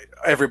understand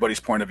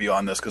everybody's point of view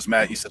on this, because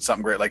Matt, you said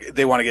something great. Like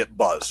they want to get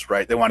buzz,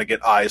 right? They want to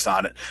get eyes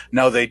on it.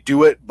 Now they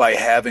do it by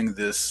having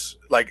this,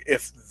 like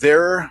if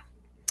their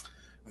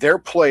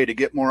play to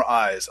get more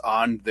eyes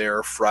on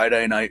their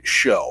Friday night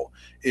show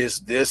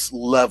is this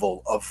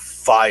level of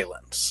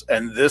violence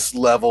and this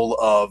level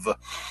of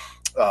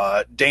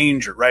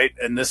danger, right?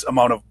 And this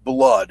amount of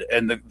blood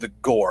and the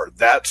gore.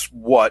 That's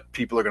what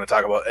people are going to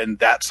talk about. And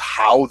that's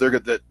how they're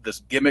going to,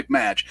 this gimmick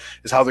match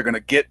is how they're going to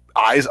get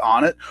eyes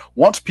on it.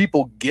 Once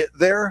people get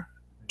there,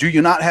 do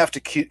you not have to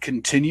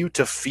continue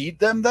to feed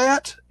them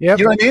that? Yep.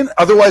 You know what I mean?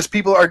 Otherwise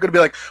people are going to be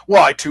like,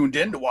 well, I tuned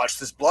in to watch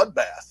this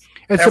bloodbath.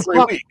 Every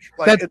week.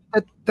 Like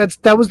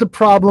that was the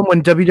problem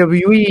when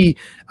WWE,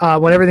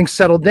 when everything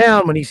settled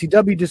down, when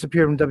ECW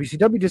disappeared, when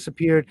WCW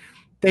disappeared,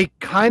 they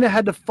kind of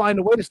had to find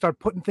a way to start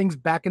putting things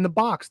back in the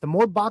box. The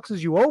more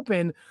boxes you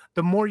open,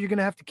 the more you're going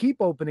to have to keep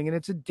opening, and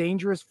it's a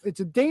dangerous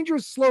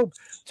slope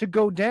to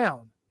go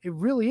down. It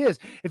really is.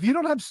 If you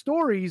don't have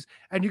stories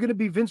and you're going to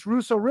be Vince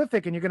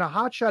Russo-rific and you're going to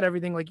hotshot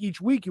everything like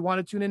each week, you want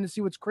to tune in to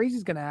see what's crazy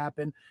is going to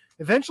happen.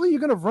 Eventually, you're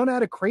going to run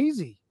out of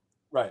crazy.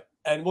 Right.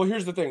 And well,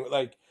 here's the thing.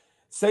 Like,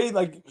 say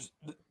like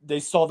they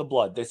saw the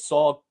blood, they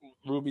saw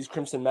Ruby's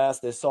Crimson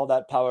Mask, they saw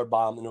that power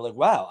bomb, and they're like,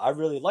 wow, I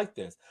really like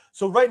this.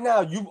 So right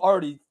now, you've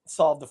already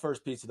solved the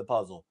first piece of the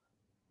puzzle.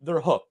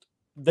 They're hooked.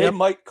 They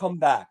might come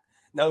back.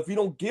 Now, if you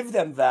don't give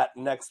them that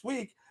next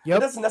week, Yep. it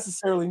doesn't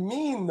necessarily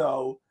mean,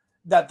 though,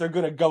 that they're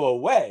going to go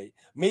away.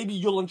 Maybe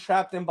you'll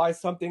entrap them by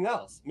something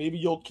else. Maybe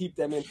you'll keep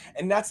them in.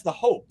 And that's the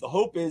hope. The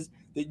hope is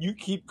that you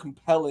keep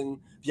compelling.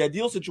 The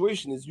ideal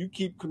situation is you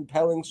keep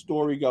compelling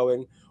story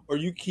going, or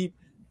you keep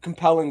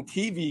compelling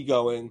TV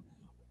going,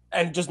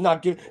 and just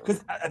not give.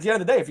 Because at the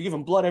end of the day, if you give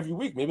them blood every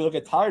week, maybe they'll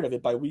get tired of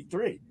it by week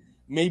 3.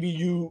 Maybe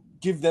you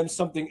give them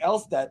something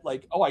else that,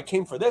 like, oh, I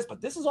came for this, but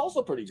this is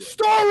also pretty good.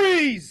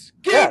 Stories!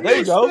 Yeah, Give there me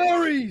you go.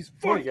 stories!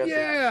 Tony Fuck gets it.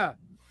 yeah!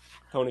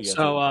 Tony gets it.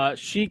 So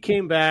she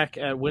came back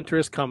at Winter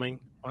is Coming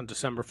on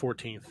December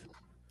 14th,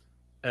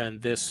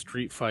 and this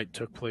street fight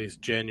took place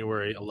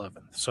January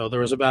 11th. So there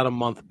was about a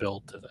month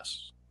build to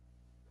this.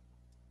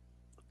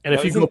 And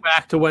if you go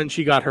back to when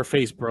she got her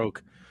face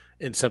broke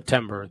in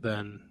September,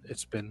 then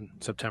it's been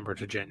September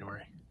to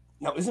January.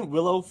 Now, isn't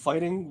Willow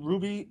fighting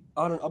Ruby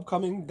on an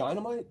upcoming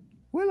Dynamite?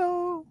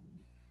 Willow!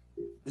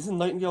 Isn't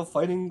Nightingale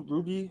fighting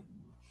Ruby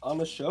on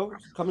the show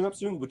coming up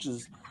soon?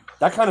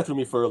 That kind of threw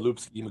me for a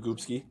loopski,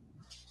 Magoopski.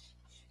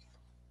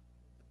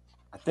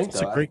 I think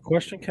That's a great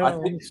question,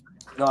 Kevin.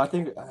 I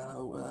think.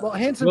 Well,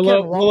 handsome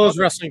Willow's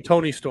wrestling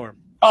Tony Storm.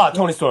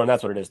 Tony Storm.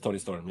 That's what it is. Tony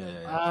Storm.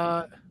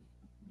 Yeah.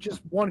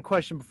 Just one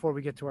question before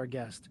we get to our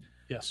guest.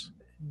 Yes.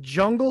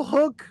 Jungle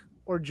Hook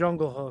or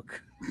Jungle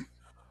Hook?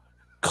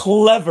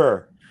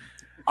 Clever.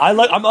 I'm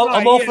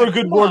all for a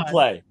good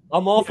wordplay.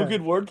 I'm all for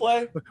good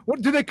wordplay.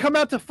 What do they come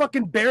out to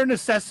fucking bare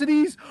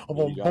necessities?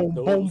 Boom, boom,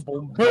 boom,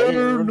 boom,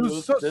 bare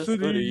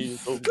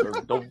necessities.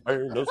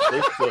 Bare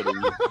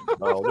necessities.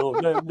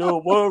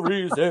 No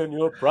worries in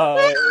your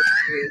pride.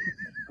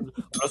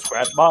 I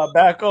scratch my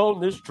back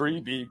on this tree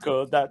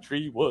because that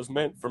tree was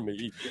meant for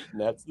me. And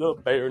that's the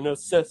bare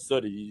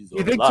necessities.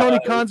 You think Tony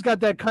Khan's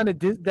got that kind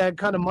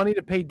of money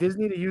to pay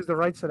Disney to use the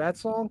rights to that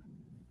song?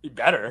 You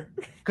better.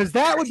 Because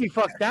that would be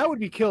That would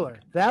be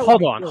killer.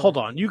 Hold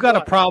on. You got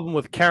a problem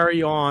with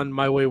Carry On,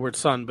 My Wayward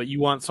Son, but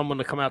you want someone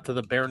to come out to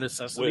the bare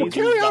necessities. Well,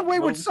 Carry On,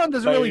 Wayward Son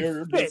doesn't really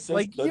fit.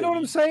 Like, you know what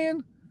I'm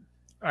saying?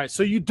 All right,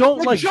 so you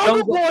don't like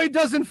Jungle Boy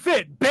doesn't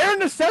fit. Bare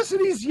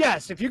necessities,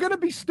 yes. If you're gonna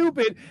be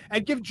stupid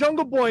and give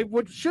Jungle Boy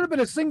what should have been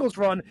a singles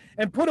run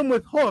and put him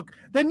with Hook,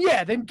 then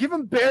give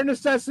him bare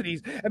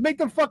necessities and make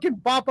them fucking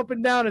bop up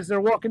and down as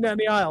they're walking down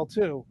the aisle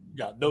too.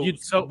 Got no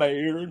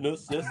bare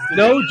necessities.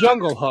 No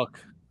Jungle Hook.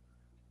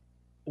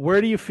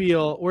 Where do you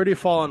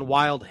fall on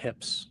Wild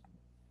Hips?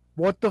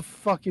 What the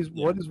fuck is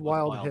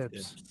Wild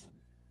Hips?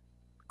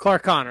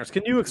 Clark Connors,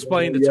 can you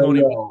explain to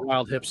Tony what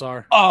Wild Hips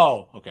are?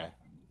 Oh, okay.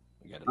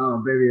 Oh,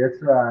 baby,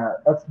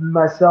 that's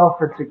myself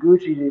and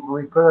Taguchi.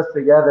 When we put us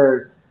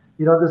together,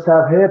 you don't just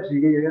have hips.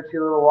 You get your hips a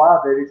little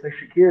wild, baby. It's like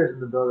Shakira's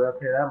in the building. I'll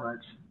pay that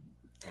much.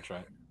 That's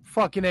right.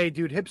 Fucking A,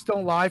 dude. Hips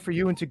don't lie for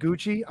you and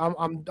Taguchi.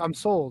 I'm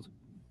sold.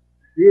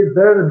 He is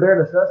better than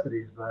bare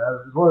necessities, but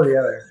it's one or the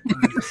other.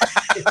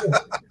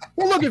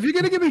 Well, look, if you're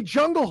gonna give me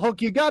Jungle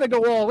Hook, you got to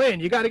go all in.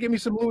 You got to give me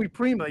some Louis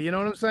Prima. You know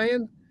what I'm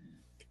saying?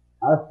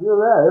 I feel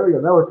that. There we go.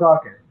 Now we're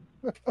talking.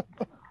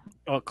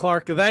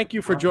 Clark, thank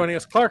you for joining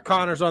us. Clark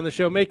Connors on the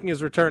show, making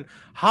his return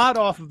hot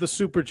off of the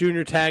Super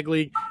Junior Tag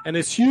League and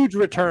his huge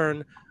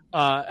return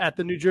at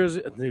the New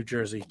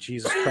Jersey,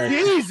 Jesus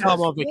Christ. I'm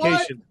on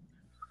vacation.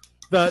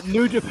 The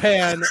New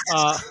Japan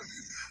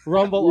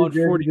Rumble on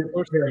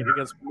 44th Street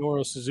against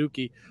Minoru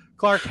Suzuki.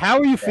 Clark, how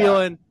are you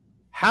feeling?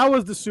 How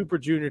is the Super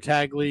Junior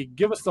Tag League?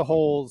 Give us the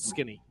whole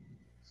skinny.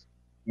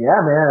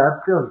 Yeah, man,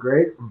 I'm feeling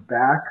great. I'm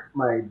back.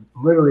 My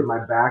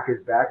back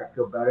is back. I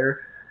feel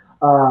better.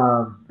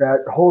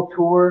 That whole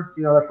tour,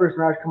 that first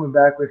match coming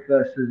back with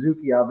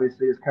Suzuki,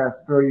 obviously, is kind of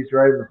throws you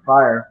right in the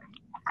fire.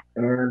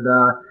 And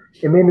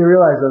it made me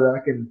realize that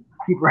I can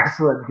keep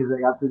wrestling because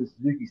I got through the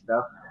Suzuki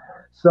stuff.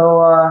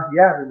 So,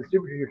 the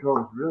Super Junior tour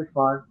was really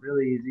fun,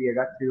 really easy. I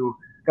got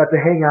to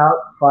hang out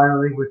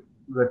finally with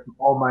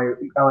all my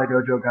LA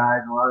Dojo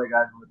guys and a lot of the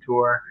guys on the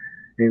tour.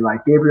 And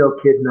like Gabriel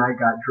Kidd and I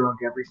got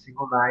drunk every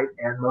single night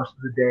and most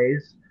of the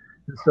days.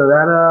 And so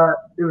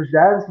it was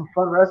some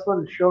fun wrestling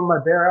and showing my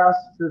bare ass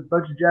to a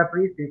bunch of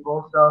Japanese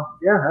people. So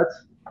yeah,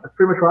 that's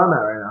pretty much where I'm at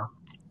right now.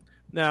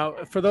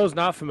 Now, for those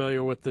not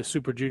familiar with the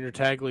Super Junior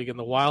Tag League and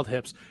the Wild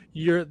Hips,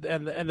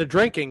 and the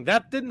drinking,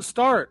 that didn't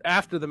start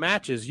after the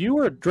matches. You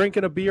were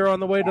drinking a beer on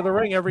the way to the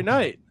ring every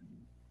night.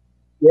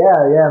 Yeah,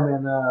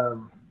 man.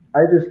 I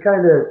just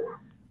kind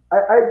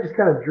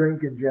of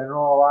drink in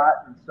general a lot,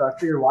 and so I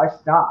figured, why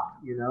stop?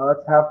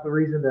 That's half the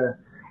reason to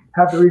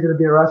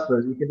be a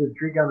wrestler. You can just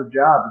drink on the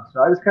job, and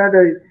so I just kind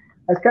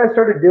of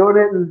started doing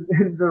it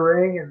in the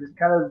ring, and just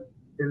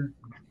and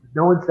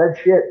no one said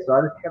shit, so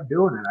I just kept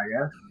doing it. I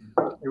guess.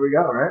 Here we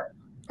go, right?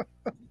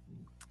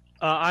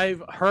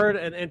 I've heard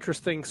an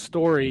interesting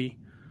story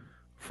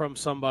from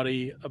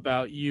somebody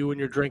about you and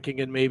your drinking,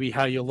 and maybe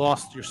how you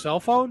lost your cell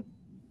phone.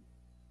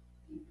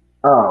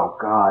 Oh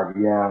God,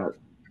 yeah.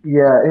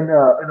 Yeah, in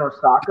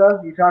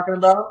Osaka, you talking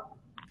about?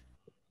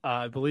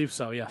 I believe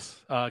so.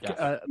 Yes.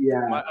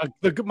 Yeah.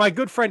 My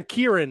good friend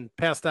Kieran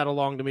passed that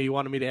along to me. He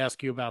wanted me to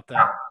ask you about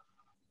that.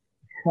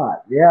 God,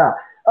 yeah.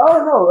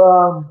 Oh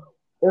no.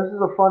 This is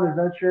a fun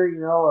adventure.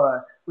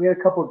 We had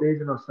a couple of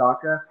days in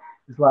Osaka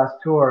this last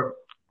tour,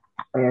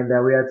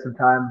 and we had some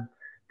time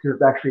to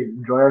actually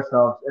enjoy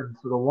ourselves. And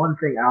so the one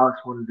thing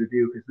Alex wanted to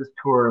do, because this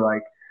tour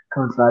like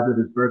coincides with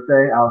his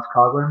birthday, Alex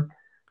Coughlin,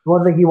 the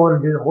one thing he wanted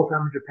to do the whole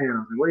time in Japan, I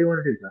was like, "What do you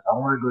want to do?" He's like, "I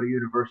want to go to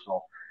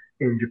Universal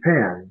in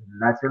Japan,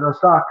 and that's in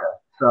Osaka."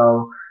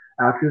 So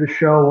after the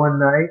show one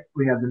night,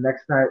 we have the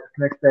next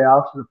day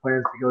off, so the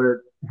plan is to go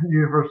to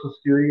Universal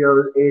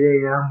Studios 8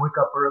 a.m., wake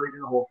up early,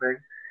 do the whole thing.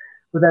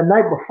 But that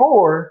night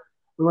before,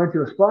 we went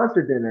to a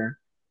sponsor dinner,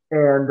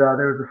 and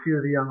there was a few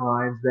of the young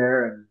lions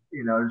there, and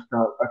just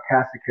a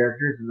cast of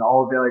characters, and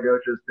all of the LA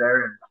Dojo's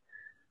there,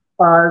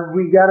 and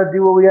we got to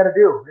do what we got to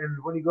do.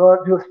 And when you go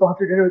out to a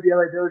sponsor dinner with the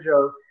LA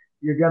Dojo,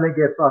 you're gonna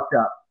get fucked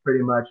up.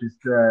 Pretty much is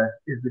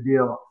the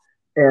deal,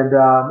 and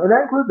that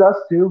includes us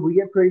too. We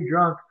get pretty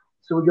drunk,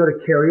 so we go to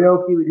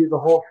karaoke. We do the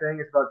whole thing.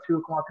 It's about 2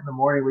 o'clock in the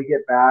morning. We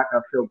get back.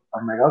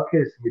 I'm like, okay,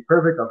 this will be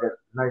perfect. I'll get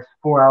a nice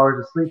 4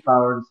 hours of sleep, 5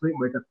 hours of sleep,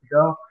 wake up to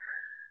go.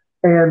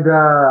 And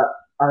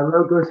I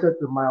go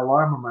set my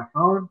alarm on my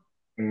phone,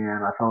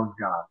 and my phone's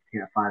gone.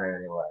 Can't find it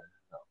anywhere.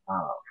 So,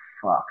 oh,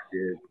 fuck,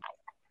 dude.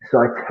 So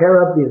I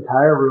tear up the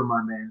entire room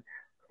I'm in,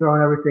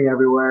 throwing everything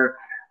everywhere.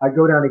 I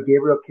go down to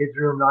Gabriel Kidd's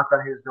room, knock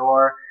on his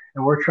door,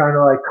 and we're trying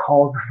to like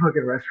call the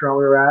fucking restaurant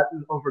we were at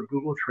over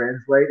Google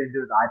Translate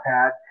into his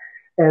iPad,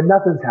 and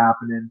nothing's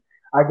happening.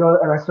 I go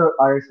and I start,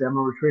 obviously, I'm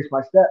gonna retrace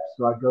my steps.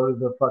 So I go to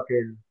the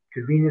fucking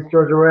convenience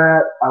stores we're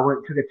at. I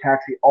took a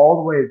taxi all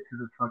the way to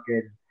the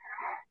fucking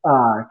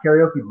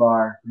karaoke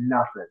bar,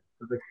 nothing. It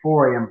was like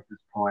 4 a.m. at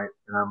this point,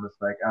 and I'm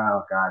just like,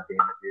 oh god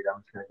damn it, dude,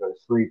 I'm just gonna go to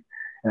sleep.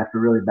 And I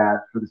feel really bad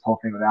for this whole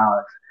thing with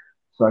Alex.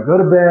 So I go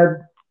to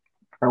bed.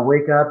 I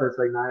wake up. It's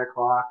like 9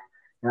 o'clock,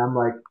 and I'm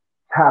like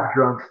half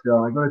drunk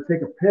still. I go to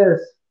take a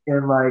piss,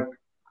 and like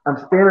I'm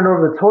standing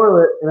over the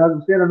toilet, and as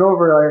I'm standing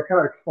over, like I kind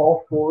of like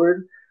fall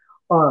forward,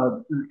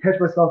 catch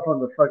myself on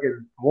the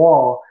fucking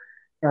wall,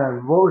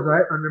 and what was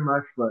right under my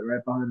foot,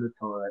 right behind the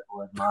toilet,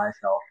 was my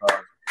cell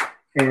phone.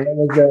 And it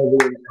was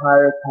the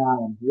entire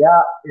time.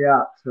 Yeah,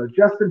 yeah. So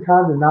just in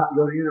time to not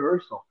go to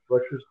Universal,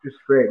 which was just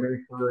great. Made me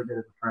feel really good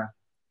as a friend.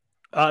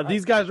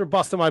 These guys were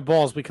busting my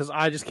balls because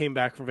I just came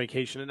back from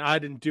vacation and I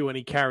didn't do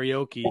any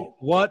karaoke.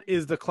 What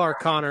is the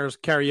Clark Connors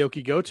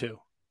karaoke go-to?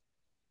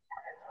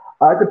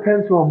 It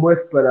depends who I'm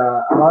with, but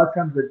a lot of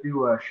times I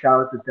do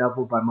Shout at the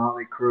Devil by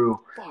Motley Crue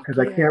because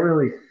I can't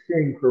really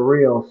sing for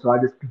real, so I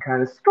just can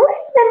kind of scream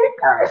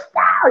and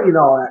style,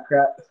 all that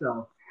crap.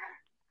 So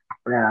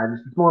yeah,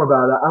 it's more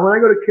about when I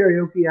go to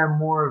karaoke, I'm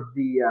more of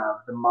the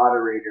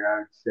moderator, I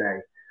would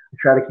say. I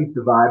try to keep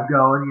the vibe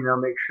going,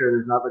 make sure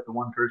there's not like the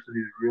one person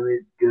who's really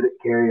good at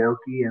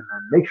karaoke, and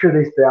then make sure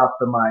they stay off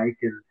the mic,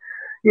 and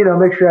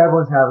make sure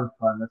everyone's having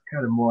fun. That's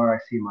kind of more I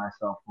see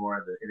myself more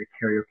in a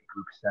karaoke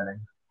group setting.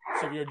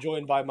 So we are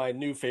joined by my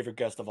new favorite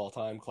guest of all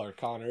time, Clark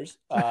Connors,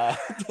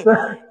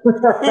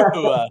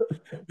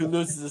 who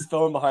loses his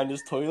phone behind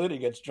his toilet. He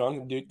gets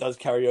drunk and does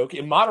karaoke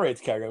and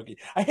moderates karaoke.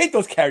 I hate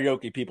those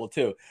karaoke people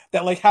too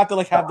that like have to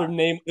like have their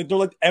name. They're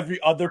like every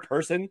other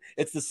person.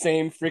 It's the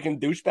same freaking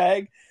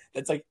douchebag.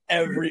 That's like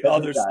every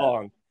other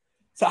song.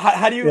 So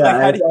how do you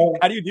how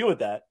do you deal with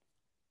that?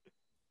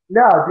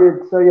 No,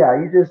 dude. So yeah,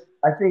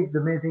 I think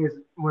the main thing is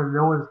when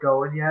no one's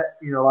going yet.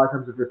 A lot of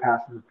times if they're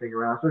passing the thing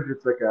around, especially if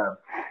it's like a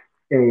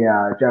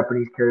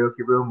Japanese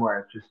karaoke room where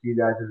it's just you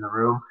guys in the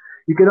room,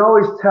 you can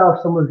always tell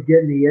if someone's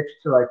getting the itch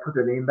to like put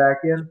their name back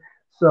in.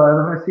 So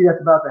if I see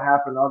that's about to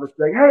happen, I'll just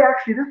be like, hey,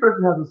 actually, this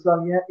person hasn't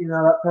sung yet,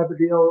 that type of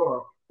deal.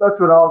 Or that's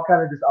what I'll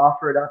kind of just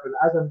offer it up. And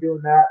as I'm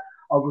doing that,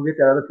 I'll go get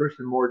that other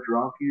person more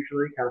drunk,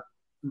 usually, kind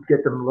of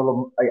get them a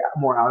little like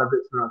more out of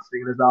it so they're not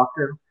singing as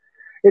often.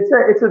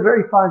 It's a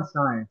very fine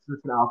science.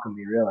 It's an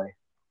alchemy, really.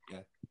 Yeah.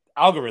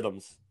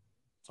 Algorithms.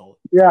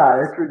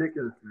 Yeah, it's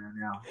ridiculous, man.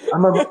 Yeah, I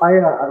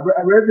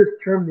read this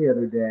term the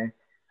other day.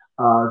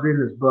 I was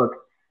reading this book,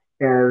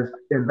 and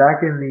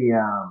back in the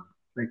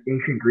like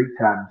ancient Greek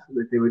times,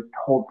 like they would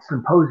hold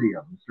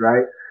symposiums,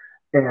 right?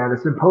 And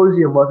a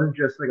symposium wasn't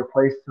just like a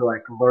place to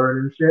like learn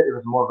and shit. It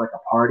was more of like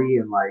a party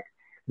and like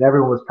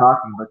everyone was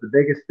talking. But the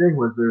biggest thing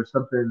was there's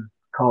something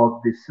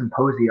called the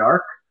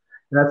symposiarch,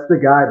 and that's the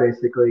guy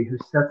basically who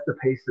sets the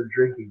pace of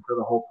drinking for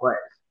the whole place.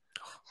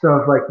 So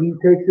if like he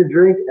takes a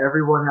drink,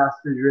 everyone has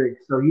to drink.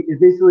 So it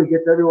basically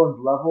gets everyone's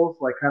levels,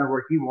 like kind of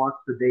where he wants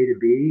the day to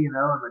be, and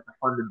like the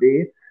fun to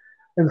be.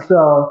 And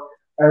so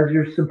as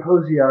your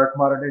symposiarch,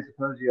 modern day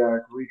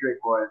symposiarch, we drink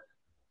boys.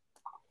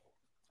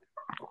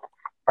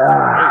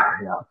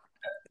 Yeah.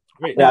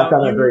 Great. Yeah, I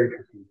found that very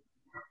interesting.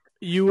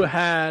 You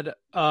had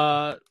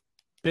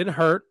been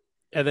hurt,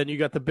 and then you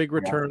got the big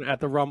return at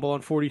the Rumble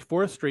on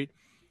 44th Street.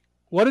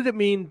 What did it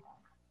mean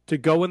to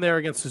go in there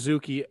against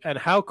Suzuki, and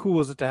how cool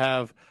was it to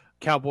have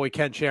Cowboy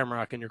Ken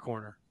Shamrock in your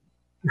corner?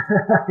 Yeah,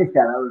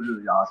 that was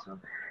really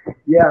awesome.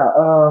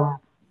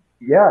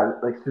 Yeah,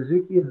 like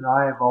Suzuki and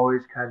I have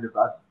always kind of,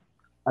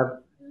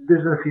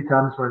 there's been a few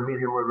times when me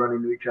and him were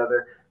running to each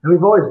other, and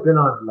we've always been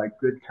on like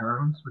good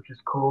terms, which is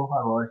cool.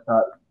 I've always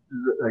thought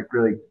like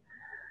really,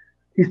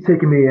 he's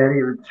taken me in. He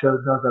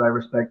knows that I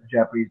respect the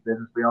Japanese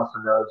business, but he also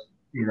knows,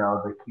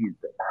 the key,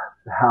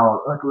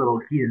 how like little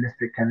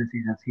hedonistic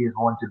tendencies as he is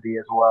one to be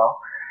as well,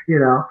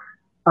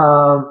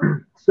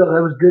 So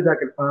that was good that I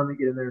could finally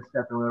get in there and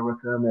step in there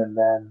with him. And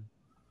then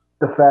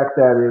the fact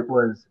that it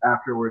was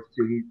afterwards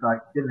too, he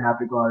like didn't have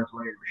to go out his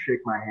way to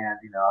shake my hand,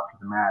 after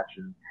the match,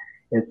 and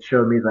it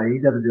showed me like he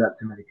doesn't do that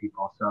to many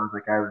people. So I was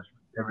like, it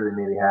really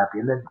made me happy.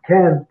 And then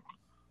Ken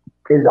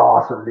is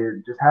awesome,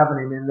 dude. Just having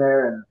him in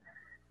there, and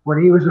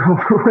when he was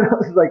when I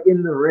was like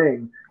in the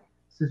ring,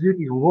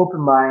 Suzuki's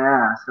whooping my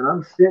ass, and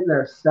I'm sitting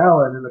there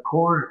selling in the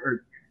corner,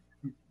 or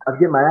I'm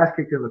getting my ass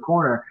kicked in the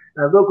corner,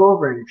 and I look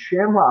over and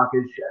Shamrock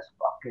is just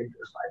fucking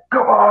just like,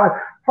 come on,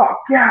 fuck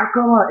yeah,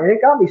 come on. And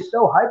it got me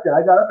so hyped that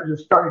I got up and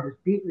just started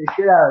just beating the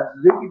shit out of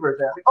Suzuki for a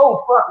second. I was like,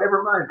 oh fuck,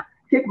 never mind,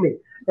 kick me.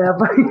 And I'm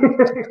like,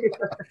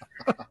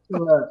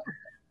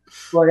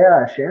 well,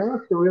 yeah,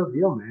 Shamrock's the real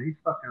deal, man. He's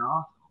fucking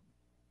awesome.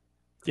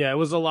 Yeah, it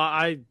was a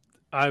lot.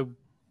 I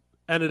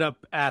ended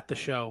up at the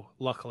show,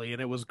 luckily,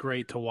 and it was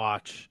great to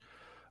watch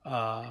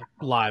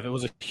live. It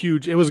was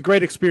a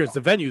great experience.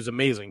 The venue's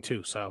amazing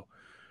too. So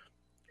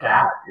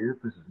yeah, dude,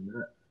 this is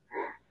nuts.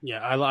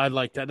 Yeah, I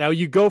like that. Now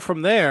you go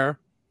from there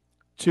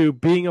to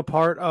being a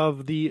part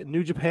of the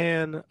New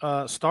Japan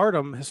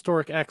Stardom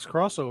Historic X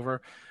crossover,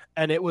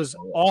 and it was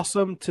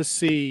awesome to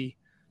see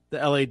the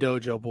LA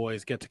Dojo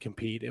boys get to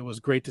compete. It was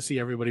great to see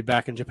everybody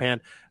back in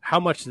Japan. How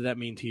much did that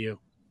mean to you?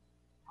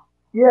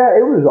 Yeah,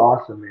 it was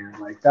awesome, man.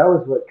 Like that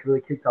was what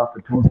really kicked off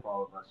the tour for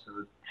all of us. So it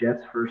was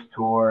Jet's first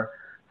tour,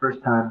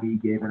 first time me,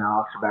 Gabe, and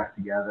Alex are back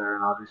together,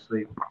 and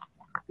obviously,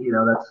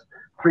 that's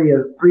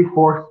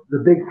three-fourths, the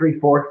big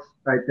three-fourths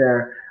right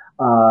there,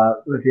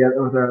 with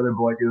our other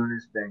boy doing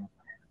his thing.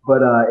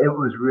 But it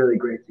was really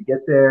great to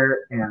get there,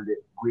 and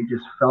we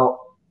just felt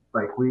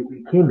like we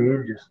came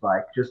in just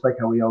like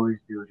how we always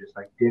do, just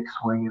like dick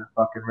swinging,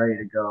 fucking ready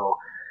to go,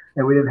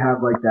 and we didn't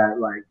have like that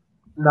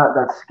not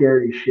that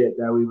scary shit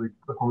that we would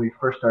when we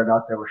first started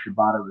out there where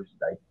Shibata was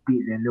like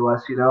beating into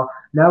us.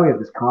 Now we have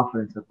this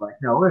confidence of like,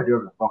 no, we're gonna do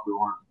whatever the fuck we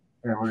want,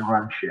 and we're gonna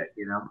run shit.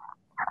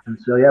 And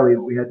so yeah,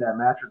 we had that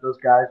match with those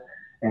guys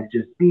and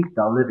just beat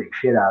the living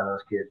shit out of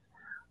those kids,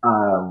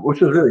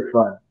 which was really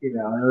fun. It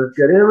was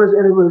good, and it was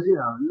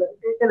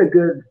in a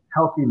good,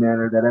 healthy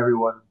manner that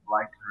everyone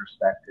liked and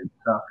respected.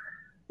 So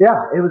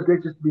yeah, it was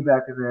great just to be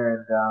back in there,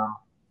 and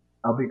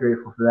I'll be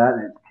grateful for that.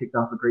 And it kicked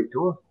off a great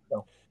tour.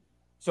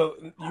 So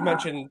you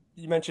mentioned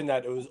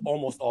that it was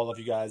almost all of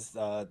you guys,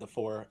 the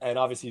four, and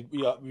obviously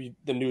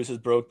the news has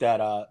broke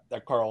that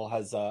that Carl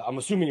has. I'm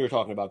assuming you're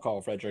talking about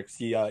Carl Fredericks.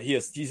 He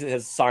has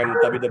signed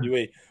with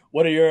WWE.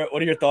 What are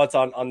your thoughts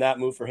on that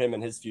move for him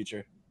and his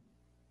future?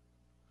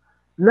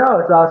 No,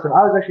 it's awesome.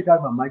 I was actually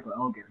talking about Michael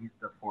Elgin. He's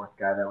the fourth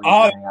guy that we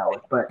hang out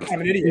with. But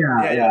I'm an idiot.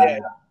 Yeah,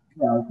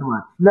 come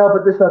on. No,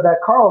 but that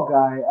Carl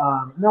guy.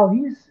 No,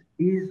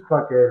 he's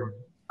fucking.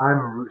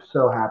 I'm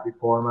so happy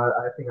for him.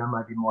 I think I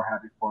might be more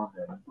happy for him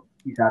than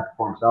he's happy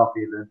for himself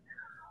even.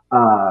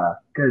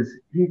 Because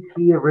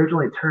he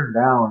originally turned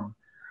down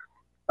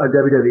a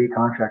WWE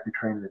contract to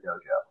train in the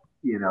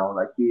dojo.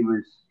 Like he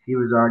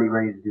was already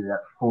ready to do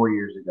that 4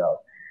 years ago.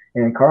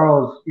 And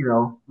Carl's, he's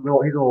a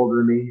little older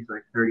than me. He's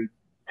like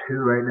 32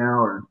 right now,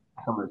 or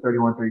something,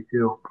 31,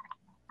 32,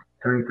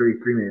 turning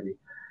 33 maybe.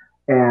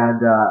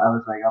 And I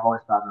was like, I've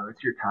always thought, no,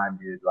 it's your time,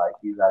 dude. Like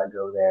you got to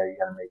go there, you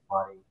got to make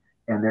money.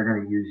 And they're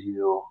going to use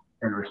you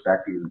and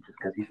respect you just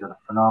because he's a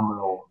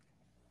phenomenal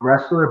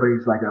wrestler, but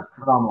he's like a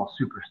phenomenal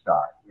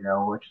superstar,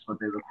 which is what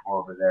they look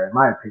for over there. In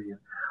my opinion,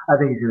 I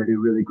think he's going to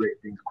do really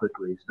great things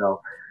quickly.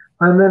 So,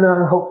 and then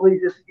hopefully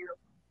just,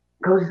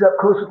 cozies up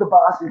close with the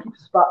boss and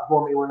keeps a spot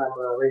for me when I'm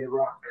ready to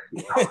rock.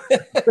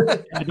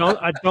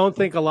 I don't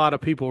think a lot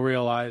of people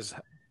realize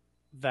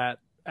that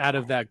out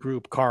of that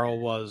group, Carl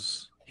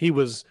was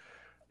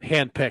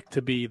handpicked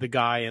to be the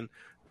guy, and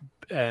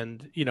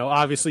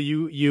obviously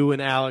you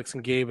and Alex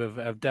and Gabe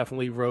have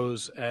definitely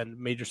rose and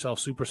made yourself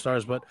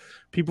superstars, but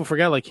people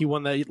forget like he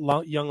won that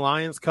Young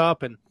Lions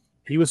Cup and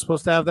he was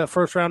supposed to have that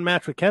first round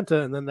match with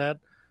Kenta, and then that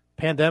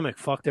pandemic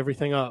fucked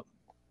everything up.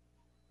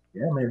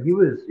 Yeah, man, he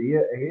was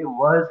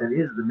and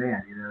is the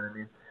man. You know what I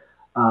mean?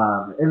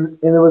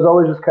 And it was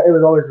always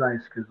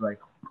nice because like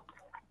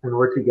when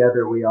we're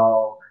together, we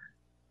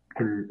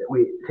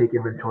take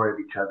inventory of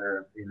each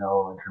other. In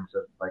terms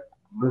of like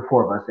the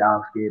four of us,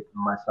 Alex, Gabe,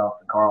 myself,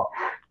 and Carl.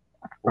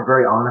 We're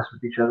very honest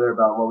with each other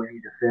about what we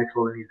need to fix,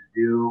 what we need to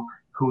do,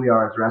 who we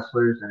are as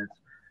wrestlers, and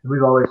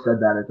we've always said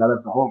that. It's out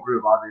of the whole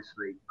group,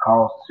 obviously,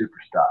 Carl's the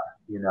superstar.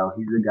 He's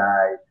the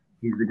guy.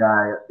 He's the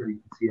guy that you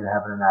can see him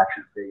having an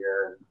action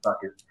figure and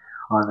fucking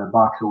on a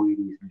box of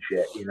Wheaties and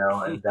shit,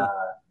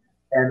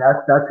 and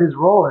that's his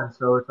role, and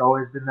so it's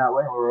always been that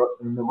way.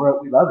 We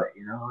love it,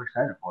 we're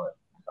excited for it.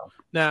 So.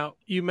 Now,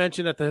 you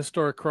mentioned at the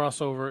historic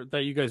crossover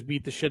that you guys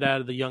beat the shit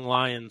out of the Young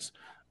Lions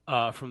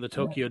from the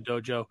Tokyo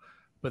Dojo,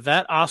 but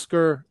that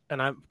Oscar,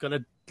 and I'm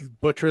gonna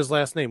butcher his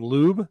last name,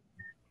 Lube.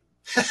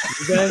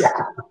 Yeah,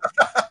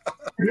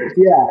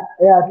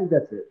 I think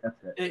that's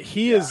it.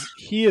 He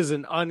is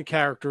an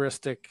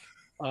uncharacteristic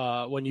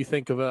when you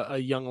think of a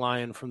young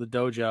lion from the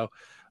dojo.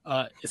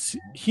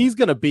 He's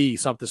going to be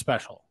something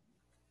special.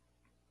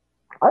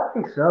 I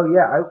think so.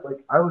 Yeah,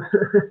 I was.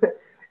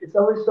 it's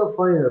always so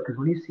funny though, because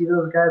when you see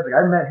those guys, like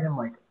I met him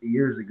like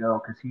years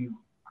ago, because he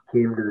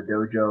came to the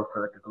dojo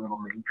for like a little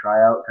mini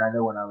tryout kind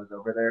of when I was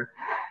over there,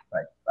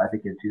 like I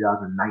think in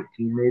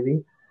 2019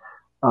 maybe.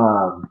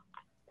 Um,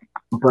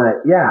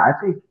 but yeah, I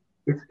think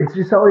it's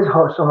just always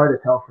so hard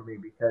to tell for me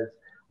because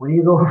when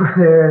you go over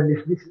there and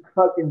there's these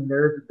fucking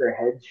nerds with their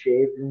heads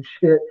shaved and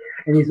shit,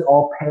 and he's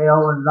all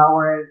pale and not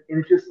wearing,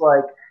 and it's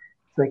like,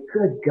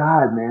 good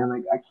God, man,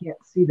 like I can't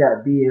see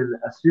that being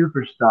a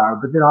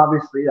superstar. But then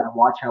obviously I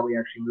watch how he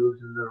actually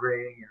moves in the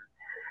ring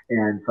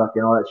and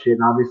fucking all that shit.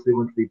 And obviously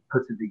once he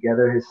puts it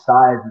together, his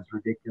size is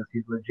ridiculous.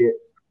 He's legit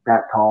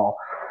that tall.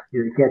 You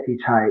know, you can't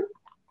teach height.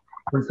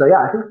 And so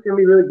yeah, I think it's gonna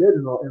be really good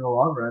in the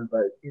long run.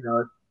 But you know,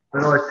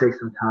 it always takes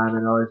some time,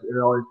 and it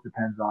always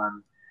depends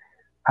on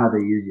how they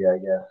use you, I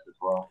guess, as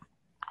well.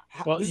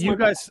 Well, you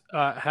guys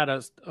had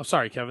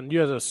sorry, Kevin. You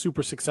had a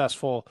super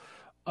successful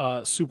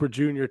Super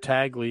Junior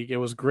Tag League. It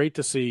was great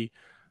to see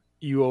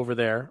you over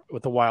there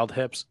with the Wild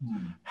Hips.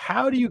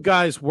 How do you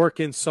guys work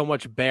in so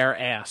much bare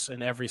ass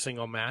in every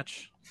single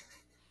match?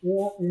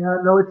 Yeah,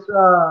 no,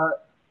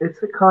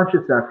 it's a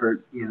conscious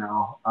effort, you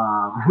know.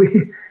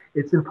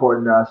 It's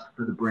important to us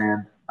for the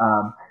brand.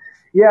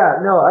 Yeah,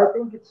 no, I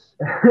think it's,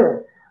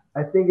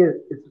 I think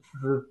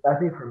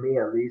for me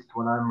at least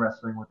when I'm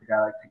wrestling with a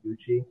guy like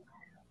Taguchi,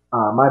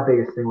 my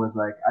biggest thing was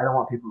like I don't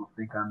want people to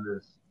think I'm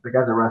this like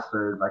as a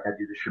wrestler like I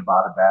do the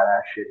Shibata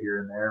badass shit here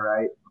and there,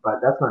 right? But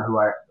that's not who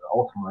I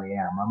ultimately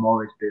am. I'm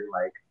always been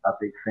like a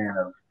big fan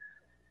of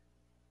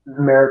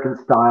American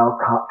style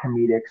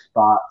comedic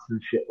spots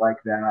and shit like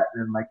that,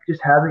 and like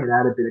just having an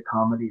added bit of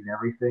comedy and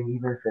everything,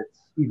 even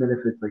if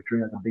it's like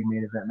during like a big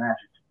main event match,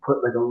 just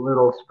put like a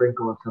little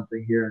sprinkle of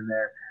something here and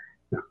there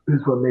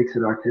is what makes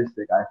it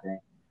artistic, I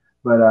think.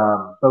 But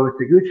with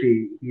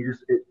Taguchi,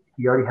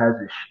 he already has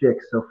his shtick,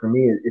 so for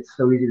me, it's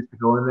so easy just to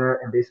go in there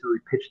and basically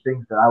pitch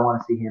things that I want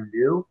to see him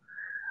do,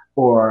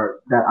 or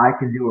that I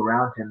can do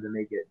around him to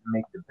make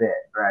the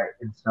bit, right?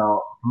 And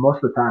so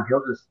most of the time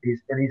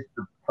he's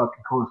the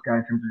fucking coolest guy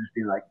in terms of just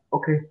being like,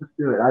 okay, let's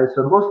do it.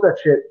 So most of that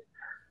shit,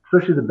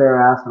 especially the bare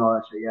ass and all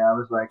that shit, yeah, I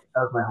was like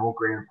that was my whole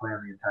grand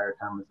plan the entire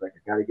time. Was like I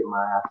gotta get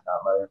my ass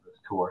out by the end of this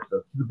tour. So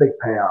it's a big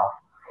payoff.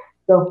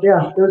 So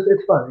yeah,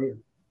 it's fun. Yeah.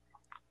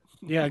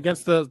 Yeah,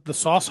 against the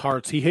Sauce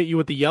Hearts, he hit you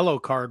with the yellow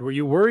card. Were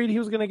you worried he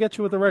was going to get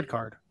you with the red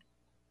card?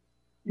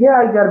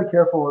 Yeah, you got to be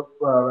careful with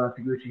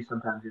Taguchi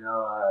sometimes, you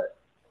know.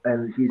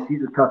 And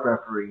he's a tough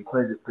referee. He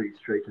plays it pretty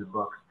straight to the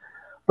books.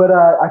 But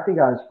I think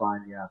I was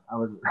fine. Yeah, I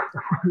wasn't, I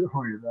wasn't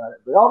worried about it.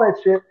 But all that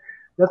shit,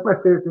 that's my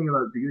favorite thing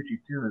about Taguchi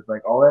too. Is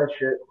like all that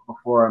shit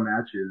before our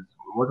matches.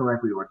 It wasn't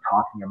like we were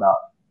talking about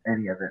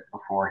any of it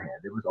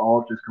beforehand. It was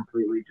all just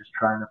completely just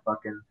trying to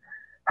fucking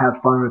have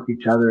fun with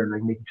each other and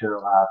like make each other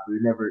laugh. We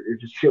would never.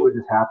 It just shit would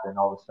just happen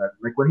all of a sudden.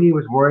 Like when he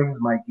was wearing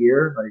my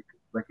gear,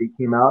 like he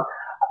came out.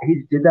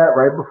 He did that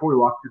right before we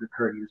walked through the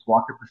curtain. He just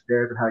walked up the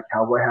stairs and had a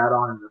cowboy hat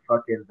on and the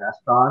fucking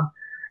vest on.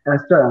 And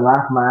I started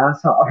laughing my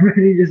ass off.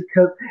 And he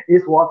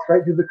just walks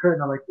right through the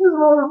curtain. I'm like, this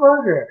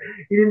motherfucker.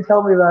 He didn't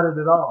tell me about it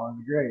at all. It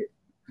was great.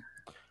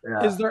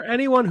 Yeah. Is there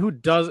anyone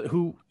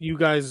who you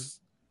guys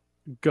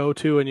go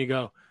to and you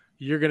go,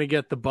 you're gonna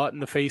get the butt in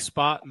the face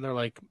spot, and they're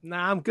like,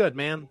 nah, I'm good,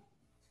 man.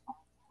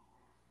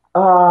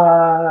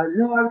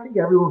 No, I think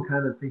everyone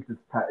kind of thinks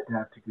it's tight to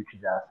have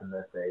Taguchi's ass in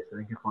their face. I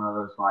think it's one of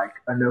those like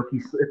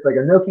it's like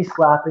Inoki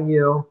slapping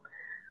you.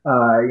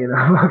 You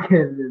know,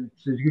 fucking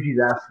Taguchi's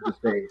ass in the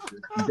face.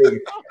 It's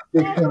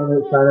big sign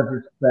of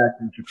respect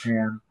in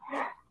Japan.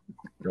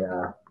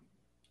 Yeah.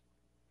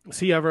 Is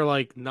he ever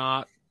like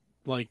not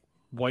like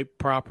wipe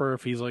proper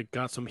if he's like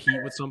got some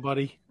heat with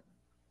somebody?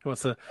 He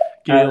wants to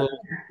get a little...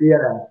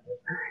 Yeah,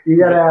 you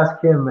gotta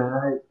ask him,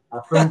 man.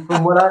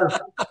 From what I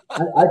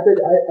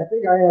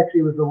think I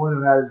actually was the one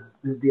who had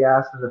the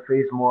ass in the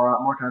face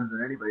more times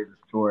than anybody this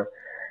tour,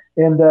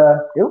 and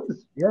it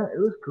was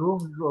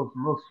cool. It was a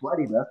little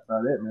sweaty, but that's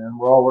about it, man.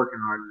 We're all working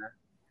hard in there.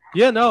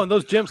 Yeah, no, and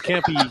those gyms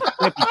can't be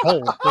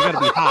cold. They gotta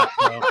be hot.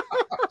 So.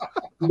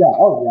 Yeah,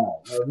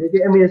 oh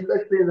yeah. I mean,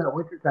 especially in that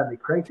wintertime, they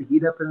crank the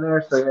heat up in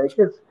there, so yeah, it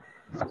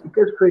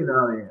gets pretty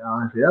gnarly.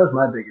 Honestly, that was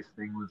my biggest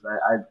thing. Was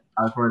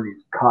I was wearing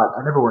these cotton.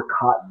 I never wear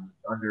cotton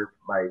under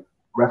my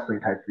wrestling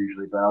tights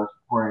usually, but I was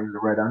wearing the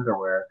red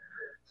underwear,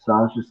 so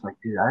I was just like,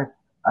 dude, I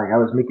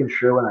was making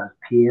sure when I was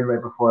peeing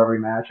right before every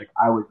match, like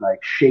I would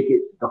like shake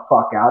it the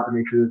fuck out to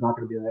make sure there's not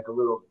going to be like a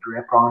little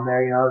drip on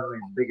there. You know, it was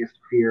my biggest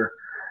fear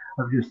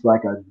of just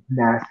like a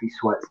nasty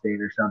sweat stain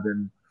or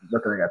something.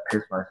 Looking like I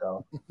pissed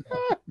myself.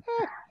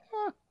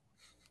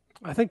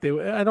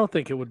 I don't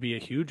think it would be a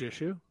huge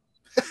issue.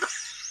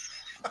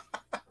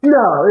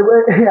 No, it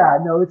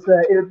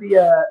would be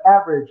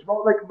average,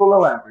 well, like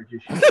below average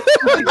issue. I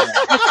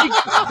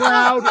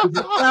think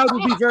the crowd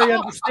would be very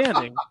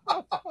understanding.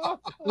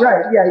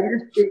 Right? Yeah,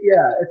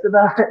 it's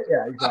about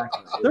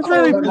exactly. They're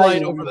very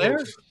polite over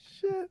there.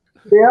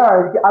 They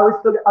are. I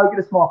would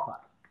get a small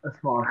clap.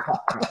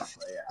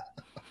 Yeah.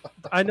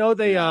 I know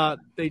they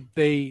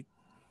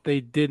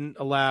didn't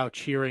allow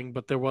cheering,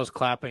 but there was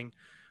clapping,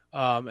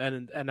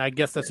 and I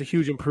guess that's a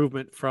huge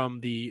improvement from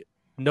the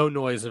no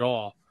noise at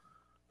all.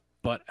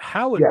 But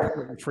how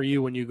important for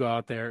you when you go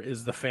out there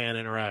is the fan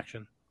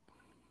interaction?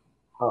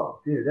 Oh,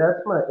 dude,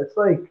 it's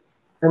like,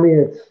 I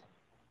mean, it's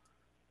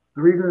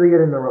the reason they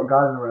got into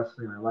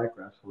wrestling, I like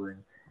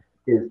wrestling,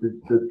 is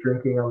the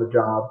drinking on the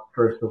job,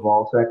 first of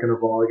all. Second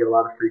of all, I get a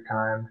lot of free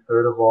time.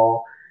 Third of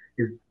all,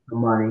 is the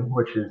money,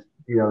 which is,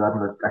 I'm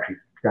going to actually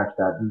scratch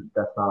that.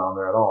 That's not on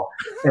there at all.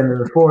 And then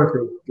the fourth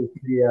is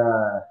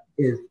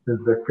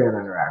the fan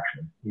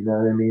interaction. You know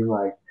what I mean?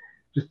 Like,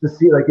 just to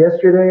see, like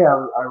yesterday, I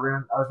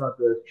was at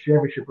the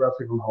Championship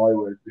Wrestling from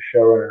Hollywood, the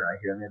showrunner right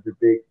here, and they had the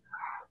big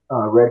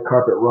red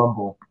carpet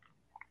rumble.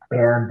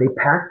 And they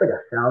packed like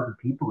 1,000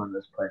 people in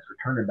this place,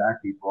 returning back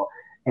people.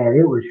 And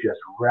it was just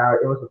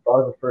rowdy. It was the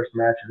first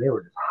match, and they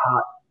were just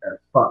hot as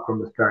fuck from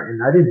the start.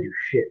 And I didn't do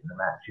shit in the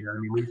match, you know what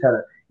I mean? We just had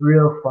a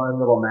real fun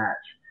little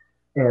match,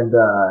 and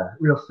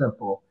real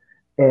simple.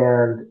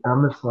 And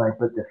I'm just like,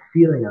 but the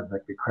feeling of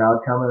like the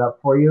crowd coming up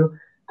for you,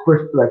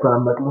 first, like when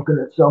I'm like looking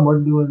at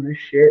someone doing this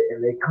shit,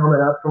 and they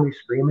coming up for me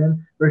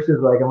screaming,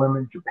 versus like when I'm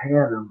in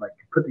Japan and I'm like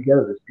put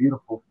together this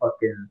beautiful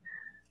fucking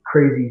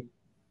crazy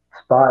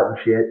spot and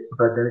shit.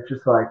 But then it's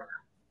just like,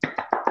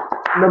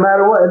 no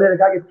matter what, and then a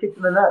guy gets kicked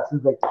in the nuts.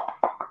 It's like,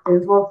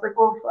 well,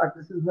 fuck,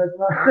 this is not,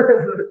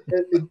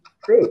 it's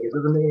fake. It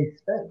doesn't make any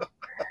sense,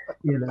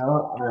 you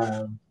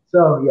know.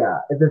 So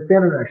yeah, the fan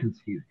interaction's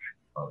huge,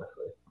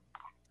 honestly.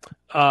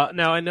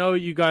 Now I know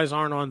you guys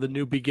aren't on the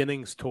New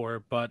Beginnings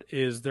tour, but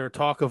is there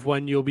talk of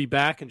when you'll be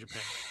back in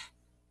Japan?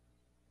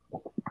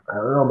 I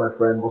don't know, my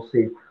friend. We'll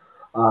see.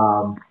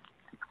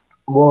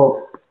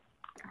 Well,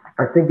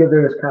 I think that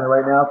they're just kind of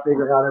right now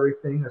figuring out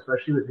everything,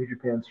 especially with New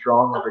Japan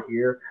Strong over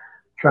here,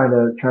 trying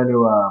to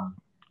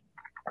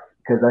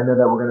because I know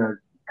that we're gonna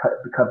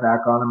cut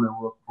back on them and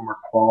look for more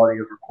quality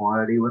over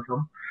quantity with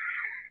them.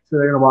 So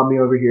they're gonna want me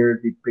over here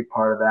to be a big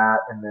part of that,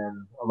 and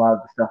then a lot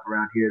of the stuff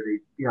around here,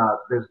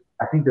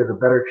 I think there's a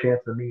better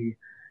chance of me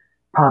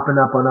popping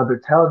up on other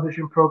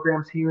television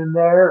programs here and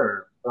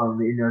there,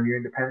 or your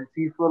independent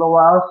scene for a little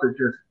while. So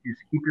just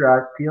keep your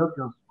eyes peeled.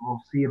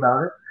 We'll see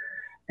about it.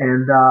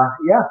 And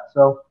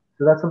so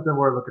that's something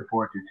we're looking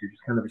forward to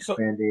just kind of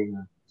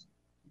expanding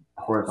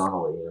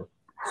horizontally.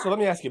 So let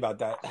me ask you about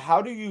that.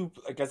 How do you,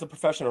 like, as a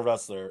professional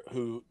wrestler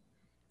who,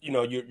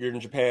 you're in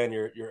Japan,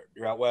 you're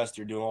out west,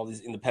 you're doing all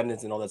these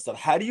independents and all that stuff.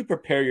 How do you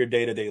prepare your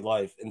day-to-day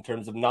life in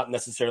terms of not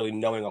necessarily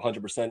knowing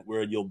 100%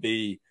 where you'll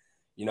be,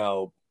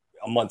 a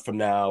month from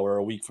now or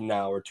a week from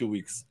now or 2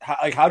 weeks?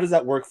 How does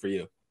that work for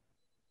you?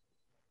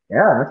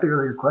 Yeah, that's a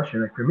really good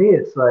question. Like for me,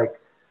 it's like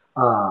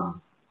I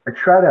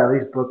try to at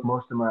least book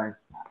most of my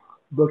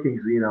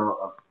bookings,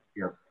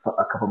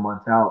 a couple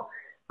months out.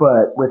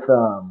 But with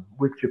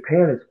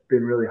Japan, it's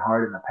been really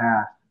hard in the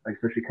past, like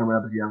especially coming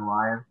up as a young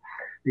lion,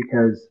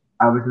 because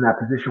I was in that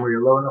position where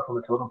you're low enough on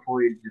the totem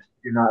pole,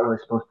 you're not really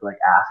supposed to like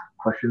ask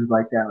questions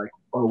like that, like,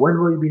 oh, when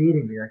will you be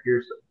needing me? Like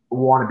you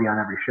want to be on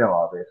every show,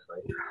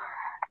 obviously.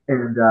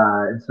 And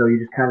so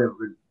you just kind of,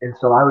 and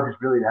so I would just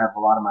really have a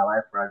lot of my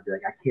life where I'd be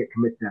like, I can't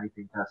commit to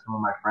anything to some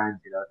of my friends,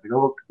 like,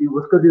 oh,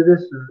 let's go do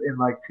this in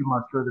like 2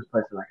 months, go to this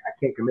place. And like, I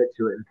can't commit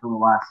to it until the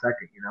last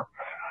second,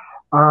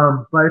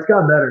 But it's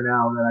gotten better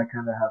now that I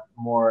kind of have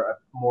more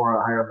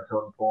higher on the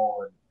totem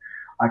pole, and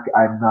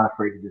I'm not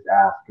afraid to just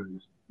ask and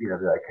just, be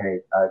like, hey,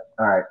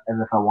 all right.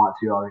 And if I want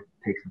to, I'll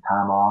take some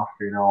time off,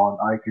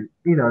 I could,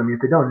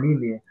 if they don't need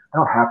me, I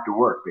don't have to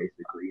work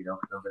basically, because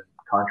I've been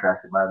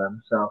contracted by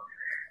them. So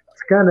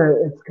it's kind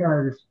of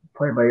just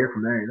playing by ear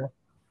from there,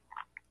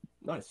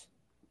 Nice.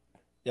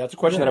 Yeah, it's a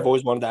question that I've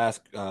always wanted to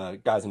ask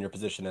guys in your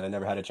position, and I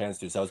never had a chance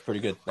to. So that was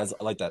pretty good. I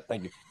like that.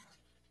 Thank you.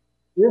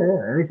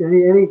 Yeah.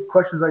 Any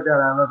questions like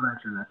that? I love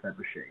answering that type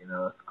of shit.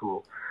 It's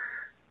cool.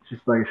 It's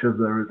just like it shows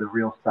the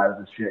real side of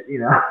the shit.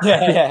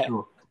 Yeah.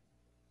 Cool.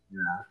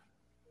 Yeah.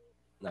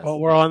 Nice. Well,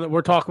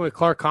 we're talking with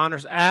Clark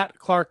Connors at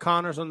Clark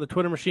Connors on the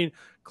Twitter machine,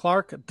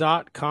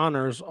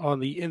 Clark.Connors on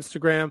the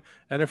Instagram,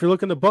 and if you're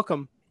looking to book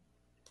him,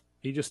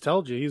 he just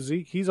told you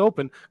he's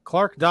open.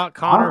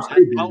 Clark.Connors at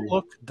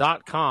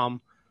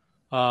Outlook.com.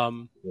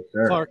 Yes,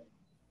 sir. Clark,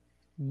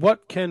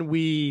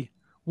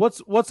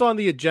 what's on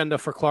the agenda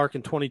for Clark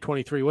in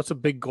 2023? What's a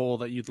big goal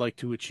that you'd like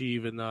to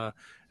achieve in the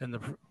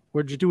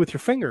what'd you do with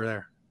your finger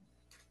there?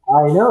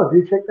 I know,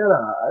 dude. Check that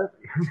out.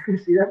 You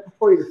see that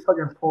before you just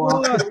fucking pull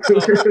off. That's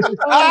crazy,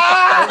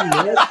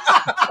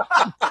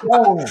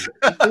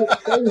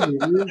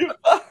 dude.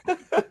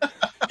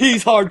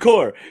 He's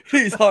hardcore.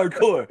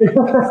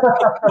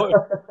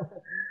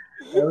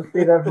 Let's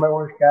say that for my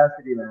Orange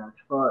Cassidy match.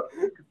 Fuck,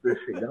 look at this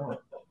shit going.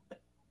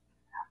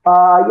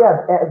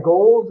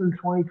 Goals in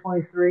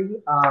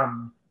 2023. I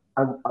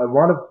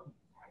want to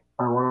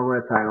win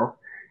a title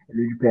in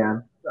New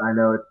Japan. I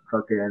know it's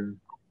fucking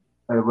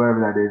whatever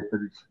that is, but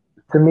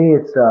to me,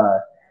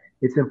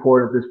 it's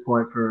important at this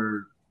point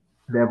for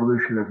the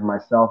evolution of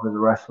myself as a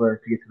wrestler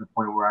to get to the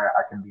point where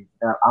I can be,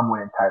 I'm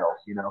winning titles,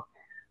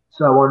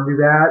 So I want to do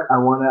that. I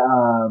want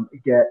to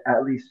get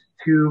at least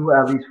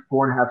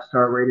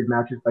 4.5-star rated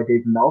matches by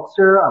Dave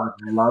Meltzer. I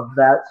would love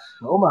that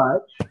so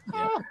much.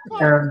 Yeah.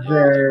 And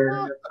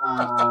then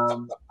I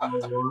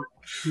want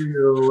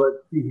to,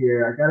 let's see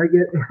here. I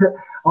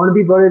want to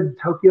be voted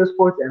Tokyo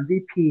Sports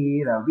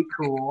MVP. That would be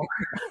cool.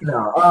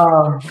 No,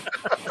 I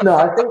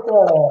think,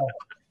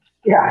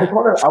 yeah, I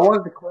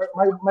wanted to,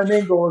 my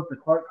main goal is to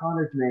Clark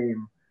Connor's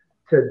name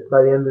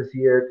by the end of this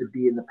year to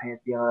be in the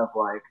pantheon of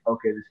like,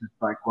 okay, this is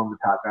like one of the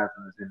top guys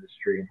in this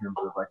industry in terms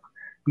of like,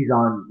 he's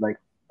on like,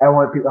 I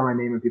want people on my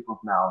name in people's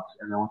mouths,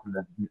 and I want them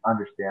to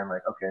understand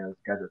like, okay, this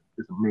guy's is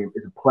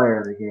a player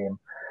of the game,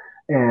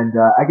 and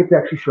I get to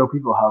actually show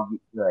people how good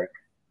I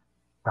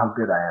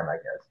am. I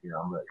guess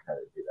I'm really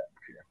excited to do that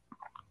this year.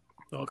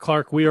 Well,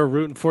 Clark, we are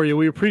rooting for you.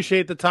 We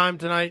appreciate the time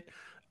tonight.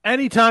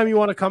 Anytime you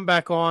want to come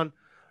back on,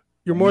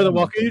 you're more than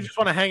welcome. You just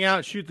want to hang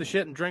out, shoot the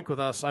shit, and drink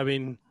with us. I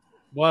mean,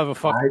 we'll have a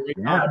fucking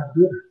great time.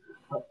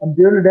 I'm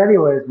doing it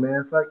anyways,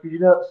 man. It's like,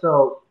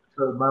 so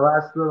my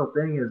last little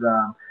thing is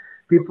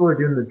people are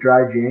doing the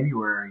dry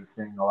January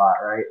thing a lot,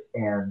 right?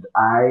 And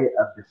I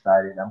have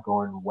decided I'm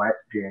going wet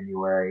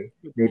January,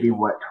 maybe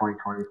wet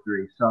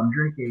 2023. So I'm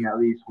drinking at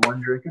least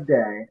one drink a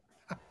day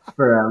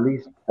for at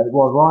least, as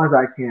long as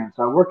I can.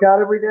 So I work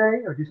out every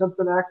day or do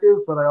something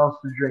active, but I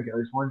also drink at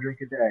least one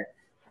drink a day.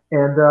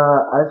 And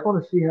I just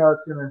want to see how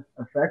it's going to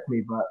affect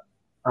me, but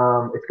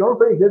it's going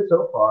pretty good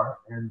so far,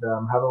 and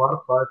having a lot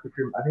of fun. I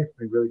think it's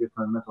been really good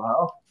for my mental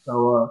health.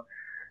 So,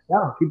 yeah,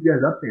 I'll keep you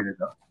guys updated,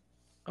 though.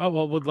 Oh,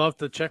 well, we'd love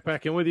to check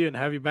back in with you and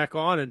have you back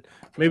on and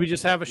maybe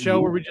just have a show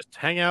where we just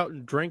hang out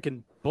and drink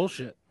and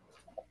bullshit.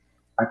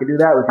 I can do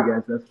that with you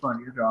guys. That's fun.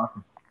 You guys are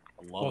awesome.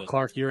 Well,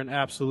 Clark, you're an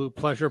absolute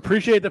pleasure.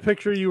 Appreciate the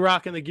picture of you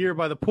rocking the gear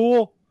by the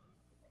pool.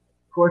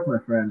 Of course, my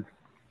friend.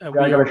 I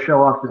got to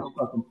show off this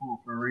fucking pool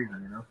for a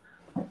reason,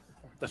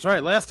 That's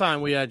right. Last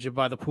time we had you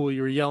by the pool,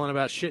 you were yelling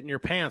about shitting your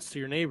pants to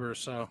your neighbors.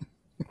 So.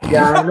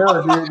 Yeah, I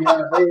know, dude.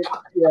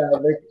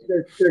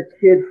 They're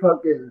kid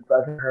fucking.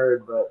 I've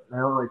heard, but they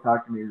don't really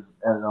talk to me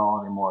at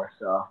all anymore.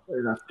 So.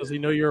 Does he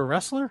know you're a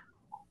wrestler?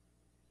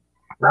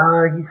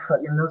 He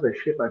fucking knows I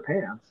shit my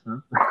pants. Huh?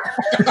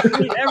 I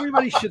mean,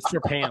 everybody shits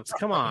their pants.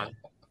 Come on.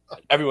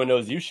 Everyone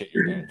knows you shit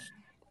your pants.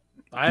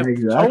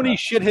 Tony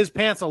shit his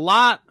pants a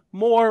lot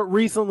more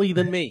recently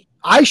than me.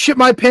 I shit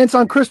my pants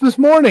on Christmas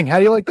morning. How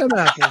do you like them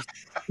apples? At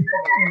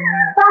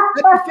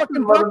the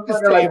fucking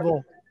breakfast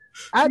table.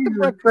 At the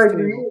breakfast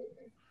table.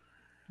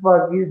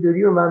 Fuck you, dude.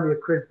 You remind me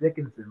of Chris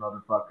Dickinson,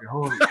 motherfucker.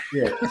 Holy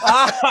shit.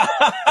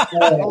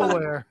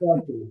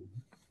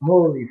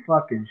 Holy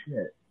fucking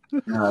shit.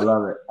 I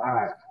love it. All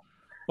right.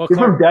 Well, He's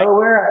from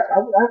Delaware. I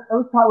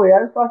was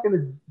talking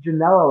to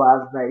Janela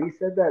last night. He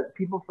said that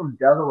people from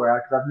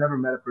Delaware, because I've never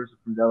met a person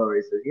from Delaware,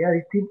 he said, yeah,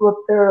 these people up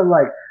there are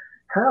like,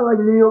 kind of like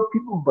New York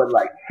people, but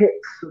like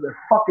hicks, so they're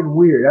fucking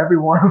weird, every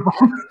one of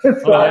them.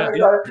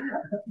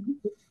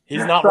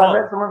 He's not wrong.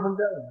 I met someone from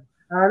Delaware.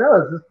 I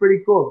know, this is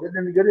pretty cool. Good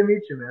to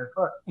meet you, man.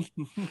 Fuck.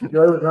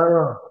 Joey was not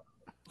wrong.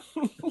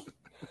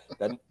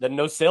 Then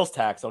no sales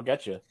tax, I'll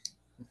get you.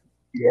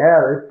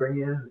 Yeah, let's bring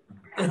you in.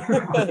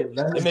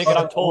 They make it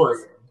on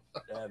tolls.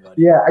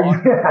 Yeah.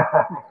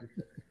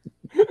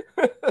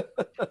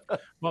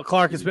 Well,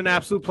 Clark, it's been an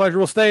absolute pleasure.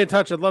 We'll stay in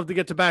touch. I'd love to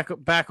get to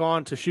back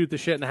on to shoot the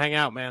shit and hang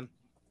out, man.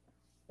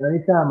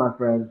 Anytime, my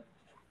friend.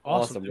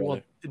 Awesome.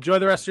 Well, enjoy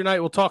the rest of your night.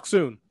 We'll talk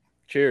soon.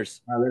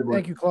 Cheers.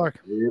 Thank you,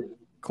 Clark.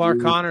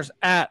 Clark Connors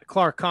at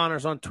Clark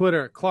Connors on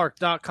Twitter,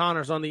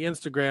 Clark.Connors on the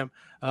Instagram.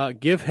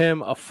 Give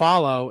him a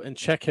follow and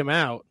check him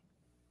out.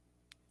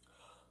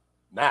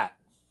 Matt.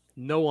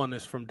 No one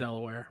is from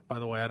Delaware, by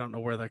the way. I don't know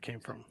where that came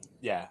from.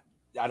 Yeah.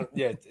 I don't.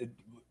 Yeah.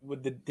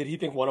 Did he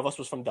think one of us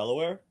was from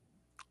Delaware?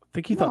 I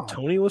think he thought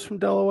Tony was from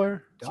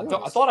Delaware. I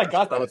thought I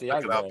got that at the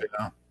end.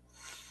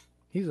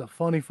 He's a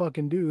funny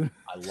fucking dude.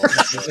 I love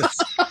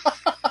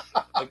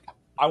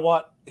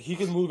it. He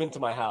can move into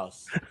my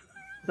house.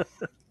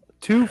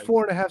 2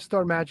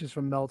 4.5-star matches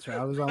from Meltzer.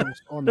 I was on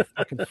the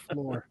fucking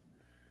floor.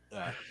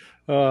 Yeah.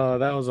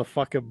 That was a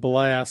fucking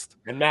blast.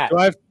 And Matt, do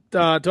I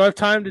have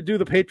time to do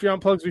the Patreon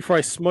plugs before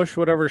I smush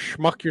whatever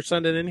schmuck you're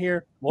sending in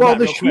here? Well,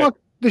 Matt,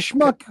 the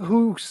schmuck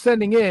who's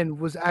sending in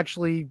was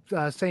actually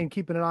saying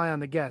keeping an eye on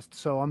the guest.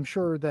 So I'm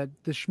sure that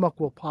the schmuck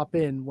will pop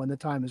in when the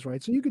time is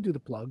right. So you could do the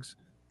plugs.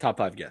 Top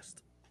 5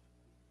 guest.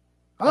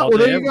 Oh, well,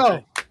 there you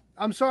go.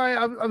 I'm sorry.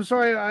 I'm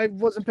sorry. I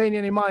wasn't paying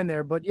any mind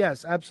there, but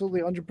yes,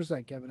 absolutely,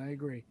 100%, Kevin. I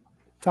agree.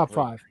 Top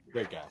 5.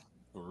 Great guy.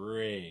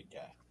 Great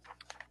guy.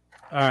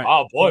 All right.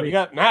 Oh boy, we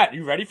got Matt.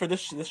 You ready for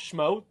this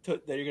schmo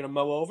that you're gonna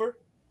mow over?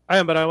 I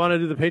am, but I want to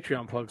do the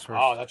Patreon plugs first.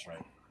 Oh, that's right.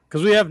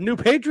 Because we have new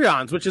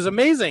Patreons, which is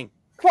amazing.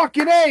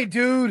 Fucking A,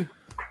 dude. Do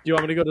you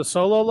want me to go to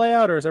solo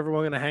layout, or is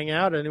everyone going to hang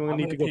out? Anyone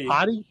need to go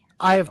potty?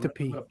 I have to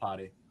pee.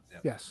 Potty.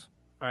 Yep. Yes.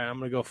 All right, I'm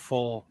going to go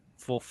full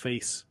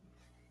face.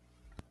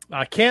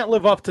 I can't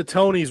live up to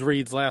Tony's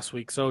reads last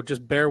week, so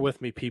just bear with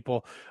me,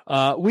 people.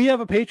 We have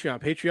a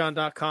Patreon,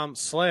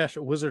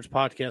 patreon.com/Wizards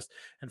Podcast,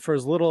 and for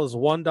as little as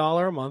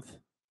 $1 a month,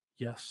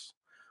 yes,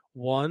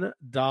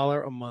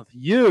 $1 a month,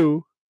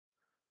 you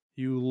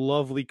you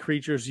lovely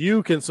creatures.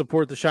 You can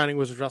support the Shining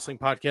Wizards Wrestling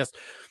Podcast.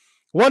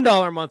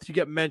 $1 a month, you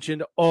get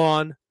mentioned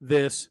on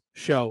this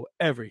show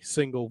every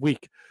single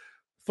week.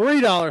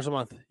 $3 a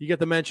month, you get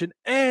the mention,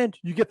 and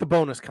you get the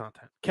bonus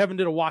content. Kevin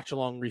did a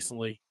watch-along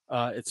recently.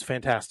 It's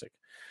fantastic.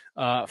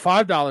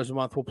 $5 a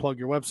month, we'll plug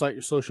your website,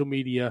 your social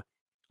media,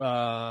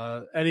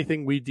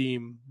 anything we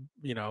deem,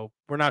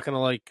 we're not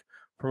going to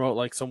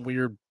promote some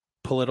weird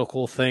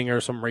political thing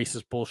or some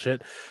racist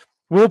bullshit.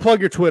 We'll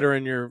plug your Twitter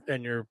and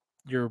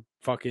your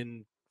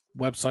fucking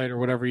website or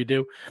whatever you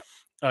do,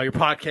 your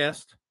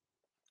podcast.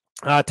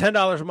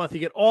 $10 a month, you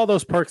get all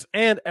those perks,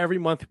 and every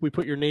month we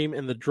put your name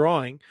in the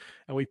drawing,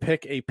 and we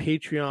pick a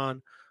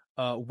Patreon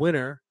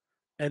winner,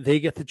 and they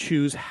get to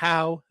choose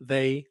how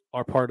they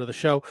are part of the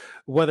show,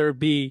 whether it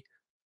be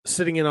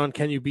sitting in on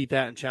Can You Beat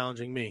That and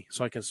challenging me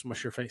so I can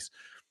smush your face,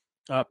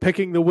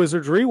 picking the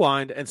Wizards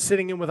Rewind and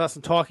sitting in with us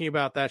and talking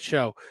about that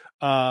show,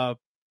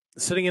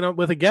 sitting in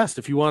with a guest.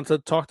 If you want to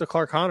talk to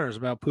Clark Connors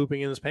about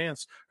pooping in his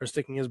pants or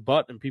sticking his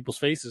butt in people's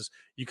faces,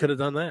 you could have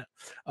done that.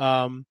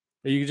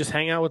 You can just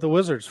hang out with the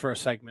Wizards for a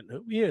segment,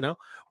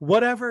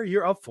 whatever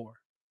you're up for.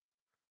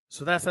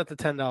 So that's at the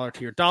 $10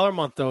 tier. $1 a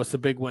month, though, is the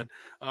big win.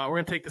 We're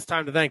going to take this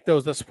time to thank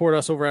those that support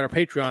us over at our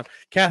Patreon.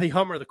 Kathy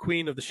Hummer, the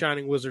queen of the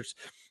Shining Wizards.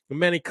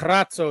 Manny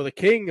Carazzo, the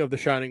king of the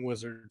Shining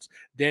Wizards.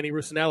 Danny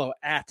Rusinello,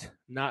 at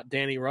Not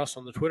Danny Russ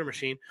on the Twitter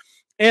machine.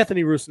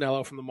 Anthony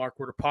Rusinello from the Mark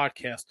Order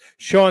Podcast.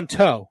 Sean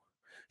Toe.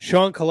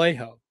 Sean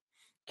Calejo.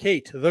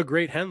 Kate, the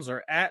Great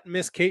Hensler, at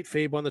Miss Kate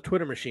Fabe on the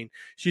Twitter machine.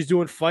 She's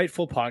doing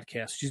Fightful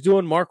podcast. She's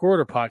doing Mark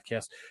Order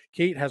podcast.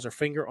 Kate has her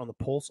finger on the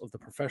pulse of the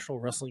professional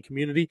wrestling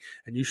community,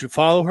 and you should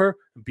follow her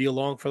and be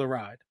along for the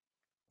ride.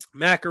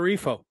 Matt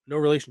Garifo, no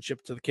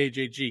relationship to the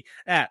KJG,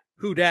 at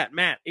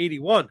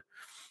WhoDatMatt81.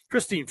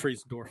 Christine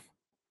Friesendorf.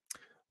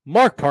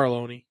 Mark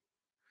Parloni.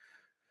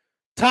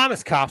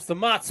 Thomas Kops, the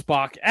Mott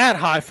Spock, at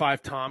High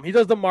Five Tom. He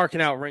does the Marking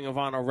Out Ring of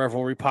Honor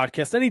Revelry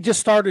podcast. And he just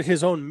started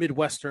his own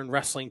Midwestern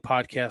Wrestling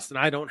podcast, and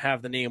I don't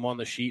have the name on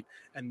the sheet,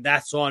 and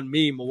that's on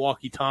me,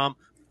 Milwaukee Tom.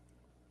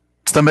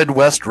 It's the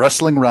Midwest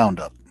Wrestling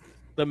Roundup.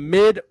 The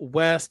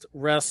Midwest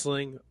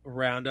Wrestling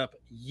Roundup.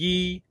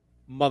 Ye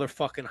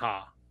motherfucking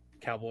ha,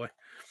 cowboy.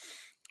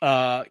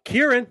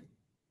 Kieran,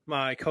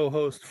 my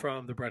co-host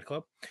from the Bread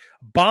Club.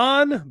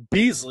 Bon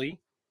Beasley.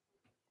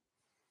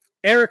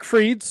 Eric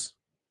Freeds,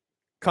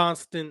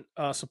 constant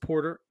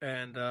supporter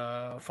and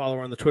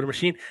follower on the Twitter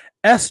machine.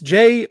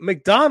 S.J.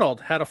 McDonald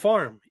had a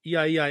farm.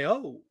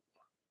 E-I-E-I-O.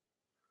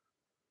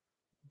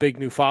 Big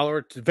new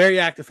follower. Very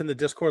active in the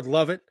Discord.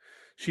 Love it.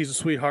 She's a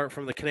sweetheart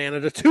from the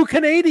Canada. 2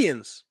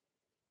 Canadians.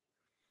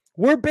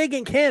 We're big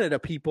in Canada,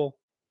 people.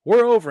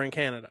 We're over in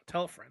Canada.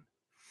 Tell a friend.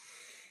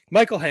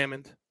 Michael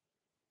Hammond.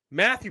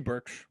 Matthew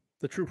Birch,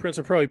 the true Prince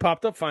of Pro. He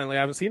popped up finally.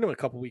 I haven't seen him in a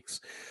couple weeks.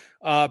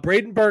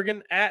 Braden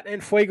Bergen, at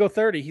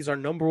Enfuego30. He's our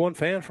number one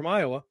fan from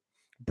Iowa.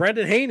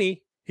 Brendan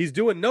Haney, he's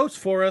doing notes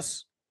for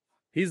us.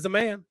 He's the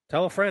man.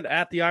 Tell a friend,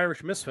 at the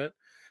Irish Misfit.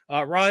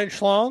 Ryan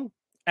Schlong,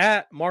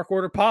 at Mark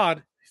Order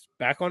Pod. He's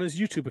back on his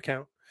YouTube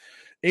account.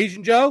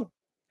 Asian Joe,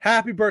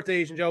 happy birthday,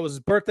 Asian Joe. It was his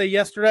birthday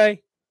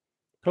yesterday.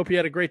 Hope you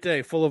had a great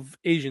day full of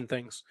Asian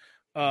things.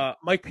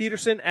 Mike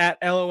Peterson, at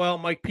LOL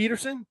Mike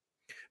Peterson.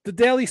 The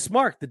Daily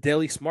Smart,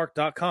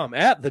 thedailysmart.com,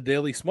 at The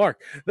Daily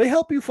Smart. They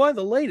help you find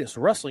the latest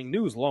wrestling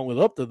news along with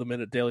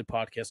up-to-the-minute daily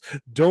podcasts.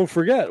 Don't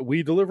forget,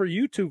 we deliver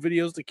YouTube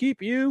videos to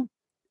keep you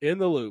in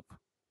the loop.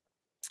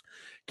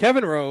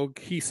 Kevin Rogue,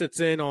 he sits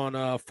in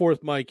on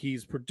Fourth Mic.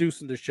 He's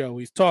producing the show.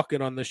 He's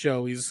talking on the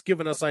show. He's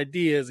giving us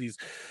ideas. He's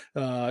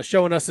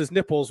showing us his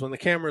nipples when the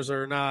cameras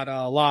are not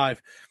live.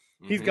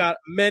 He's got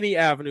many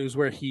avenues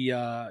where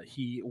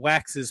he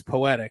waxes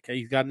poetic.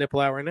 He's got a nipple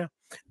out right now.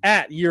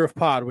 At Year of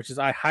Pod, which is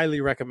I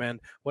highly recommend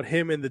what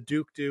him and the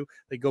Duke do.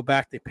 They go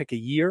back, they pick a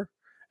year,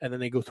 and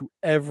then they go through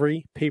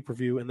every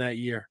pay-per-view in that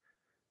year.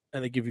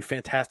 And they give you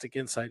fantastic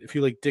insight. If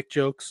you like dick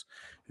jokes,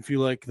 if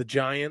you like the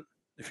Giant,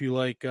 if you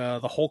like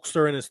the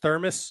Hulkster and his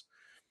thermos,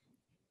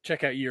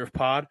 check out Year of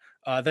Pod.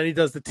 Then he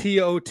does the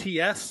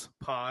TOTS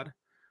Pod.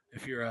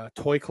 If you're a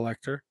toy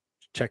collector,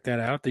 check that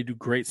out. They do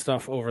great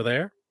stuff over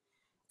there.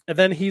 And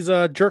then he's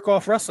a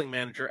jerk-off wrestling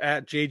manager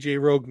at JJ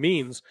Rogue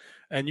Means.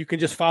 And you can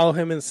just follow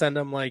him and send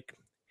him,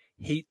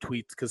 hate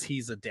tweets because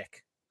he's a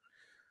dick.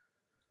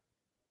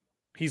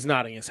 He's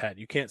nodding his head.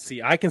 You can't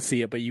see. I can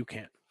see it, but you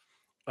can't.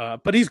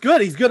 But he's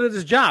good. He's good at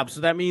his job.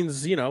 So that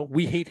means,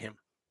 we hate him.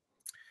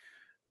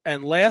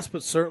 And last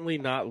but certainly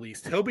not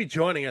least, he'll be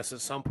joining us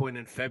at some point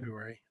in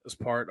February as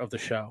part of the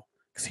show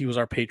because he was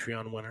our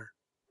Patreon winner.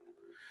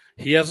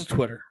 He has a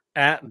Twitter,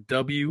 at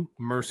W.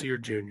 Mercier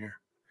Jr.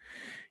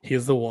 He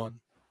is the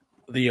one,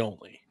 the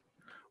only,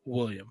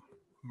 William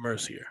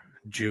Mercier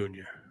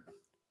Jr.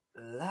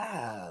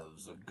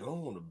 Lives are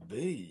going to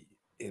be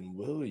in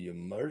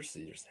William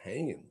Mercier's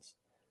hands.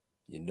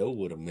 You know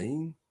what I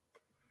mean?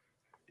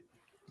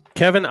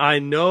 Kevin, I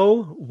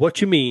know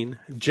what you mean.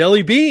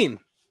 Jelly Bean.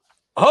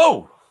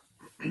 Oh!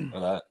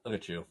 Look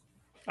at you.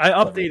 I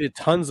updated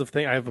tons of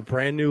things. I have a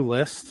brand new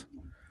list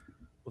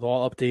with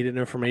all updated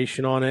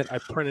information on it. I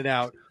printed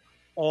out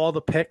all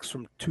the picks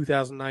from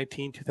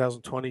 2019,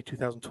 2020,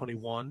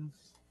 2021.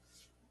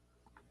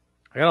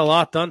 I got a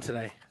lot done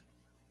today.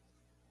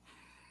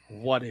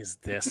 What is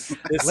this?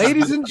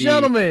 Ladies and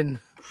gentlemen.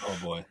 Oh,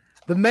 boy.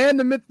 The man,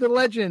 the myth, the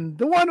legend,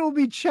 the one who will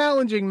be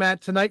challenging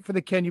Matt tonight for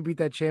the Can You Beat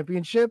That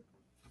Championship,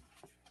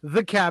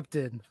 the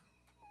captain.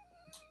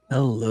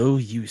 Hello,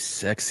 you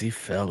sexy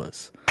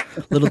fellas.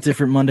 A little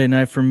different Monday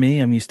night for me.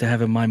 I'm used to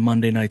having my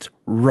Monday nights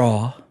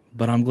raw,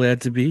 but I'm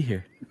glad to be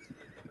here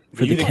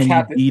for the Can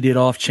You Beat It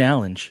Off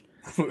challenge.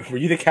 Were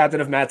you the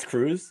captain of Matt's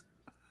cruise?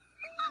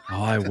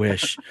 Oh, I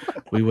wish.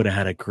 We would have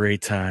had a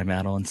great time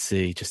out on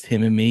sea. Just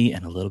him and me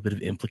and a little bit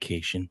of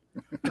implication.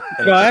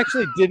 No, I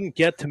actually didn't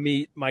get to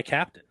meet my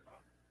captain.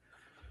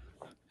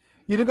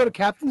 You didn't go to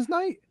captain's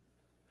night?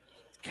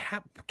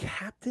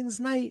 Captain's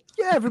night?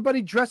 Yeah,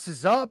 everybody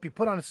dresses up. You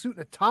put on a suit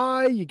and a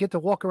tie. You get to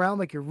walk around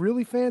like you're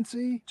really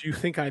fancy. Do you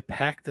think I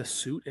packed a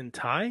suit and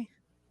tie?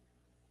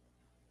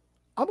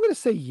 I'm going to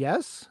say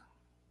yes.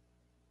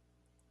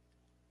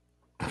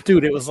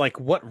 Dude, it was like,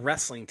 what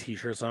wrestling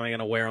t-shirts am I going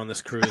to wear on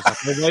this cruise?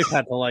 My wife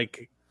had to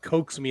like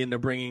coax me into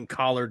bringing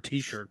collared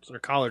t-shirts or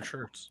collared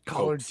shirts.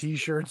 Collared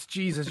t-shirts.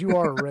 Jesus, you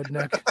are a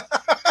redneck.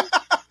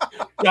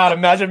 God,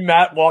 imagine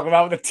Matt walking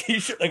out with a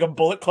t-shirt, like a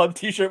Bullet Club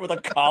t-shirt with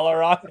a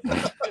collar on.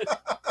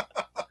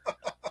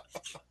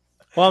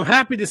 Well, I'm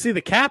happy to see the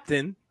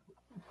captain.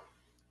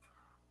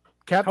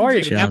 Captain, how are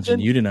you, challenging Captain?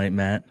 You tonight,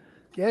 Matt.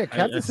 Yeah,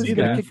 Captain says he's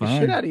going to kick the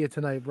shit out of you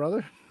tonight,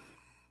 brother.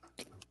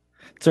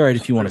 It's all right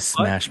if you want to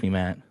smash me,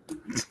 Matt.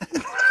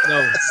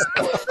 No.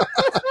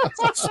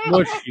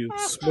 Smush you.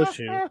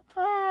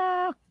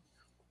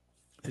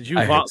 Did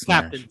you vote,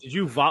 Captain? Did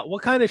you vote?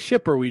 What kind of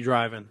ship are we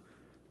driving?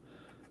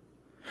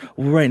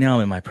 Well, right now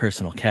I'm in my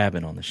personal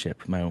cabin on the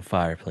ship with my own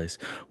fireplace.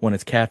 When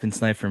it's captain's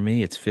night for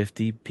me, it's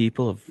 50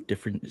 people of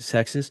different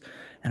sexes,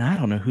 and I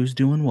don't know who's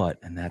doing what,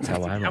 and that's how I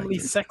like it. How many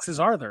sexes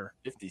are there?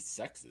 50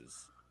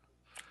 sexes.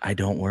 I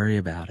don't worry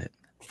about it.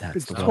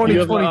 It's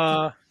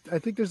 2020. I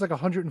think there's like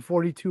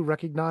 142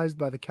 recognized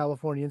by the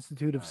California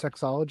Institute of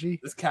Sexology.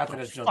 This captain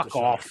has jumped Fuck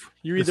off.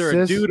 You're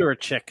either a dude or a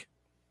chick.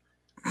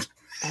 Do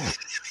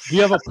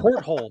you have a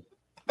porthole?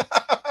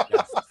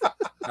 Yes.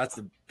 That's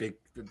the big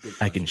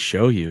I can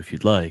show you if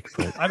you'd like.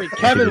 But I mean,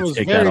 Kevin was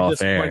take very that off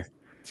disappointed.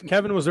 air.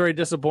 Kevin was very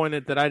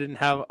disappointed that I didn't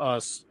have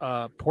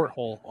a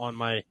porthole on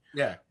my.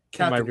 Yeah,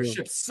 captain, room. your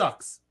ship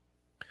sucks.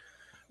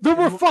 There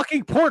were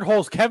fucking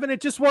portholes, Kevin. It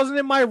just wasn't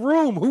in my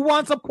room. Who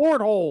wants a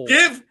porthole?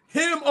 Give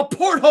him a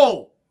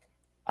porthole.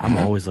 I'm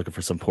always looking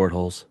for some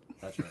portholes.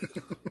 That's right.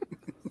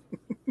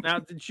 Now,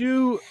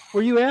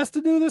 were you asked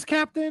to do this,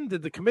 Captain?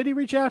 Did the committee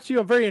reach out to you?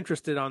 I'm very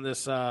interested on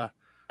this. An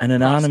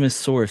anonymous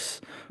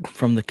source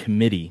from the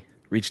committee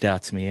reached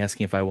out to me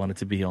asking if I wanted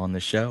to be on the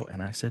show,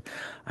 and I said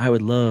I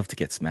would love to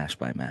get smashed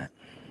by Matt.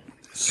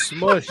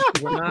 Smush.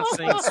 We're not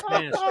saying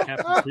smash,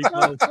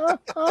 Captain.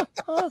 Captain.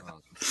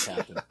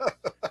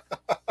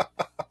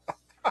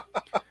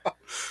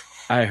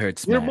 I heard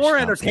smash. You're more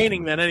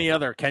entertaining than any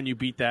other. Can you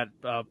beat that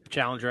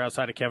challenger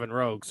outside of Kevin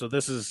Rogue? So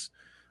this is,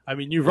 I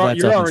mean, you're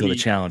that's up already until the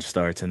challenge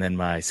starts, and then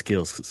my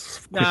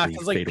skills quickly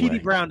because like fade Petey away.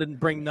 Brown didn't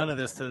bring none of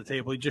this to the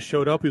table. He just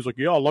showed up. He was like,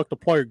 "Yeah, I like to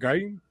play a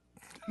game."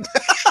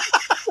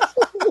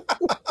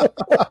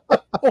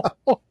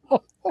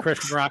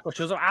 Christian Rocco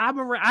shows up.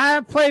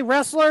 I play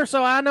wrestler,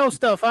 so I know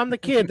stuff. I'm the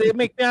kid. They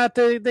make me out.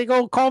 They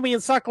go call me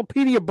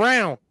Encyclopedia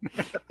Brown.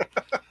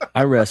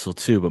 I wrestle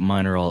too, but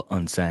mine are all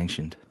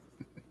unsanctioned.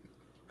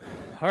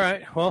 All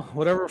right. Well,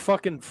 whatever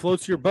fucking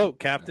floats your boat,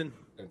 Captain.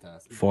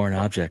 Fantastic. Foreign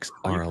objects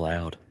are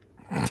allowed.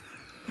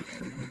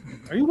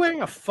 Are you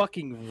wearing a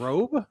fucking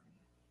robe?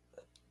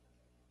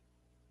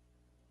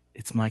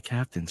 It's my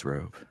captain's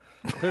robe.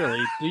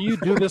 Clearly. Do you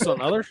do this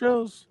on other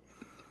shows?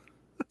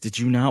 Did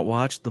you not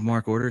watch the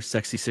Mark Order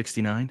Sexy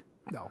 69?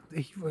 No,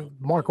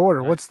 Mark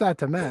Order. What's that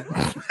to Matt?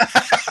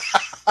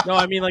 No,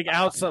 I mean like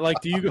outside. Like,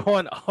 do you go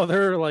on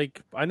other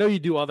like? I know you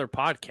do other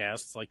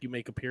podcasts. Like you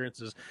make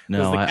appearances.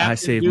 No, I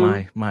save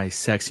my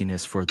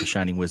sexiness for the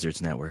Shining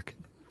Wizards Network.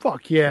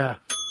 Fuck yeah.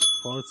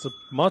 Well, it's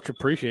much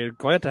appreciated.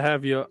 Glad to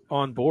have you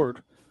on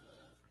board.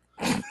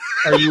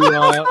 Are you?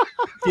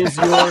 Is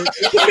your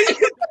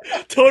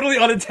Totally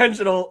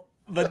unintentional,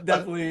 but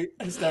definitely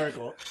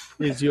hysterical.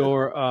 Is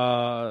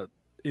your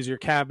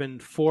cabin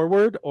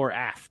forward or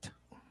aft?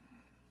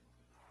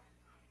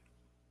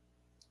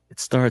 It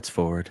starts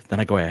forward,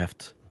 then I go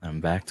aft, then I'm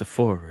back to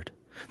forward,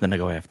 then I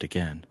go aft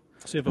again,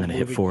 So you have and then I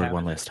hit moving forward cabin.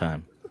 one last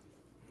time.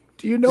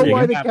 Do you know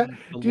why cabin,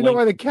 do you know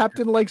why the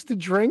captain likes to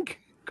drink?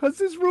 Because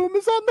his room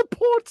is on the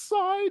port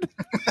side.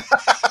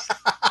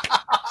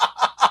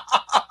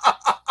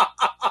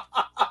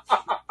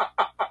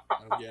 I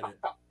don't get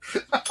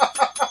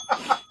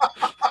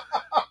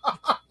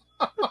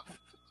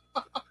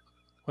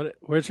it.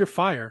 Where's your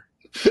fire?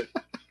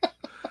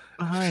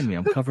 Behind me,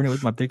 I'm covering it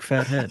with my big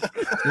fat head.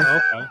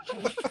 Okay.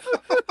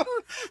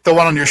 The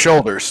one on your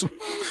shoulders.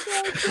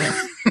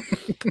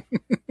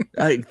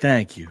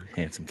 Thank you,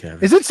 handsome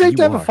Kevin. Is it safe You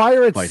to have a are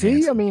fire at quite sea?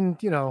 handsome. I mean,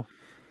 you know.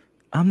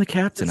 I'm the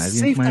captain. I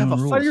It's make safe to my have own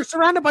a rules. fire. You're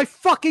surrounded by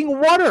fucking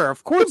water.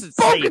 Of course, it's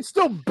Fuck, safe. it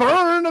still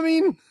burn. I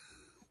mean,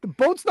 The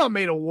boat's not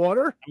made of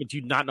water. I mean, do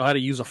you not know how to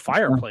use a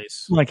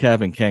fireplace? My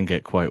cabin can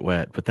get quite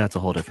wet, but that's a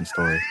whole different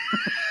story.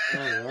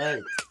 All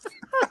right.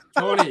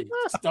 Tony,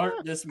 start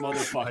this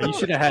motherfucker. You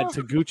should have had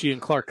Taguchi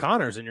and Clark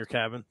Connors in your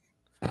cabin.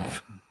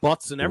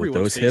 Butts and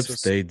everyone's those faces.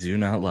 hips, they do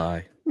not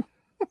lie.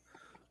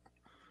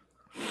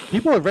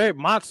 People are very...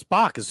 Mott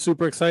Spock is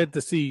super excited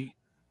to see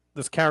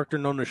this character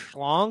known as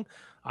Schlong.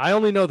 I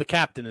only know the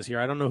captain is here.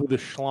 I don't know who the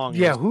Schlong is.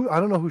 Yeah, I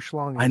don't know who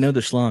Schlong is. I know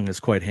the Schlong is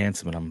quite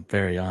handsome, and I'm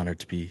very honored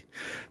to be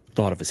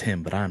thought of as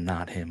him, but I'm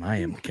not him. I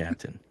am the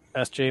captain.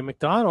 S.J.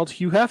 McDonald,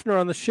 Hugh Hefner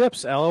on the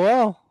ships,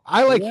 LOL.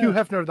 I like Hugh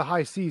Hefner of the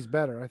High Seas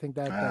better. I think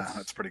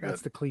that's pretty good.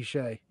 That's the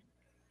cliche.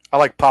 I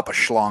like Papa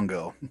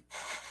Schlongo.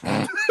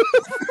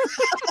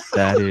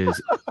 That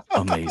is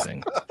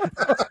amazing.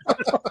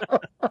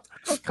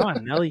 Come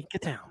on, Nelly,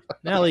 get down.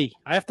 Nelly,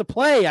 I have to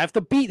play. I have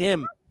to beat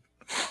him.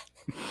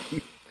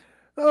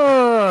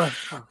 Well,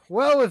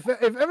 if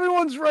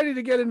everyone's ready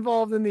to get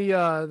involved in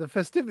the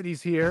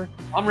festivities here,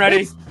 I'm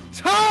ready. It's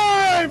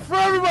time for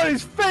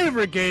everybody's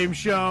favorite game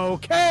show.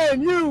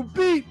 Can you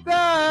beat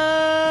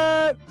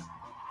that?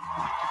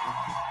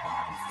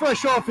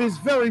 Fresh off his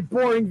very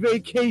boring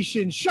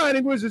vacation,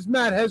 Shining Wizards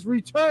Matt has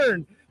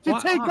returned to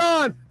take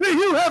on the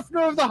Hugh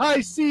Hefner of the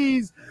High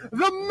Seas,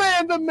 the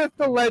man, the myth,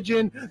 the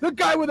legend, the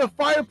guy with a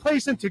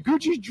fireplace and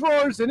Taguchi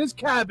drawers in his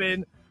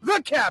cabin,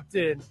 the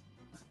captain.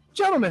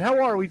 Gentlemen,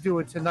 how are we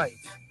doing tonight?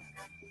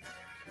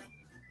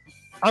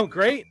 I'm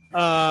great.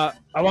 I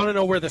want to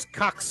know where this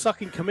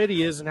cock-sucking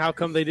committee is and how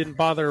come they didn't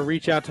bother to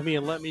reach out to me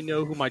and let me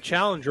know who my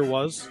challenger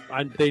was.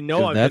 They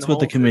know I've that's been what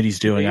the home committee's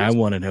for 2 doing. days. I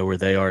want to know where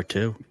they are,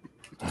 too.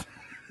 All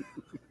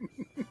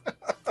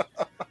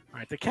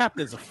right, the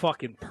captain's a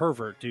fucking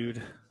pervert,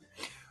 dude.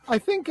 I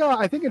think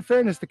in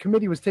fairness, the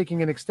committee was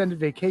taking an extended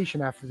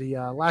vacation after the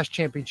last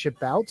championship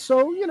bout.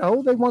 So,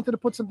 they wanted to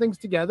put some things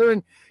together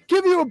and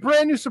give you a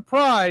brand new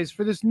surprise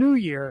for this new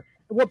year.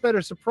 And what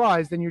better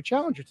surprise than your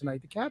challenger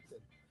tonight, the captain?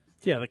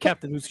 Yeah, the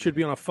captain who should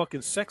be on a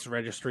fucking sex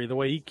registry the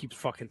way he keeps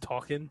fucking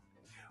talking.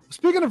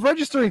 Speaking of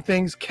registering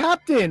things,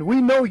 Captain,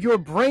 we know your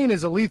brain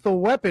is a lethal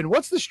weapon.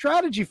 What's the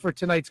strategy for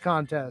tonight's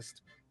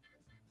contest?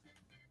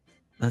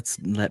 Let's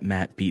let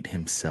Matt beat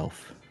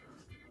himself.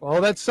 Well,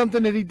 that's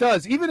something that he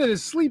does, even in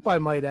his sleep, I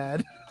might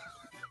add.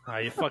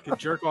 You fucking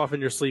jerk off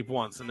in your sleep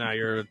once, and now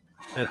you're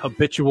an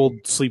habitual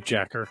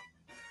sleepjacker.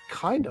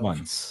 Kind of.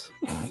 Once.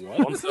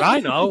 Once that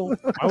I know.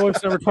 My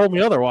wife's never told me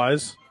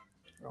otherwise.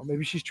 Well,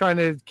 maybe she's trying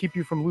to keep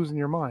you from losing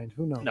your mind.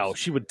 Who knows? No,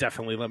 she would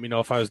definitely let me know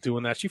if I was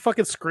doing that. She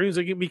fucking screams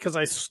at me because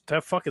I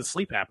have fucking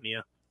sleep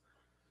apnea.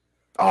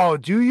 Oh,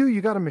 do you?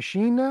 You got a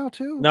machine now,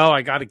 too? No,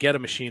 I got to get a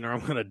machine or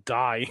I'm going to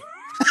die.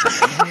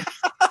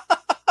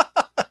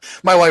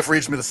 My wife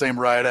reads me the same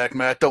riot act,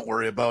 Matt. Don't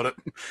worry about it.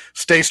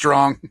 Stay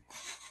strong.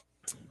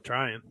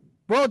 Trying.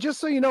 Well, just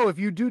so you know, if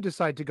you do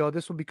decide to go,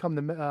 this will become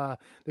the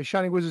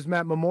Shining Wizards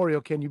Matt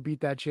Memorial. Can you beat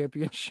that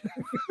championship?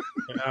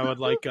 I would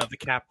like the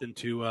captain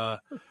to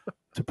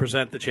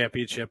present the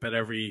championship at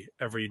every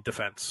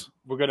defense.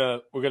 We're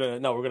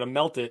gonna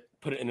melt it,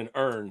 put it in an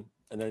urn,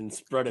 and then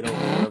spread it over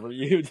wherever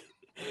you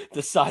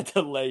decide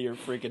to lay your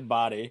freaking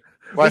body.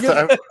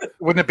 Well,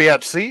 wouldn't it be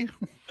at sea?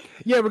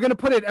 Yeah, we're gonna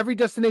put it every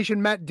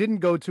destination Matt didn't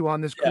go to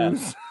on this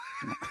cruise.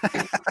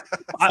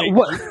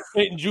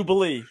 Satan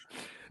Jubilee.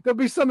 There'll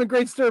be some in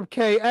Great Stirrup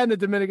Cay and the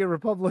Dominican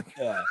Republic.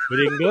 Yeah, we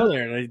didn't go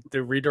there.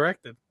 They're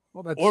redirected.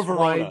 Well, that's or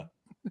Verona.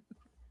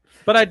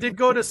 But I did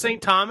go to St.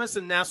 Thomas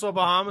and Nassau,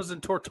 Bahamas,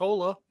 and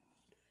Tortola.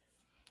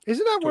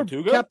 Isn't that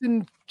Tortuga? where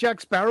Captain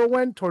Jack Sparrow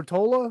went?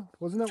 Tortola?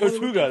 Wasn't that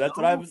Tortuga? That's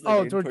what I was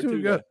thinking. Oh,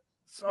 Tortuga.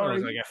 Sorry.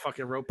 Like I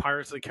fucking wrote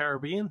Pirates of the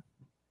Caribbean.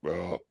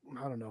 I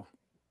don't know.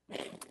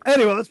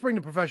 Anyway, let's bring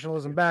the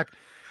professionalism back.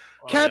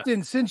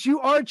 Captain, since you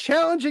are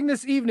challenging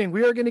this evening,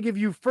 we are going to give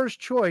you first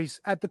choice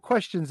at the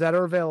questions that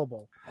are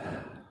available.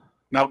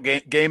 Now,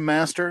 Game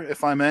Master,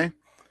 if I may.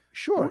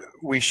 Sure.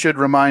 We should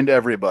remind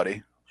everybody.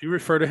 Do you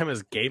refer to him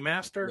as Game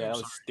Master? Yeah, that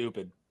was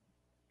stupid.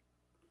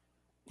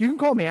 You can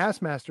call me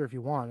Ass Master if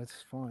you want.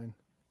 It's fine.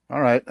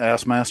 All right,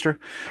 Ass Master.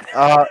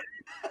 Want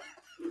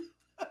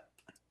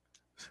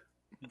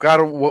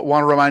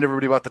to remind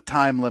everybody about the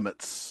time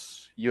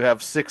limits. You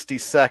have 60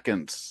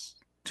 seconds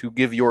to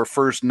give your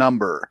first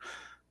number.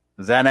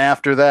 Then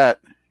after that,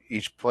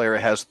 each player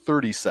has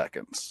 30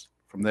 seconds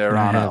from there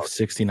on out.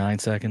 69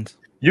 seconds.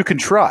 You can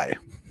try.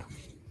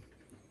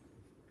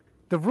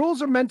 The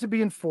rules are meant to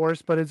be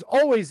enforced, but it's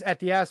always at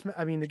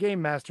the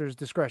Game Master's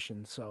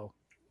discretion. So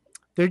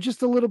they're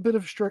just a little bit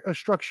of a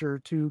structure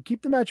to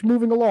keep the match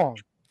moving along.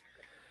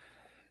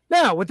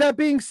 Now, with that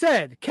being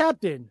said,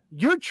 Captain,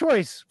 your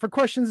choice for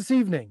questions this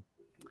evening.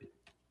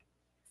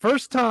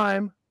 First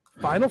time,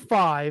 final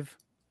 5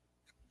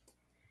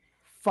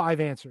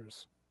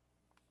 answers.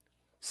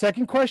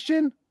 Second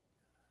question,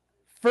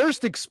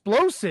 first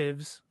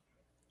explosives,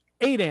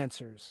 8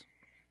 answers.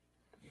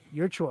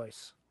 Your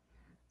choice.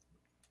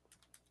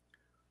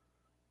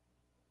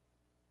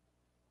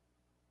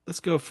 Let's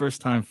go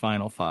first time,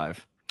 final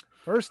 5.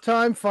 First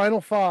time,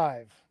 final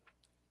 5.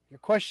 Your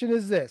question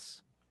is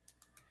this.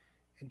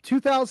 In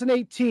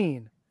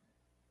 2018,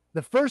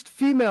 The first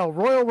female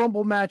Royal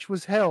Rumble match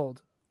was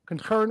held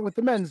concurrent with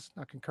the men's,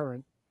 not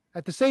concurrent,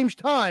 at the same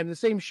time, the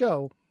same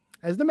show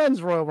as the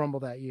men's Royal Rumble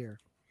that year.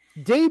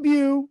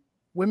 Debut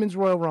Women's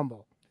Royal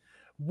Rumble.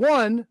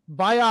 Won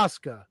by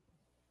Asuka.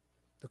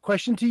 The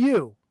question to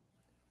you,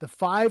 the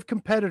 5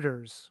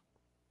 competitors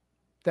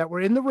that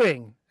were in the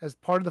ring as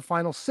part of the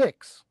final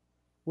 6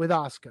 with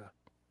Asuka.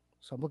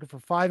 So I'm looking for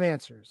 5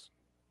 answers.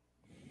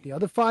 The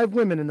other 5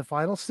 women in the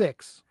final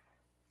 6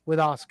 with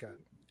Asuka.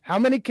 How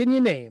many can you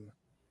name?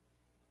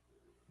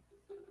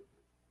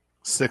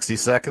 60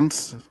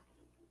 seconds.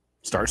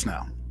 Starts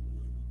now.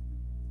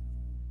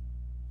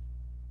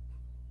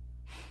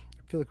 I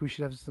feel like we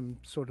should have some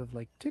sort of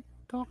like tick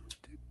tock,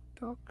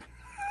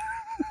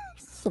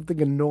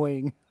 something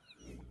annoying.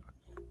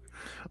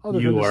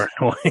 You are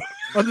annoying.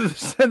 Other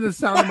than the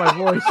sound of my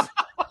voice.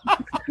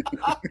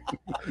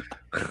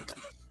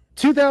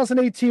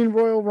 2018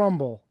 Royal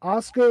Rumble.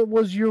 Asuka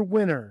was your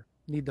winner.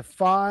 Need the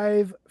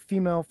 5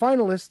 female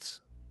finalists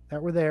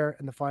that were there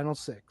in the final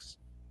 6.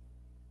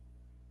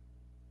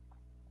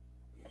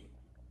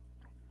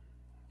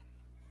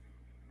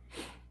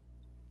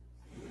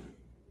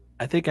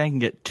 I think I can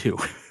get 2.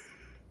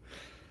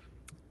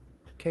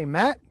 Okay,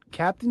 Matt.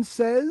 Captain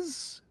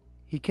says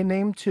he can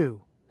name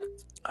 2.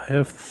 I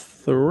have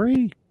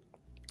 3.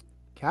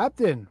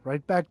 Captain,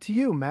 right back to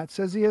you. Matt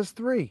says he has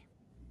 3.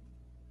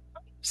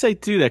 Say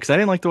 2 there, because I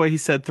didn't like the way he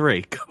said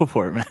 3. Go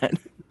for it, Matt.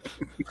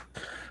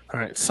 All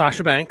right,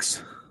 Sasha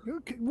Banks.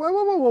 Okay.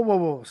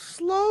 Whoa.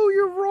 Slow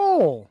your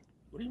roll.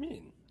 What do you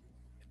mean?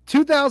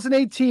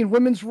 2018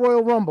 Women's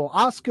Royal Rumble.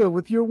 Asuka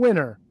with your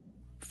winner.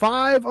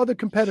 5 other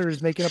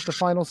competitors making up the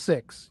final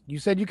 6. You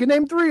said you can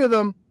name 3 of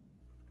them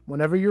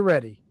whenever you're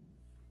ready.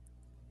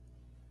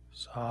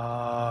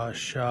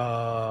 Sasha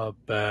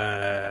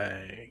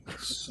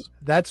Banks.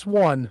 That's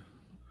 1.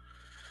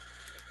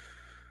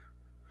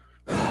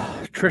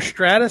 Trish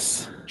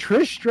Stratus.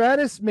 Trish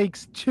Stratus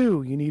makes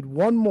 2. You need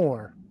 1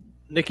 more.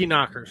 Nikki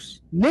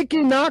Knockers.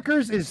 Nikki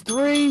Knockers is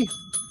 3.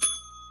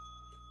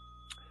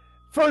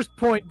 First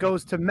point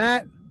goes to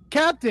Matt.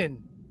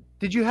 Captain,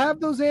 did you have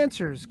those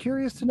answers?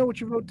 Curious to know what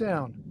you wrote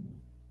down.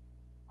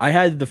 I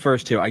had the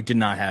first 2. I did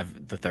not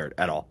have the third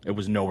at all. It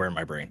was nowhere in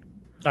my brain.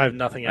 I have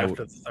nothing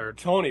after the third.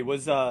 Tony,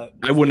 was I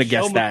wouldn't have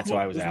guessed that, so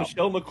I was out.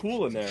 Michelle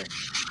McCool in there?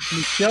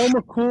 Michelle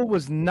McCool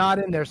was not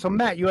in there. So,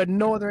 Matt, you had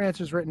no other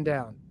answers written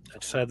down. I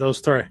just had those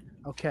 3.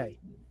 Okay.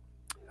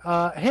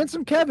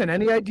 Handsome Kevin,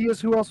 any ideas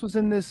who else was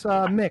in this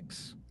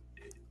mix?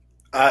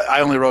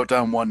 I only wrote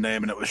down one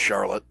name, and it was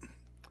Charlotte.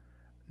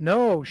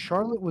 No,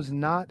 Charlotte was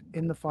not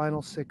in the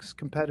final 6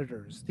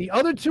 competitors. The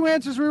other 2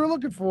 answers we were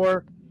looking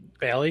for,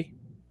 Bailey,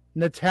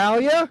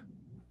 Natalia,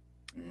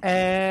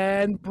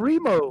 and Brie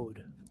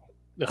Mode.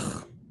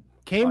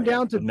 Came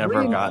down to never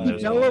Brie and gotten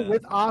Nikki those. Bella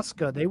with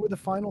Asuka. They were the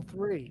final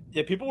 3.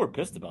 Yeah, people were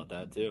pissed about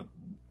that too.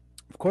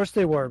 Of course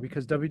they were,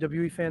 because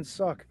WWE fans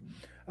suck.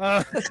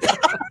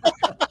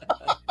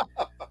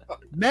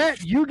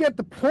 Matt, you get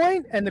the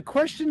point, and the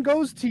question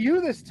goes to you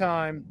this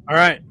time. All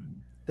right.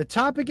 The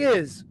topic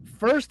is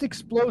first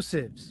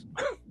explosives.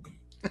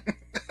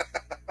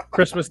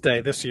 Christmas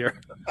Day this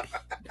year.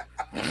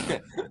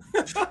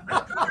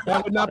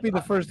 That would not be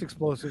the first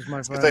explosives,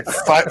 my friend. Like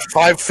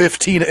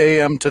 5:15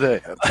 a.m. today.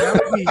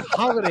 That would be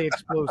holiday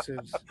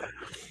explosives.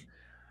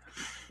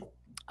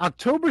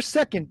 October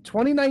 2nd,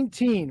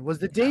 2019 was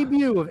the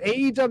debut of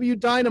AEW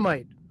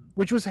Dynamite,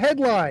 which was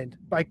headlined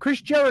by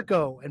Chris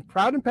Jericho and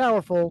Proud and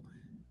Powerful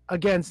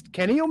against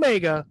Kenny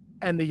Omega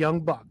and the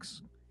Young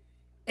Bucks.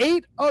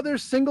 8 other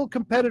single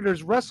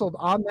competitors wrestled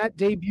on that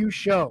debut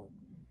show.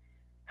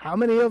 How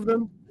many of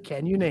them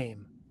can you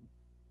name?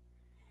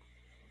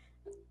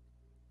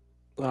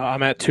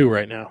 I'm at 2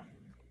 right now.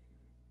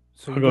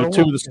 So I'll go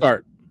 2 to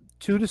start.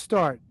 2 to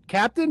start.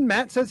 Captain,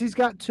 Matt says he's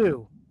got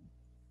 2.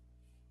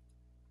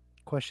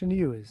 Question to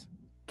you is,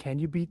 can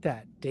you beat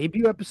that?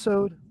 Debut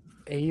episode,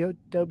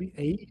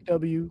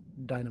 AEW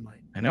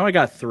Dynamite. I know I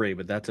got 3,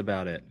 but that's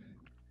about it.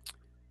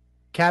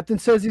 Captain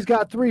says he's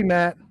got 3,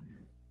 Matt.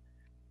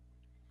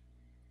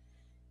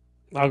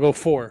 I'll go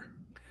 4.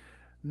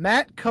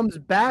 Matt comes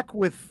back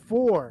with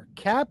 4.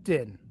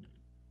 Captain,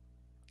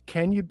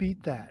 can you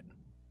beat that?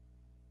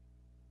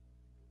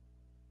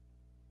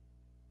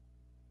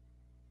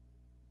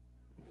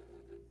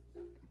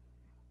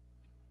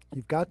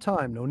 You've got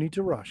time. No need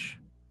to rush.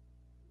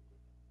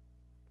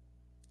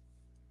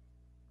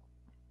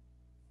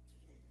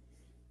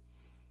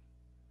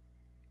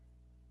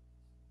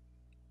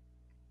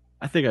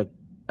 I think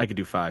I could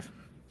do 5.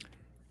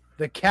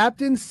 The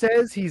captain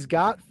says he's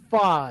got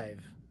 5.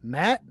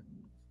 Matt,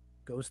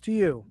 goes to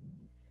you.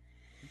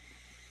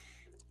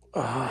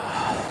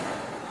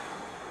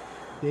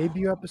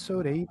 Debut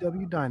episode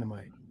AEW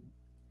Dynamite.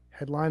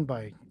 Headlined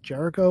by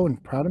Jericho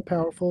and Proud and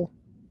Powerful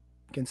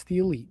against the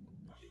Elite.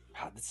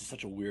 God, this is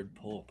such a weird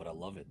pull, but I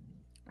love it.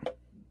 I'm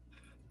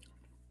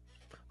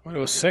going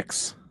to go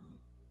 6.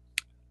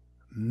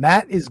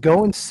 Matt is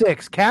going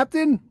 6.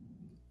 Captain?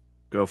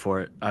 Go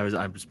for it. I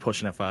was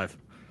pushing at 5.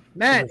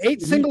 Matt,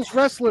 8 singles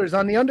wrestlers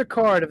on the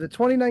undercard of the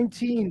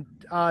 2019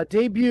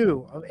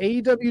 Debut of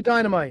AEW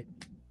Dynamite.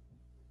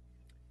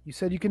 You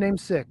said you can name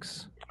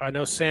 6. I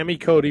know Sammy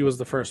Cody was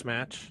the first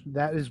match.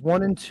 That is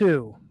 1 and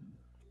 2.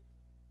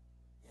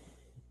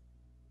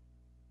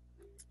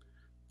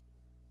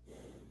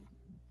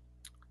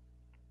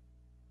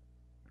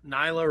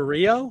 Nyla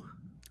Rio?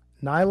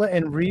 Nyla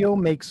and Rio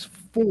makes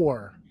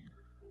 4.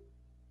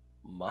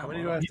 How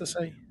many do I have to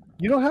say?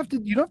 You don't have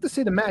to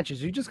say the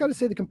matches. You just got to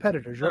say the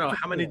competitors. No,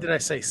 how many did I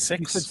say? 6?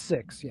 You said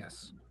 6,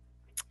 yes.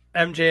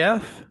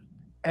 MJF?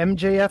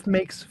 MJF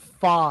makes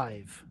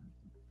 5.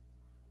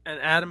 And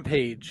Adam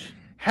Page.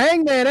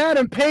 Hangman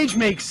Adam Page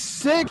makes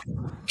 6.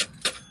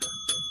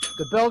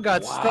 The bell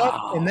got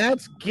stuck, and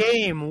that's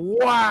game.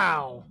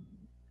 Wow.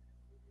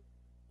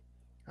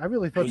 I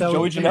really thought that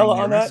Joey was Janela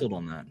on that? Wrestled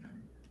on that.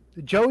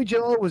 Joey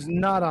Janela was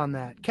not on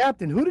that.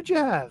 Captain, who did you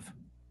have?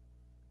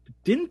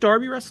 Didn't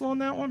Darby wrestle on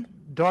that one?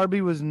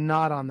 Darby was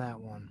not on that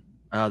one.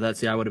 Oh,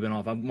 I would have been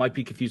off. I might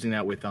be confusing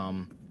that with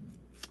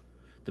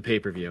the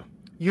pay-per-view.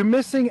 You're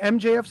missing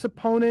MJF's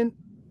opponent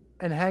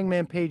and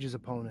Hangman Page's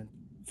opponent.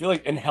 I feel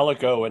like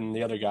Angelico and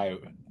the other guy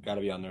got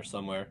to be on there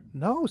somewhere.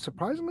 No,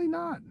 surprisingly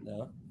not.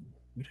 No.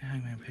 Who did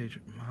Hangman Page?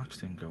 Mox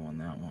didn't go on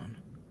that one.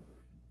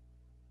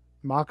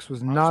 Mox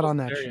was not on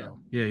that show.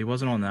 Yeah, he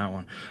wasn't on that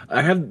one.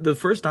 I have the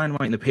first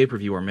Dynamite and the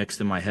pay-per-view are mixed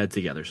in my head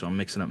together, so I'm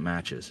mixing up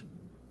matches.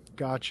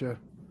 Gotcha.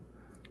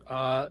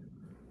 Fuck,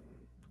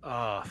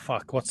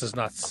 what's his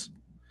nuts?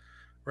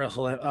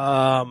 Wrestle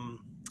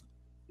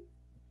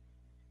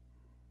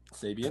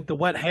Sabian? The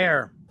wet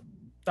hair.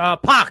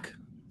 Pac.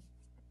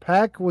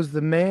 Pac was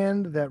the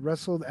man that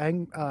wrestled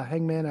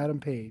Hangman Adam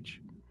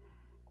Page.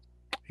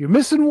 You're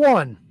missing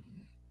one.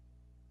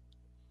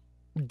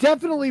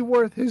 Definitely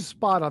worth his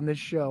spot on this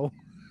show.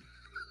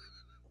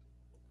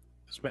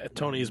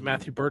 Tony, is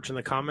Matthew Birch in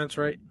the comments,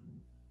 right?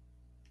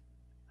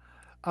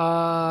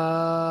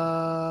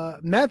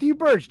 Matthew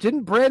Birch.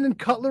 Didn't Brandon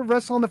Cutler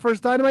wrestle on the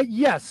first Dynamite?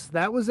 Yes,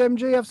 that was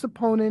MJF's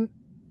opponent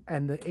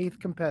and the 8th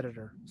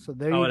competitor. So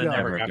there you go.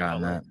 Never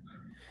gotten that.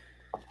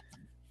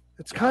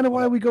 That's kind of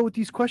why we go with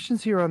these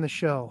questions here on the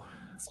show.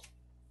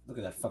 Look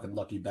at that fucking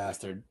lucky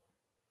bastard.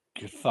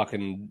 Good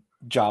fucking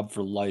job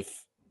for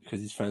life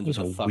because he's friends with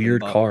a fucking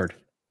weird buck. card.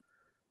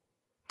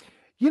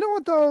 You know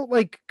what though?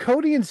 Like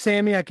Cody and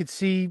Sammy, I could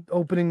see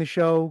opening the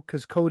show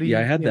because Cody. Yeah,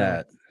 I had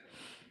that.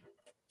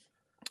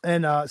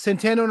 And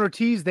Santana and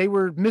Ortiz, they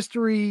were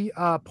mystery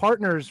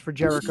partners for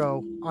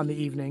Jericho on the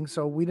evening,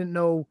 so we didn't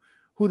know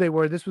who they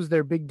were. This was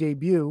their big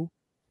debut.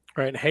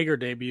 Right, and Hager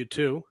debuted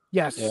too.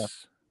 Yes. Yeah.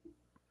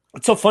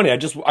 It's so funny. I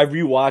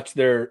rewatched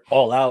their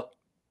All Out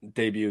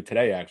debut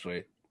today,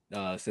 actually.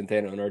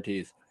 Santana and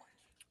Ortiz.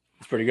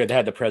 It's pretty good. They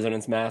had the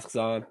president's masks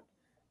on,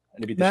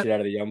 and they beat the shit out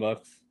of the Young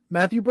Bucks.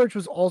 Matthew Birch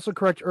was also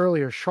correct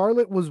earlier.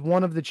 Charlotte was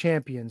one of the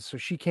champions, so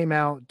she came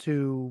out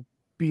to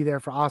be there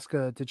for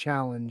Asuka to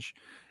challenge.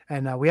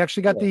 And we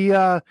actually got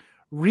the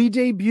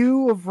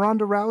re-debut of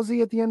Ronda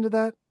Rousey at the end of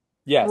that.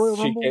 Yes,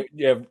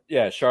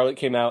 Charlotte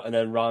came out, and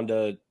then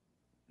Ronda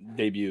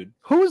debuted.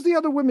 Who was the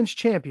other women's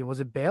champion? Was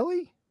it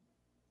Bayley?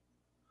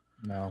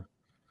 No,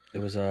 it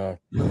was Was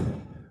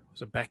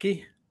it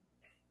Becky?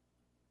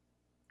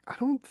 I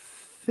don't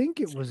think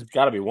it was. It's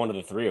got to be one of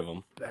the 3 of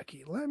them.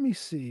 Becky. Let me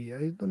see.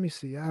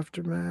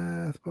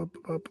 Aftermath. Could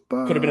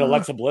have been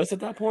Alexa Bliss at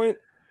that point.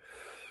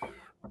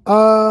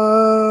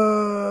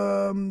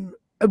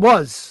 It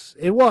was.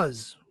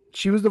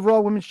 She was the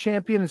Raw Women's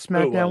Champion, and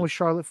SmackDown was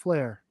Charlotte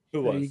Flair.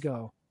 Who was? There you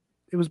go.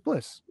 It was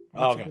Bliss.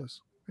 Oh, okay.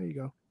 Bliss. There you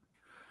go.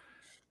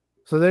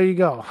 So there you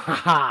go. Ha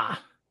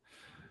ha.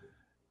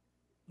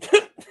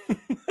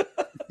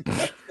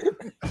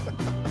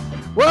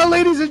 Well,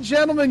 ladies and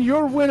gentlemen,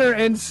 your winner,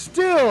 and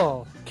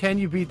still, can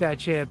you beat that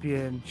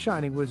champion,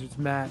 Shining Wizards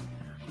Matt?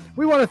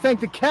 We want to thank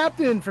the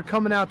captain for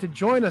coming out to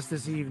join us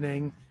this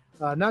evening.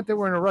 Not that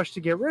we're in a rush to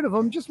get rid of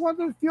him, just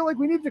wanted to feel like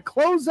we need to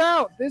close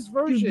out this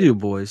version. You do,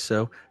 boys.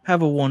 So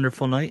have a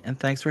wonderful night, and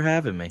thanks for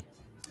having me.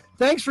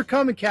 Thanks for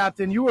coming,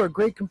 Captain. You were a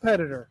great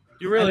competitor.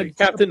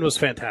 Captain was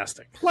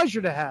fantastic.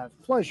 Pleasure to have.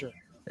 Pleasure.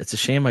 It's a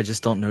shame I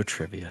just don't know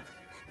trivia.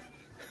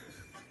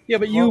 Yeah,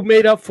 but you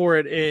made up for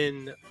it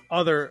in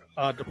other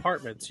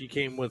departments. You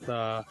came with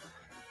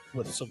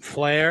some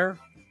flair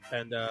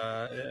and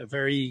a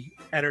very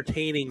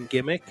entertaining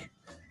gimmick.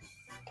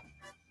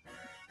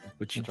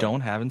 Which you don't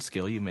have in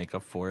skill, you make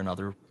up for in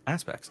other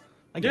aspects.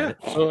 I get it.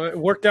 So it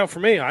worked out for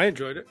me. I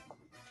enjoyed it.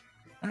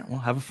 All right, well,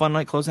 have a fun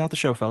night closing out the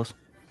show, fellas.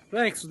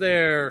 Thanks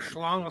there,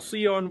 Schlong. I'll see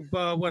you on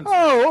Wednesday.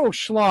 Oh,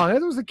 Schlong.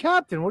 That was the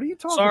captain. What are you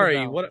talking about?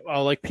 Sorry. What?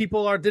 Oh, like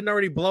people didn't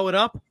already blow it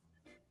up?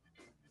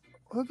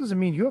 Well, that doesn't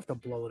mean you have to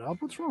blow it up.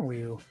 What's wrong with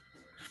you?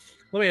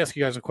 Let me ask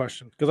you guys a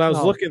question, because I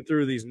was looking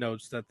through these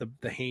notes that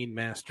the Hane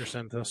Master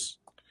sent us.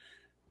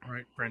 All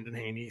right, Brendan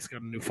Haney. He's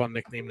got a new fun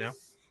nickname now.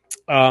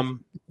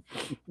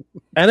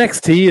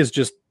 NXT is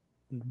just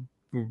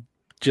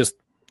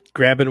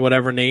grabbing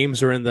whatever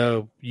names are in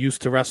the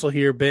used to wrestle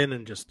here bin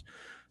and just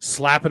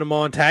slapping them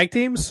on tag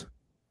teams.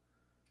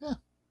 Yeah.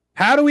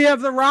 How do we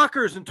have the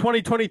Rockers in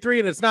 2023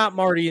 and it's not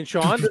Marty and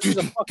Sean? This is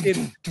a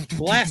fucking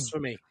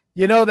blasphemy.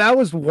 You know, that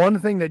was one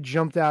thing that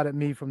jumped out at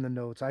me from the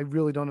notes. I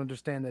really don't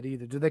understand that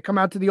either. Do they come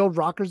out to the old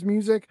Rockers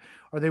music?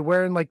 Are they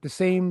wearing like the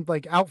same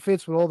like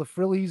outfits with all the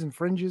frillies and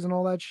fringes and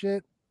all that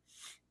shit?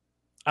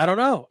 I don't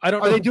know. I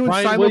don't Are know they who doing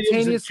Brian Williams and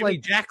simultaneous Jimmy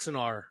like Jackson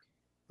are.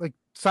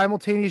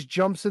 simultaneous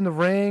jumps in the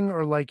ring,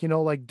 or like, you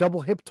know, like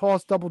double hip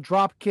toss, double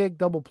drop kick,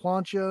 double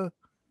plancha,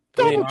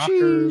 double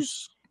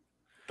cheese?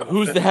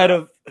 Who's the head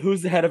of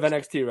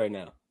NXT right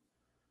now?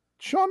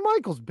 Shawn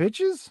Michaels,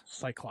 bitches.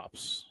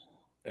 Cyclops.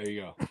 There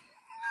you go.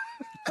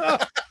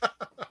 I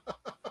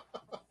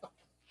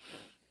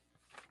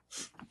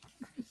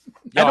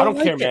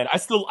don't care, man. I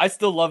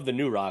still love the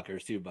new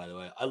Rockers too. By the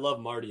way, I love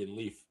Marty and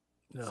Leaf.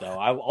 No. So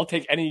I'll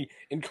take any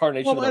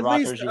incarnation of the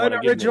Rockers you want to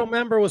give me. An original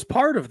member was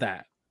part of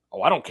that.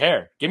 Oh, I don't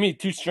care. Give me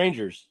two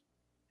strangers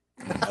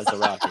as the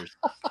Rockers.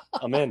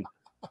 I'm in.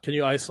 Can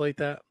you isolate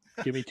that?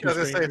 Give me two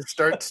strangers.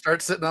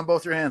 Start sitting on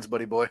both your hands,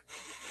 buddy boy.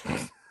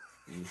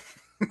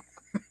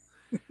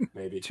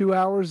 Maybe 2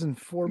 hours and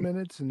 4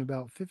 minutes and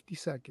about 50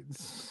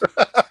 seconds.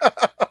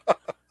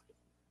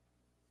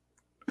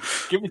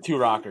 Give me two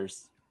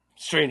Rockers.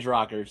 Strange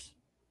Rockers.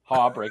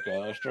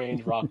 Heartbreaker.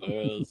 Strange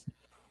Rockers.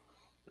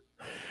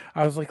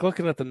 I was like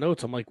looking at the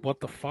notes. I'm like, what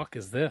the fuck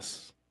is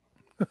this?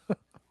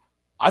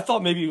 I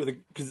thought maybe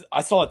because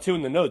I saw it too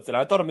in the notes, and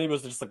I thought maybe it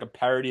was just like a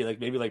parody, like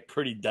maybe like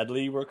Pretty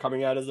Deadly were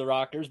coming out as the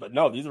Rockers, but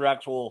no, they were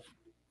actually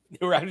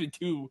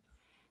two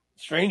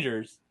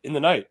strangers in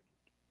the night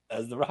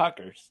as the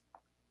Rockers.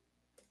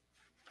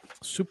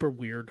 Super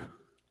weird.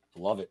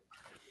 Love it.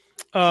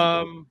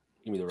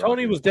 Give me the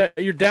Tony was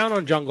you're down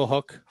on Jungle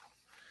Hook.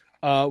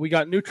 We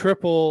got new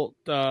triple.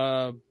 We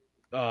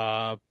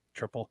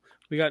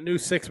got new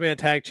 6-man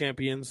tag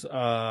champions.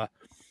 The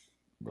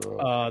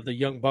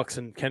Young Bucks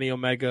and Kenny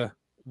Omega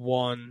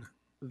won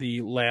the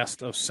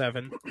last of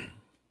 7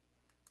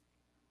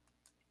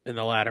 in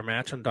the ladder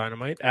match on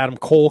Dynamite. Adam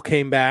Cole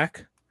came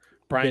back.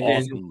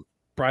 Brian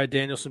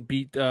Danielson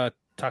beat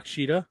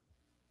Takeshita.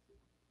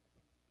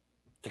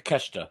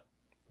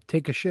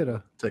 Take a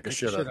shitta.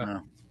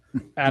 No.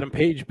 Adam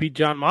Page beat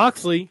John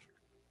Moxley.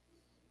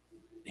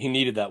 He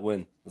needed that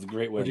win. It was a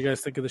great win. What did you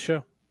guys think of the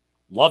show?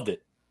 Loved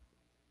it.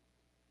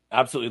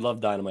 Absolutely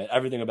loved Dynamite.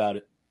 Everything about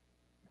it.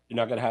 I'm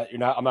not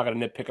gonna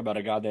nitpick about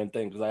a goddamn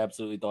thing because I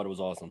absolutely thought it was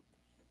awesome.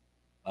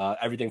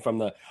 Everything from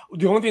the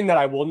only thing that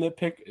I will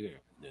nitpick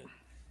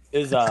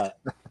is I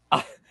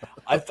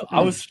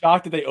was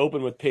shocked that they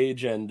opened with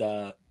Page and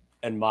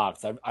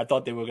Mox. I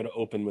thought they were gonna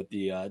open with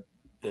the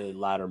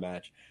ladder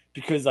match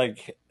because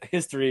like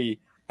history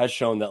has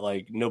shown that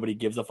like nobody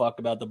gives a fuck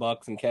about the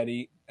Bucks and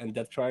Kenny and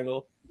Death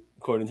Triangle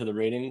according to the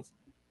ratings.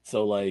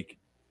 So like,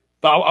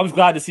 but I was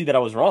glad to see that I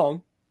was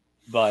wrong.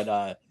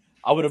 But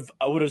I would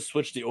have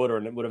switched the order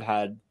and it would have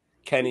had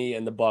Kenny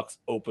and the Bucks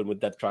open with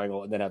Death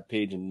Triangle and then have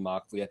Page and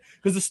Moxley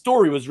because the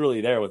story was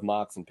really there with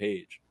Mox and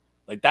Page.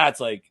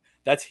 That's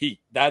heat.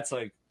 That's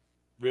like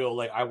real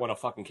like I want to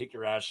fucking kick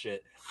your ass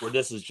shit. Where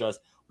this is just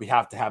we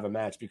have to have a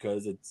match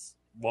because it's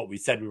what we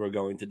said we were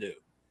going to do.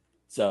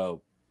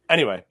 So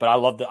anyway, but I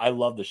love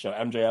the show.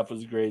 MJF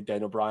was great.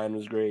 Daniel Bryan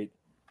was great.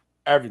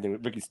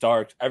 Everything. Ricky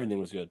Starks. Everything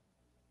was good.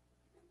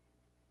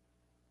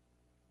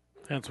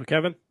 And so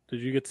Kevin, did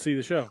you get to see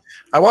the show?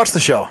 I watched the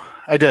show.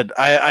 I did.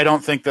 I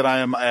don't think that I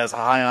am as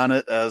high on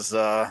it as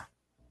other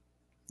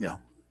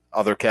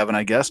Kevin,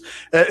 I guess.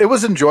 It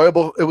was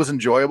enjoyable.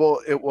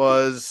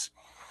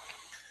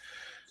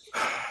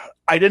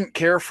 I didn't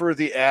care for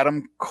the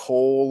Adam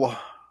Cole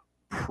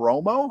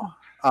promo.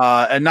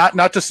 And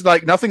not just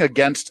like nothing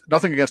against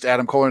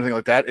Adam Cole or anything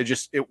like that.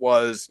 It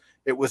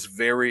was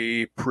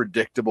very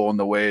predictable in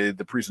the way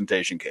the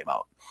presentation came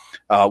out.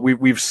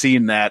 We've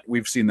seen that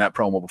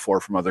promo before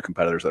from other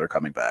competitors that are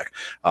coming back.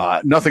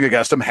 Nothing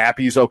against him.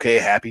 Happy he's okay.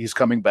 Happy he's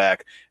coming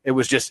back.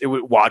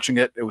 Watching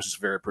it. It was just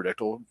very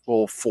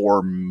predictable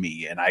for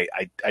me, and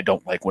I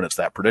don't like when it's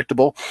that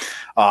predictable.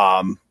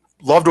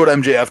 Loved what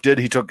MJF did.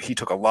 He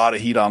took a lot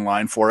of heat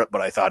online for it,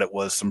 but I thought it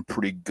was some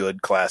pretty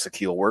good classic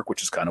heel work,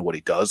 which is kind of what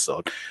he does.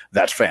 So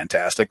that's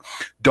fantastic.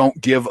 Don't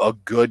give a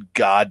good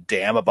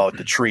goddamn about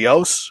the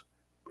trios.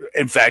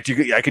 In fact,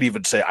 I could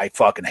even say I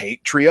fucking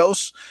hate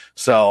trios.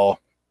 So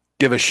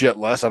give a shit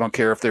less. I don't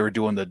care if they were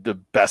doing the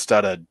best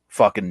out of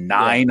fucking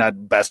 9,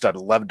 not best out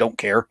of 11. Don't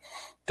care.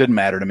 Didn't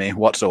matter to me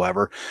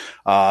whatsoever.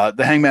 The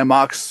Hangman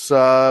Mox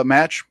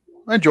match,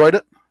 I enjoyed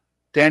it.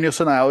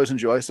 Danielson, I always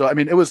enjoy. So I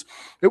mean, it was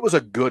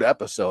a good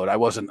episode. I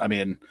wasn't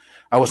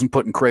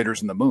putting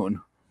craters in the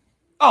moon.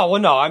 Oh well,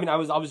 no. I mean, I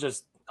was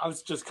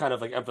just kind of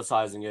like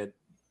emphasizing it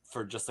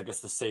for just I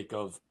guess the sake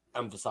of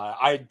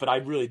emphasize. But I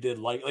really did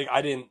like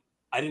I didn't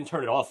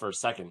turn it off for a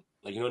second.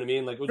 Like you know what I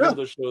mean? Like it was one of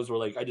those shows where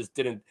like I just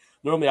didn't.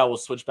 Normally I will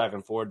switch back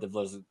and forth if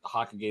there's a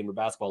hockey game or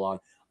basketball on.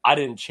 I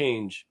didn't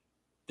change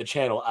the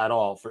channel at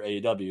all for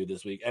AEW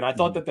this week, and I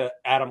thought that the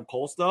Adam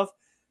Cole stuff,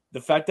 the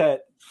fact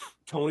that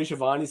Tony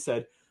Schiavone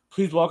said,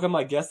 "Please welcome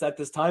my guest at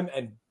this time,"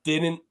 and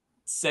didn't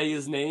say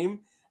his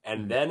name.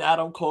 And then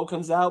Adam Cole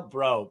comes out,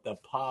 bro. The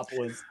pop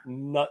was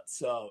nuts,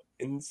 so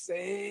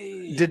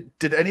insane.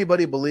 Did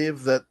anybody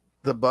believe that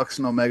the Bucks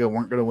and Omega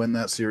weren't going to win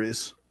that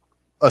series?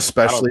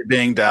 especially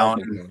being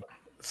down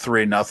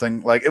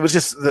 3-0. Like it's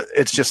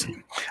just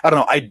I don't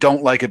know. I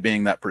don't like it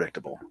being that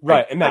predictable.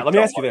 Right. And Matt, let me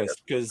ask you this,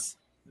 because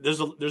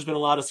there's been a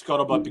lot of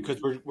scuttlebutt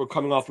because we're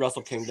coming off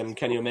Wrestle Kingdom.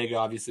 Kenny Omega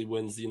obviously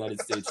wins the United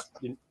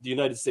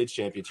States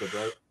Championship,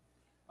 right?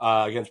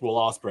 Against Will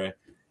Ospreay.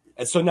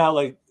 And so now,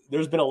 like,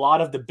 there's been a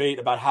lot of debate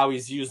about how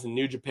he's used in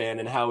New Japan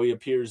and how he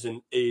appears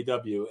in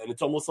AEW. And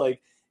it's almost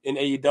like in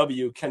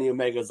AEW, Kenny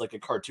Omega is like a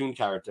cartoon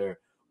character,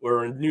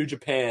 where in New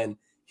Japan,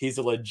 he's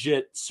a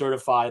legit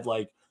certified,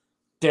 like,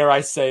 dare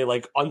I say,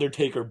 like,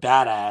 Undertaker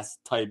badass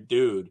type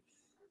dude.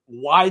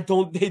 Why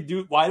doesn't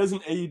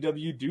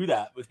AEW do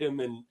that with him?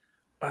 And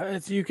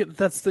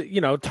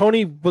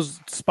Tony was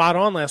spot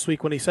on last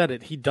week when he said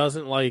it. He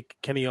doesn't like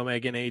Kenny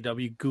Omega and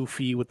AEW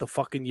goofy with the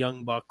fucking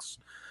Young Bucks.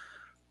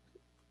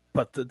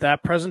 But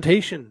that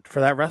presentation for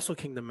that Wrestle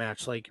Kingdom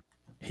match, like,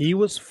 he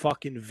was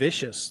fucking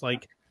vicious.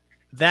 Like,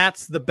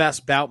 that's the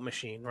best bout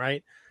machine,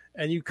 right?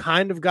 And you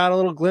kind of got a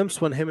little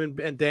glimpse when him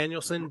and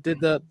Danielson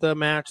did the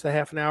match, the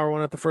half an hour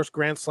one at the first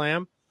Grand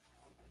Slam.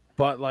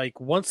 But,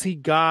 like, once he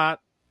got,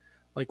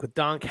 like, with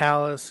Don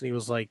Callis, and he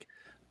was, like,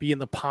 being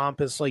the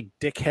pompous, like,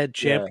 dickhead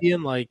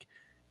champion, like,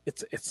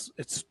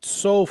 it's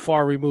so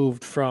far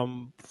removed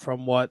from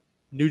what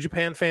New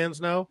Japan fans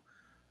know.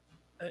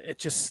 It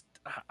just,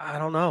 I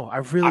don't know. I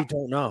really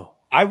don't know.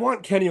 I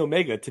want Kenny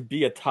Omega to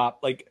be a top,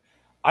 like,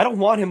 I don't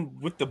want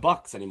him with the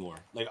Bucks anymore.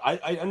 Like,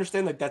 I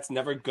understand that that's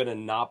never going to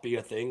not be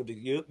a thing.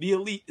 The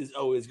elite is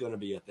always going to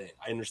be a thing.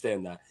 I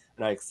understand that,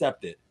 and I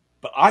accept it.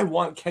 But I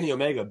want Kenny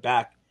Omega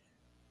back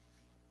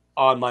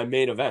on my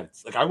main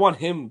events. Like, I want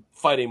him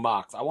fighting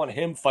Mox. I want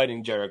him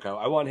fighting Jericho.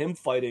 I want him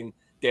fighting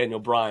Daniel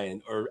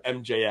Bryan or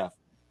MJF.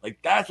 Like,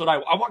 that's what I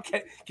want.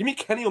 Give me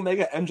Kenny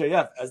Omega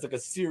MJF as, like, a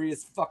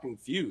serious fucking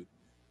feud.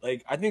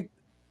 Like, I don't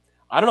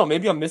know.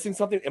 Maybe I'm missing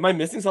something. Am I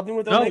missing something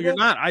with Omega? No, you're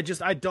not. I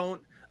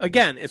don't.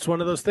 Again, it's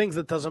one of those things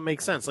that doesn't make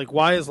sense. Like,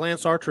 why is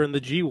Lance Archer in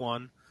the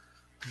G1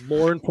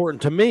 more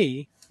important to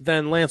me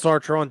than Lance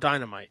Archer on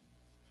Dynamite?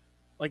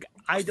 Like,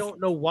 I don't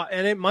know why.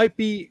 And it might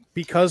be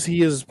because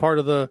he is part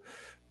of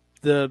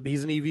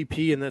he's an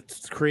EVP and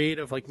that's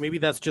creative. Like, maybe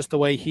that's just the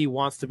way he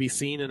wants to be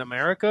seen in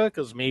America,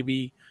 because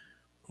maybe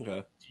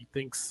he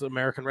thinks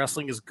American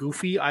wrestling is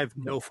goofy. I have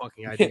no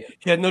fucking idea.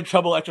 He had no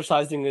trouble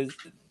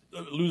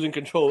losing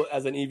control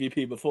as an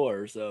EVP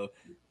before, so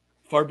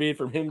far be it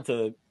from him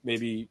to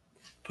maybe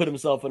put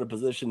himself in a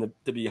position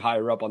to be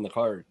higher up on the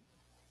card.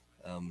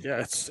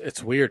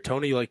 It's weird.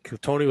 Tony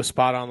was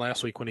spot on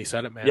last week when he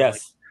said it, man.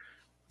 Yes.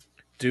 Like,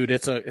 dude,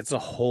 it's a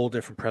whole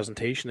different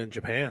presentation in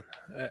Japan.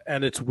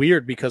 And it's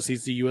weird because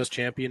he's the US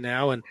champion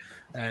now,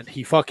 and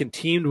he fucking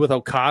teamed with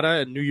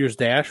Okada at New Year's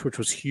Dash, which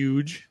was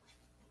huge.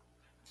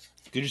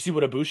 Did you see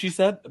what Ibushi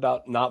said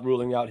about not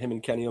ruling out him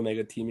and Kenny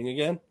Omega teaming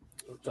again?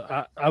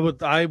 I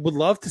would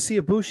love to see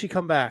Ibushi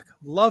come back.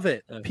 Love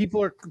it.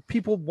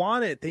 People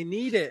want it. They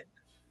need it.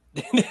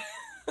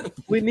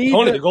 We need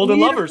Tony the Golden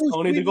Lovers.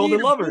 Tony the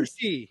Golden Lovers.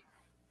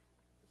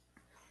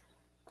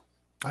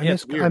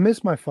 I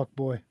miss my fuck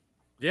boy.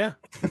 Yeah.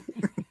 So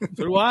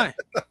do I.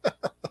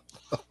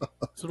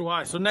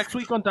 So next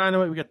week on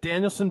Dynamite, we got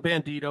Danielson,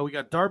 Bandito. We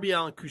got Darby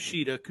Allin,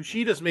 Kushida.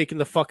 Kushida's making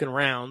the fucking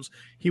rounds.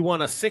 He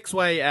won a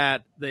 6-way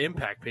at the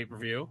Impact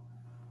pay-per-view.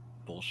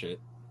 Bullshit.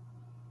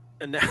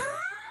 And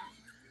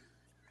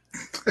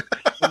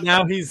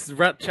now he's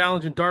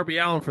challenging Darby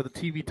Allin for the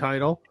TV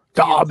title.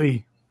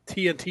 Darby.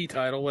 TNT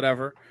title,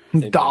 whatever.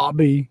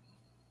 Darby,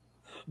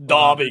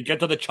 get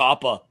to the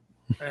chopper.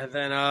 And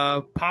then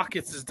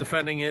Pockets is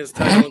defending his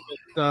title.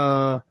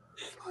 I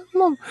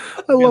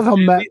love how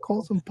Matt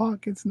calls him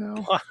Pockets now.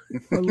 I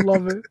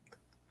love it.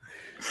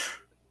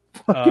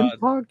 Fucking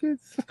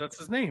Pockets. That's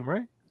his name,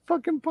 right?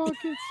 Fucking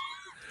Pockets.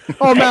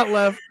 Oh, Matt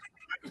left.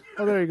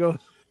 Oh, there you go.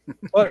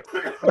 What?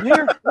 I'm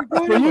here.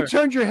 When you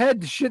turned your head,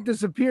 the shit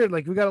disappeared.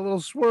 Like, we got a little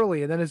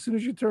swirly, and then as soon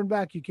as you turned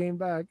back, you came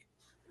back.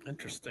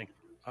 Interesting.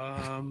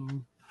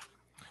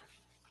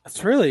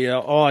 That's really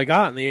all I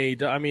got in the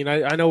AEW. I mean,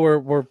 I know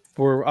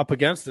we're up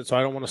against it, so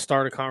I don't want to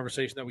start a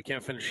conversation that we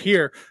can't finish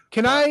here.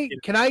 Can I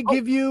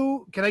give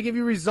you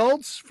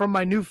results from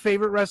my new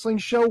favorite wrestling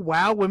show,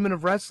 Wow Women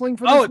of Wrestling?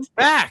 It's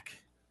back.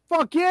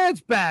 Fuck yeah,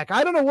 it's back.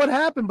 I don't know what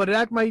happened, but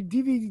my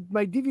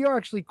DVR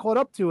actually caught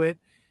up to it.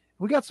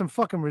 We got some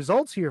fucking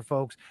results here,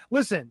 folks.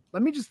 Listen,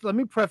 let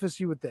me preface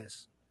you with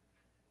this.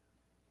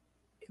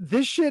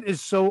 This shit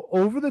is so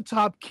over the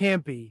top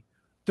campy.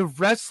 The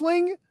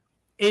wrestling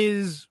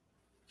is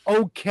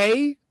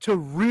okay to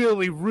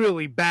really,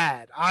 really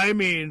bad. I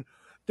mean,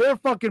 they're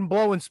fucking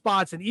blowing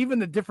spots, and even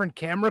the different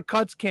camera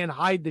cuts can't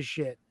hide the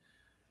shit.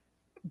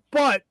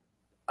 But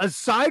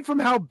aside from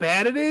how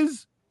bad it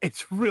is,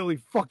 it's really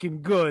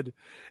fucking good.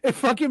 It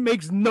fucking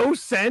makes no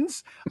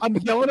sense. I'm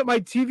yelling at my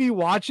TV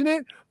watching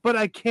it, but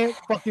I can't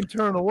fucking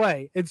turn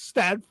away. It's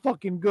that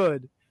fucking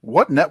good.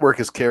 What network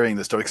is carrying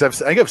this story?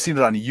 Because I think I've seen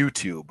it on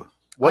YouTube.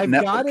 What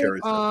network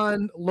carries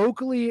it?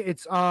 Locally,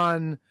 it's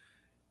on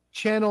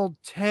Channel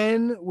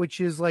 10, which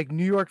is like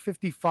New York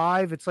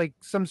 55. It's like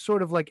some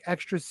sort of like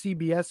extra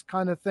CBS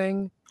kind of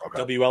thing.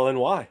 Okay.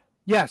 WLNY.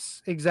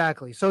 Yes,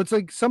 exactly. So it's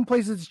like some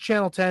places it's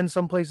channel 10,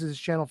 some places it's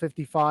channel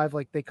 55.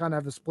 Like they kind of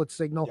have a split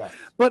signal. Yes.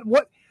 But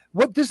what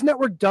this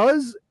network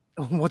does,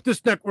 what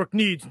this network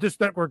needs, this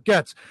network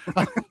gets.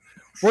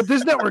 What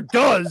this network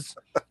does,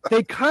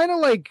 they kind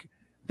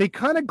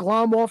of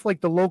glom off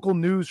like the local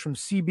news from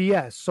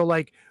CBS. So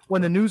like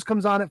when the news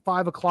comes on at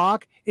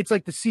 5:00, it's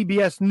like the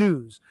CBS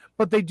news,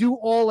 but they do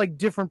all like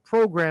different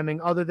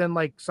programming other than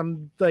like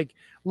some like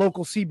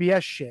local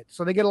CBS shit.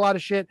 So they get a lot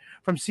of shit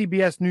from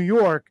CBS New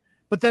York,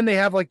 but then they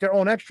have like their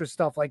own extra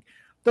stuff. Like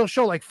they'll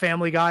show like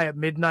Family Guy at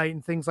midnight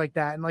and things like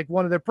that. And like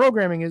one of their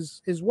programming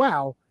is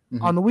WoW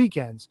on the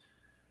weekends.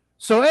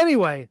 So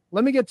anyway,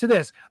 let me get to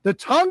this. The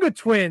Tonga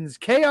twins,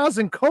 Chaos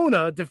and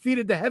Kona,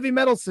 defeated the Heavy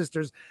Metal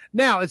Sisters.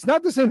 Now, it's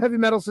not the same Heavy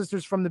Metal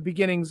Sisters from the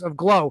beginnings of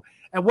Glow.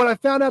 And what I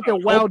found out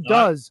that WoW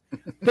does,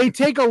 they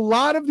take a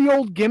lot of the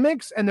old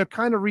gimmicks and they're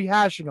kind of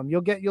rehashing them.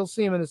 You'll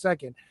see them in a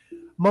second.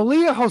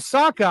 Malia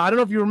Hosaka, I don't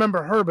know if you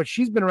remember her, but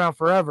she's been around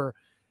forever.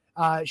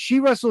 She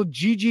wrestled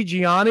Gigi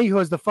Gianni, who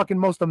has the fucking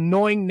most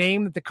annoying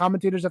name that the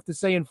commentators have to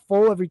say in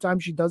full every time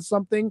she does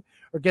something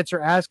or gets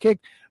her ass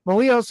kicked.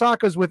 Malia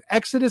Osaka's with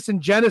Exodus and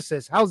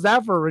Genesis. How's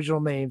that for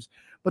original names?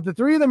 But the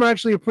three of them are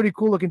actually a pretty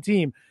cool looking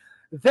team.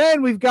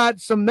 Then we've got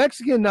some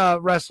Mexican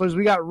wrestlers.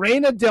 We got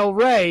Reina Del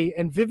Rey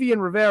and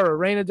Vivian Rivera.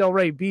 Reina Del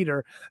Rey beat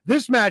her.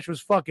 This match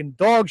was fucking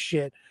dog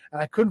shit,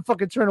 and I couldn't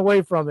fucking turn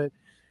away from it.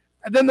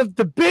 And then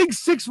the big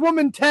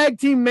 6-woman tag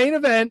team main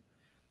event,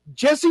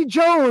 Jessie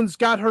Jones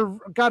got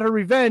her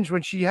revenge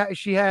when she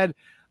had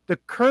the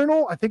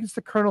Colonel, I think it's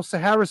the Colonel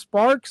Sahara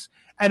Sparks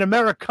and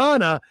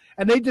Americana,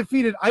 and they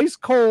defeated Ice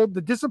Cold,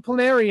 the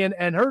Disciplinarian,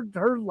 and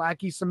her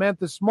lackey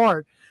Samantha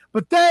Smart.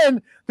 But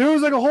then there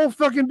was like a whole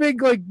fucking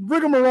big like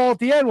rigmarole at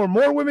the end where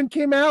more women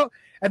came out,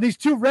 and these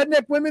two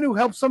redneck women who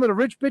helped some of the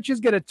rich bitches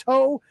get a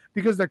tow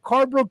because their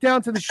car broke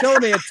down to the show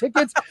and they had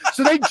tickets.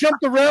 So they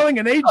jumped the railing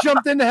and they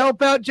jumped in to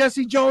help out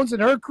Jessie Jones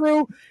and her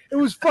crew. It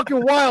was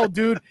fucking wild,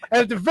 dude.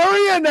 And at the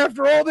very end,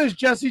 after all this,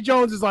 Jessie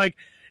Jones is like,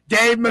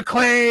 Dave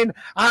McClain,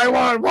 I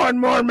want one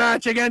more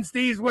match against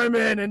these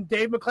women. And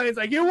Dave McClain's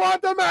like, you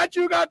want the match?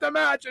 You got the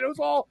match. And it was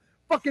all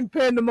fucking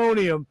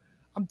pandemonium.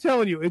 I'm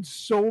telling you, it's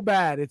so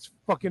bad. It's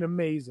fucking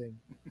amazing.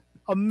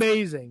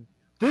 Amazing.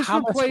 How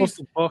am I supposed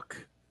to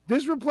book?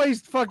 This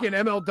replaced fucking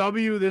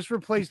MLW. This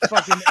replaced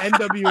fucking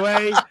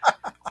NWA.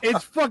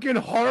 It's fucking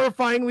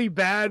horrifyingly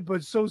bad,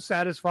 but so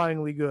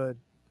satisfyingly good.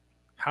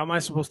 How am I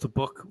supposed to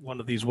book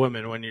one of these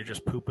women when you're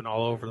just pooping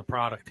all over the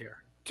product here?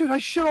 Dude, I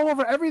shit all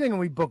over everything when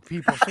we book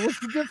people. So what's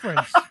the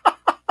difference?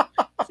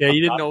 Yeah,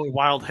 you didn't know what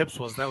Wild Hips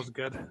was. That was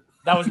good.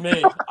 That was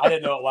me. I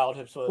didn't know what Wild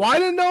Hips was. Well, I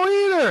didn't know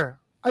either.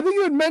 I think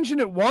you had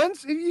mentioned it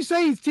once. If you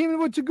say he's teaming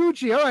with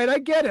Taguchi, all right, I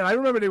get it. I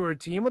remember they were a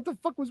team. What the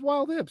fuck was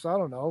Wild Hips? I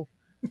don't know.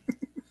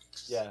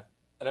 Yeah.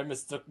 And I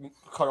mistook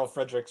Carl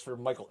Fredericks for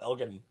Michael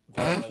Elgin.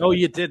 No,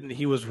 you didn't.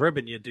 He was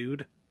ribbing you,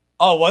 dude.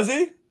 Oh, was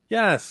he?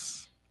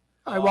 Yes.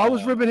 All right, well, I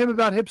was ribbing him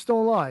about Hips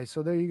Don't Lie,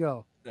 so there you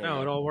go.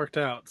 No, it all worked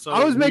out. So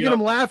I was making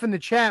him laugh in the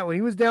chat when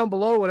he was down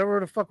below, whatever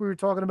the fuck we were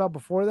talking about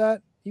before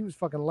that. He was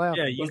fucking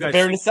laughing. Yeah, you guys.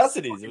 Bare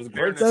necessities. It was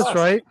bare necessities. That's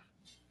right.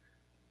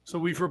 So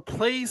we've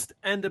replaced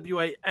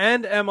NWA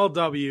and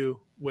MLW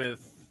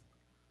with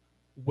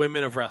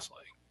Women of Wrestling.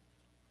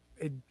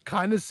 It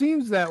kind of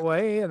seems that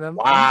way, and I'm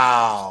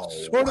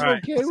sort of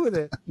okay with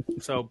it.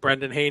 So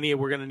Brendan Haney,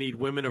 we're going to need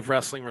Women of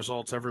Wrestling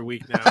results every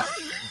week now.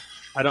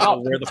 I don't know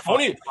where the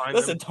Tony.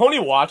 Listen, Tony,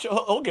 watch.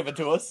 He'll give it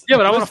to us. Yeah,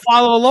 but I want to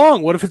follow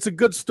along. What if it's a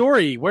good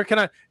story? Where can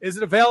I? Is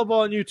it available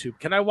on YouTube?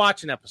 Can I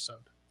watch an episode?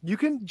 You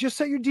can just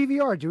set your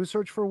DVR. Do a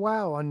search for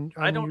WoW on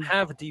I don't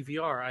have a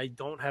DVR. I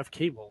don't have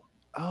cable.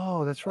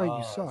 Oh, that's right.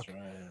 You suck. Right.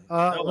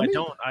 No, I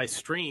don't. I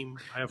stream.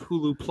 I have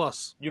Hulu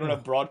Plus. You don't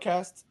have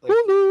broadcast? Like,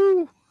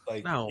 Hulu.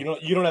 Like no.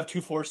 You don't have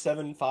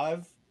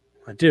 24/7/5?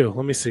 I do.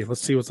 Let me see.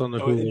 Let's see what's on the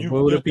Hulu.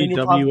 What would it be?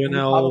 WNL. You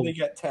probably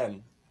get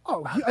 10.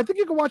 Oh, I think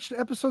you can watch the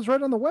episodes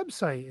right on the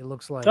website. It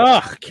looks like.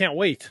 Ugh, can't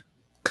wait.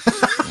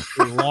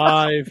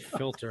 Live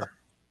filter.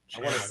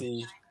 I want to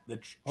see the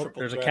triple.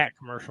 There's a cat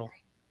commercial.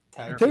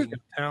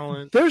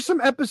 Talent. There's some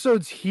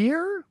episodes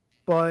here,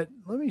 but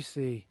let me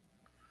see.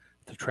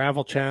 The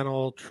Travel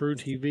Channel, True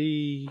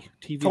TV,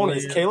 TV. Tony,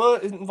 is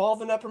Kayla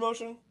involved in that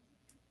promotion?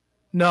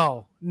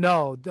 No.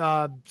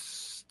 The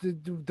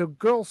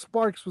girl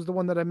Sparks was the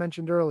one that I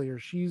mentioned earlier.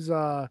 She's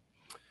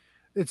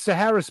it's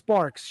Sahara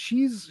Sparks.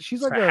 She's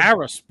like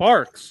Sahara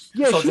Sparks.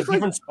 Yeah, so she's like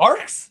different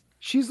Sparks.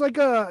 She's like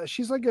a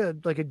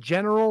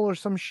general or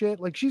some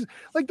shit. Like she's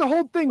like the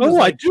whole thing. Oh,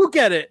 like, I do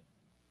get it.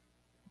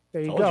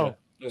 There you go.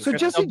 So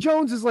Jessie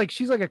Jones is like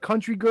she's like a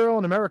country girl,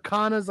 and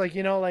Americana's like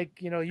USA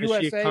is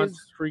she a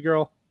country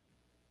girl.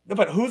 No,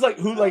 but who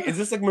is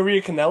this like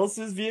Maria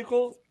Kanellis'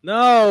 vehicle?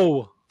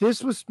 No.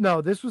 This was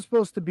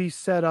supposed to be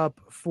set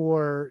up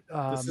for.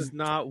 This is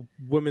not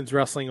Women's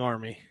Wrestling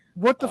Army.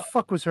 What the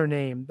fuck was her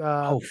name?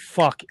 Oh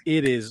fuck!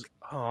 It is.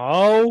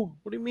 Oh,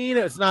 what do you mean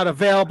it's not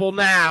available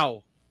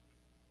now?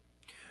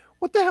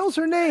 What the hell's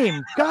her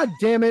name? God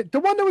damn it! The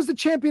one that was the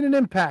champion in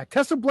Impact,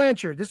 Tessa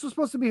Blanchard. This was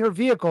supposed to be her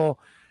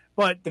vehicle,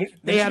 but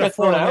they had to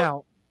throw it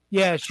out.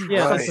 Yeah, she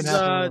Yeah, something this is,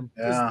 happened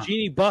with him. is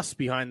Jeannie Buss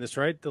behind this,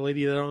 right? The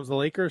lady that owns the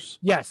Lakers.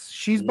 Yes,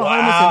 she's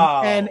behind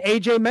this, and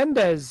AJ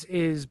Mendez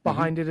is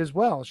behind it as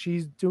well.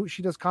 She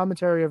does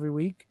commentary every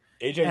week.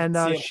 AJ,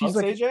 and she's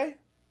like AJ.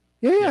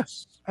 Yeah,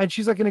 Yes. and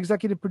she's like an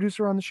executive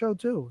producer on the show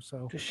too.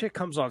 So this shit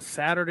comes on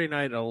Saturday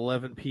night at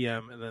 11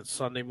 p.m. and then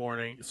Sunday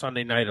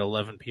night at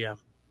 11 p.m.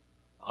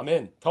 I'm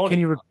in.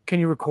 Tony, can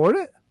you record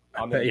it?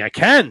 I'm in. Yeah, I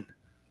can.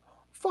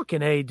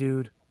 Fucking A,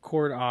 dude.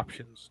 Record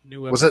options.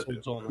 New Was it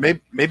episodes only.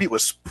 maybe it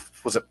was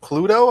it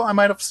Pluto? I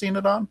might have seen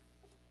it on.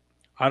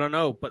 I don't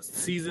know, but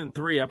season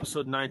 3,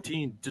 episode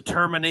 19,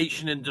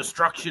 Determination and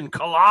Destruction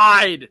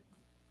Collide.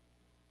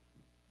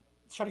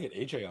 Let's try to get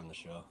AJ on the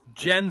show.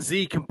 Gen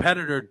Z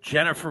competitor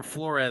Jennifer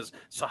Flores,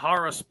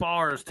 Sahara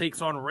Spars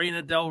takes on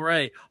Reina Del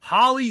Rey.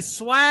 Holly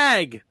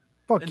Swag.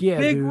 Fuck and yeah,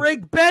 Big dude.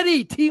 Rig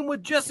Betty team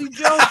with Jesse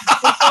Jones.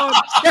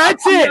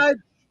 That's it.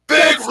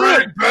 Big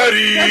Rig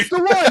Betty. That's the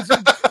one.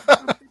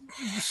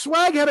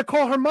 Swag had to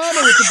call her mama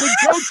with the big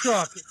tow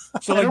truck.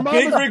 So like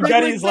Big Rig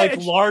Betty's like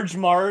Large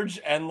Marge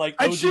and like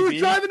OGB. And she was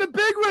driving the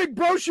big rig,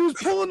 bro. She was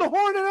pulling the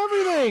horn and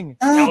everything.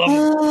 Tell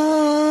him,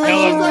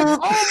 Like,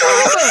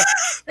 oh,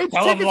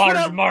 tell him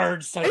Large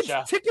Marge sent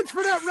ya. It's tickets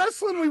for that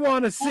wrestling we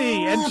want to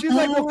see. And she's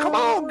like, well, come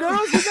on,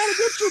 girls. We got to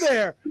get you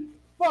there.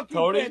 Fucking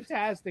Tony?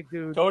 fantastic,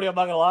 dude. Tony, I'm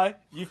not going to lie.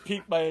 You've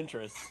piqued my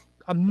interest.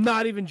 I'm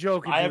not even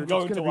joking, I dude. am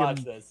going to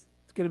watch this.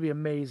 It's going to be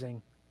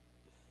amazing.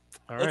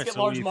 All Let's right, get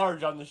so Large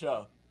Marge on the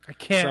show. I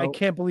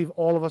can't believe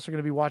all of us are going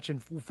to be watching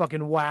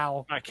fucking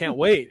WoW. I can't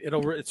wait.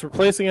 It's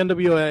replacing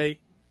NWA,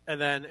 and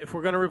then if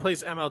we're going to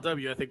replace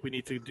MLW, I think we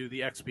need to do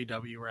the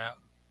XPW route.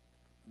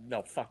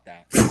 No, fuck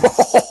that.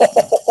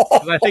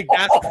 I think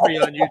that's free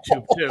on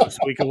YouTube too, so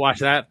we can watch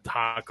that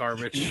hot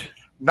garbage.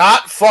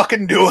 Not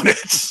fucking doing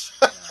it.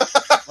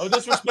 No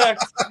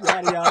disrespect.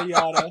 Yada yada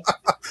yada.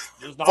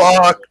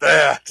 Fuck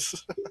that.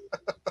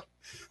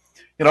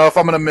 You know, if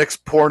I'm going to mix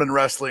porn and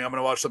wrestling, I'm going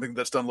to watch something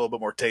that's done a little bit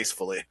more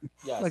tastefully.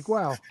 Yes. Like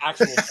WoW.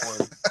 Actual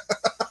porn.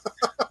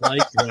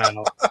 Like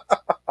WoW.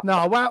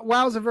 No,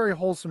 WoW's a very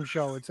wholesome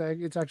show. It's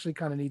actually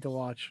kind of neat to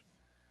watch.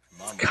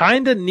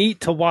 Kind of neat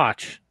to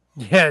watch.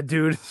 Yeah,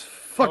 dude.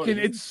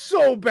 It's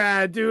so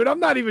bad, dude. I'm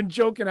not even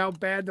joking how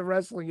bad the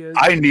wrestling is.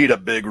 I need a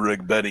Big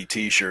Rig Betty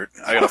t-shirt.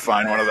 I got to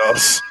find one of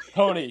those.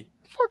 Tony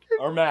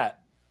or Matt,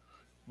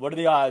 what are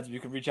the odds you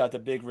could reach out to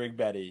Big Rig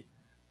Betty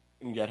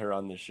and get her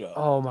on this show?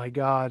 Oh my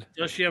god.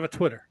 Does she have a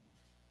Twitter?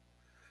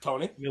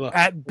 Tony?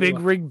 At Big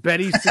Rig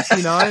Betty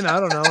 69? I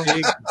don't know.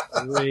 Big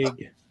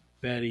Rig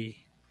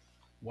Betty.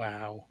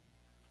 Wow.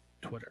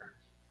 Twitter.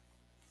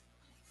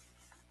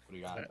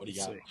 What do you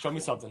got? Show me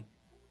something.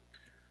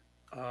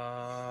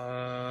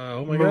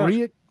 Oh my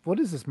Maria, gosh. what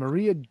is this?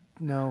 Maria?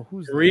 No,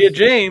 who's Maria this?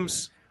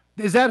 James.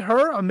 Is that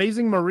her?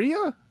 Amazing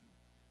Maria?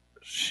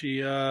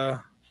 She oh,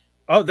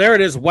 there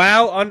it is.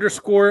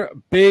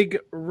 Wow_Big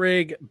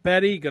Rig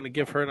Betty. Gonna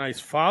give her a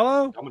nice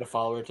follow. I'm gonna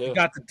follow her too. You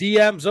got the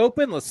DMs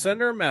open. Let's send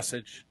her a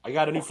message. I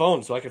got a new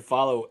phone, so I can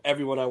follow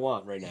everyone I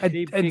want right now.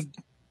 And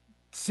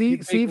see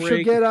if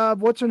she'll get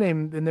what's her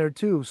name in there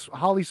too?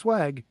 Holly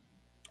Swag.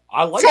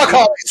 I like Fuck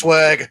Holly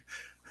Swag.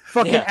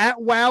 Fucking at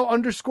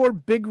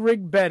Wow_Big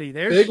Rig Betty.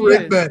 There Big she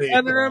Rig is. Betty.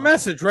 Send her a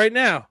message right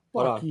now.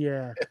 Fuck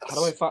yeah. How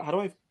do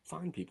I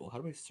find people? How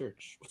do I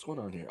search? What's going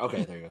on here?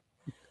 Okay, there you go.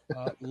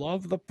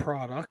 Love the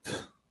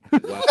product.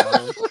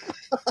 Wow_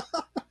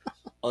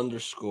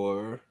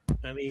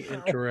 Any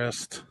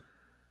interest?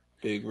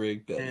 Big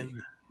Rig Betty.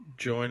 In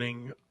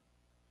joining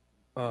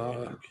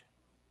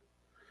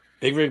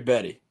Big Rig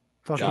Betty.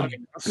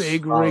 Fucking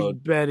Big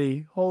Rig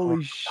Betty.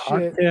 Holy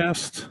shit.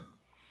 Podcast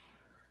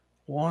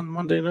on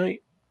Monday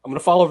night. I'm gonna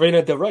follow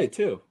Reina Del Rey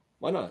too.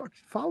 Why not?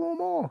 Follow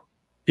them all.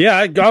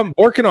 Yeah, I'm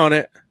working on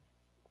it.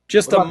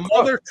 Just What a about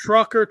mother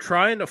trucker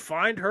trying to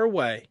find her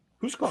way.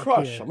 Who's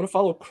Crush? yeah. I'm gonna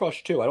follow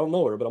Crush too. I don't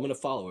know her, but I'm gonna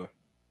follow her.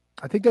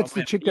 I think that's the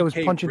man, chick that was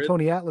BK punching Rhythm.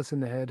 Tony Atlas in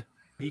the head.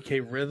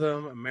 BK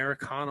Rhythm,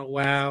 Americana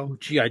Wow,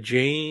 G.I.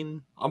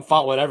 Jane. I'm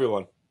following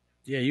everyone.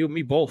 Yeah, you and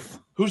me both.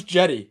 Who's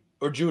Jetty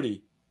or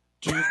Judy?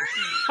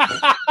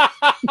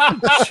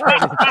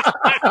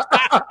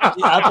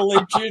 The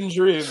Appalachian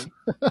Dream.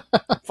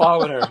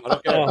 Following her. I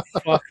don't care. Oh,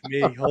 fuck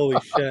me. Holy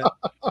shit.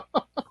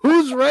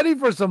 Who's ready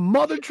for some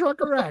mother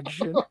trucker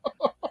action?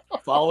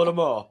 Following them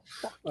all.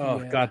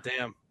 Oh, Yeah.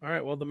 goddamn. All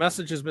right, well, the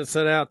message has been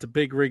sent out to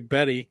Big Rig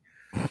Betty.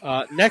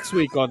 Next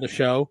week on the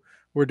show,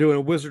 we're doing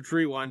a Wizards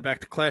Rewind back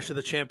to Clash of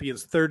the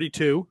Champions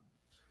 32.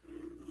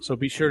 So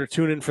be sure to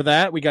tune in for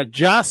that. We got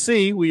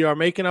Jossie. We are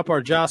making up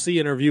our Jossie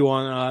interview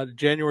on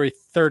January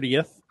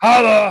 30th.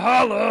 Holla,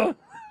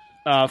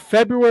 holla.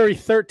 February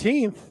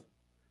 13th,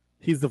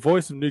 he's the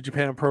voice of New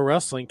Japan Pro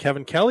Wrestling.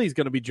 Kevin Kelly is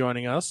going to be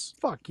joining us.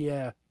 Fuck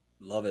yeah.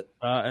 Love it.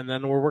 And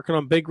then we're working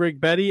on Big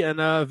Rig Betty,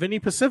 and Vinny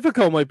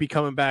Pacifico might be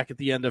coming back at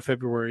the end of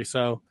February.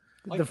 So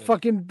The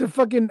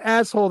fucking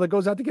asshole that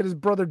goes out to get his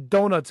brother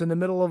donuts in the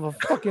middle of a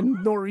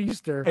fucking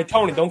nor'easter. Hey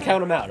Tony, don't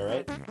count him out, all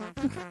right?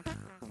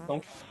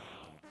 Don't.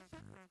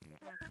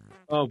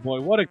 oh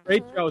boy, what a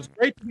great show. It's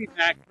great to be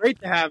back.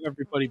 Great to have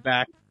everybody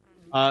back.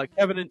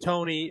 Kevin and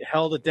Tony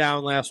held it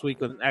down last week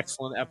with an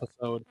excellent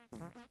episode.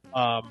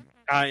 I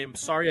I am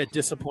sorry I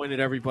disappointed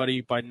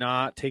everybody by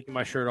not taking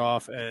my shirt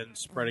off and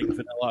spreading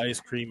vanilla ice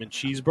cream and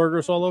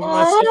cheeseburgers all over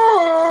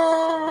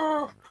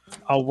myself.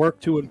 I'll work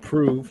to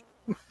improve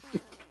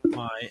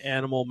my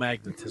animal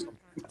magnetism.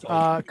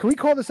 Can we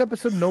call this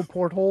episode "No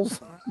Portholes"?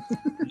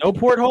 No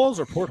portholes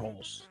or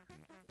portholes?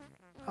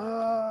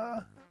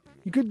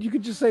 You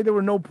could just say there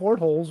were no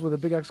portholes with a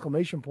big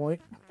exclamation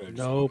point.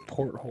 No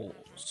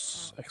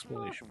portholes!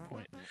 Exclamation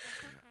point.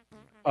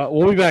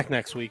 We'll be back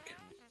next week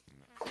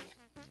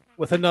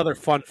with another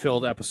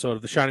fun-filled episode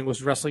of the Shining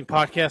Wizards Wrestling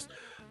Podcast.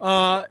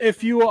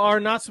 If you are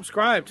not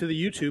subscribed to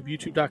the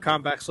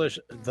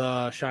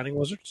youtube.com/The Shining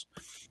Wizards,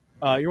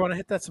 you want to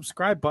hit that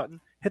subscribe button,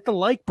 hit the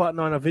like button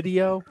on a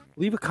video,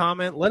 leave a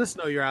comment, let us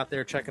know you're out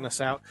there checking us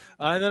out.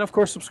 And then, of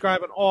course,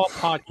 subscribe on all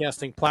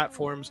podcasting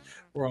platforms.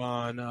 We're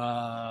on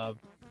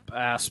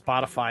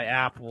Spotify,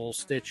 Apple,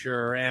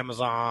 Stitcher,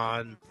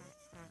 Amazon.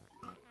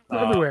 We're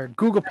everywhere.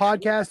 Google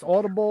Podcast,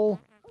 Audible.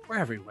 We're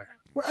everywhere.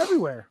 We're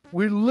everywhere.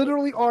 We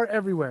literally are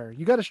everywhere.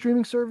 You got a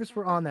streaming service?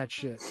 We're on that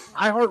shit.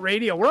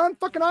 iHeartRadio. We're on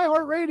fucking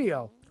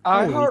iHeartRadio.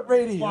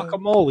 iHeartRadio.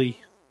 Guacamole.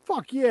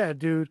 Fuck yeah,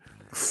 dude.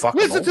 Fuck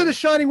Listen to the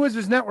Shining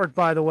Wizards Network,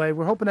 by the way.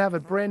 We're hoping to have a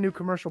brand new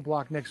commercial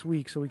block next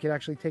week so we can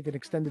actually take an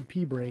extended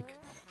pee break.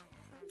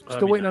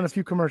 Still waiting on a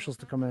few commercials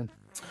to come in.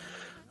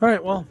 All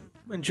right, well,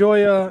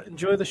 enjoy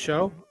the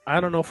show. I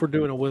don't know if we're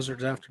doing a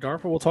Wizards After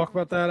Dark, but we'll talk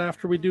about that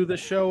after we do this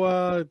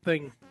show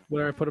thing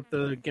where I put up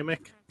the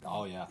gimmick.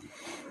 Oh, yeah.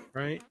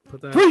 Right?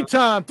 Put that Three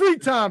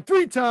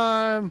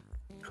time.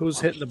 Who's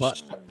hitting the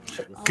button?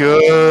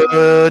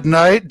 Good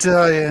night,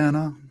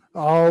 Diana.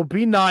 Oh,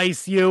 be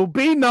nice, you.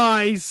 Be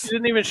nice. You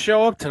didn't even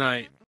show up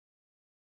tonight.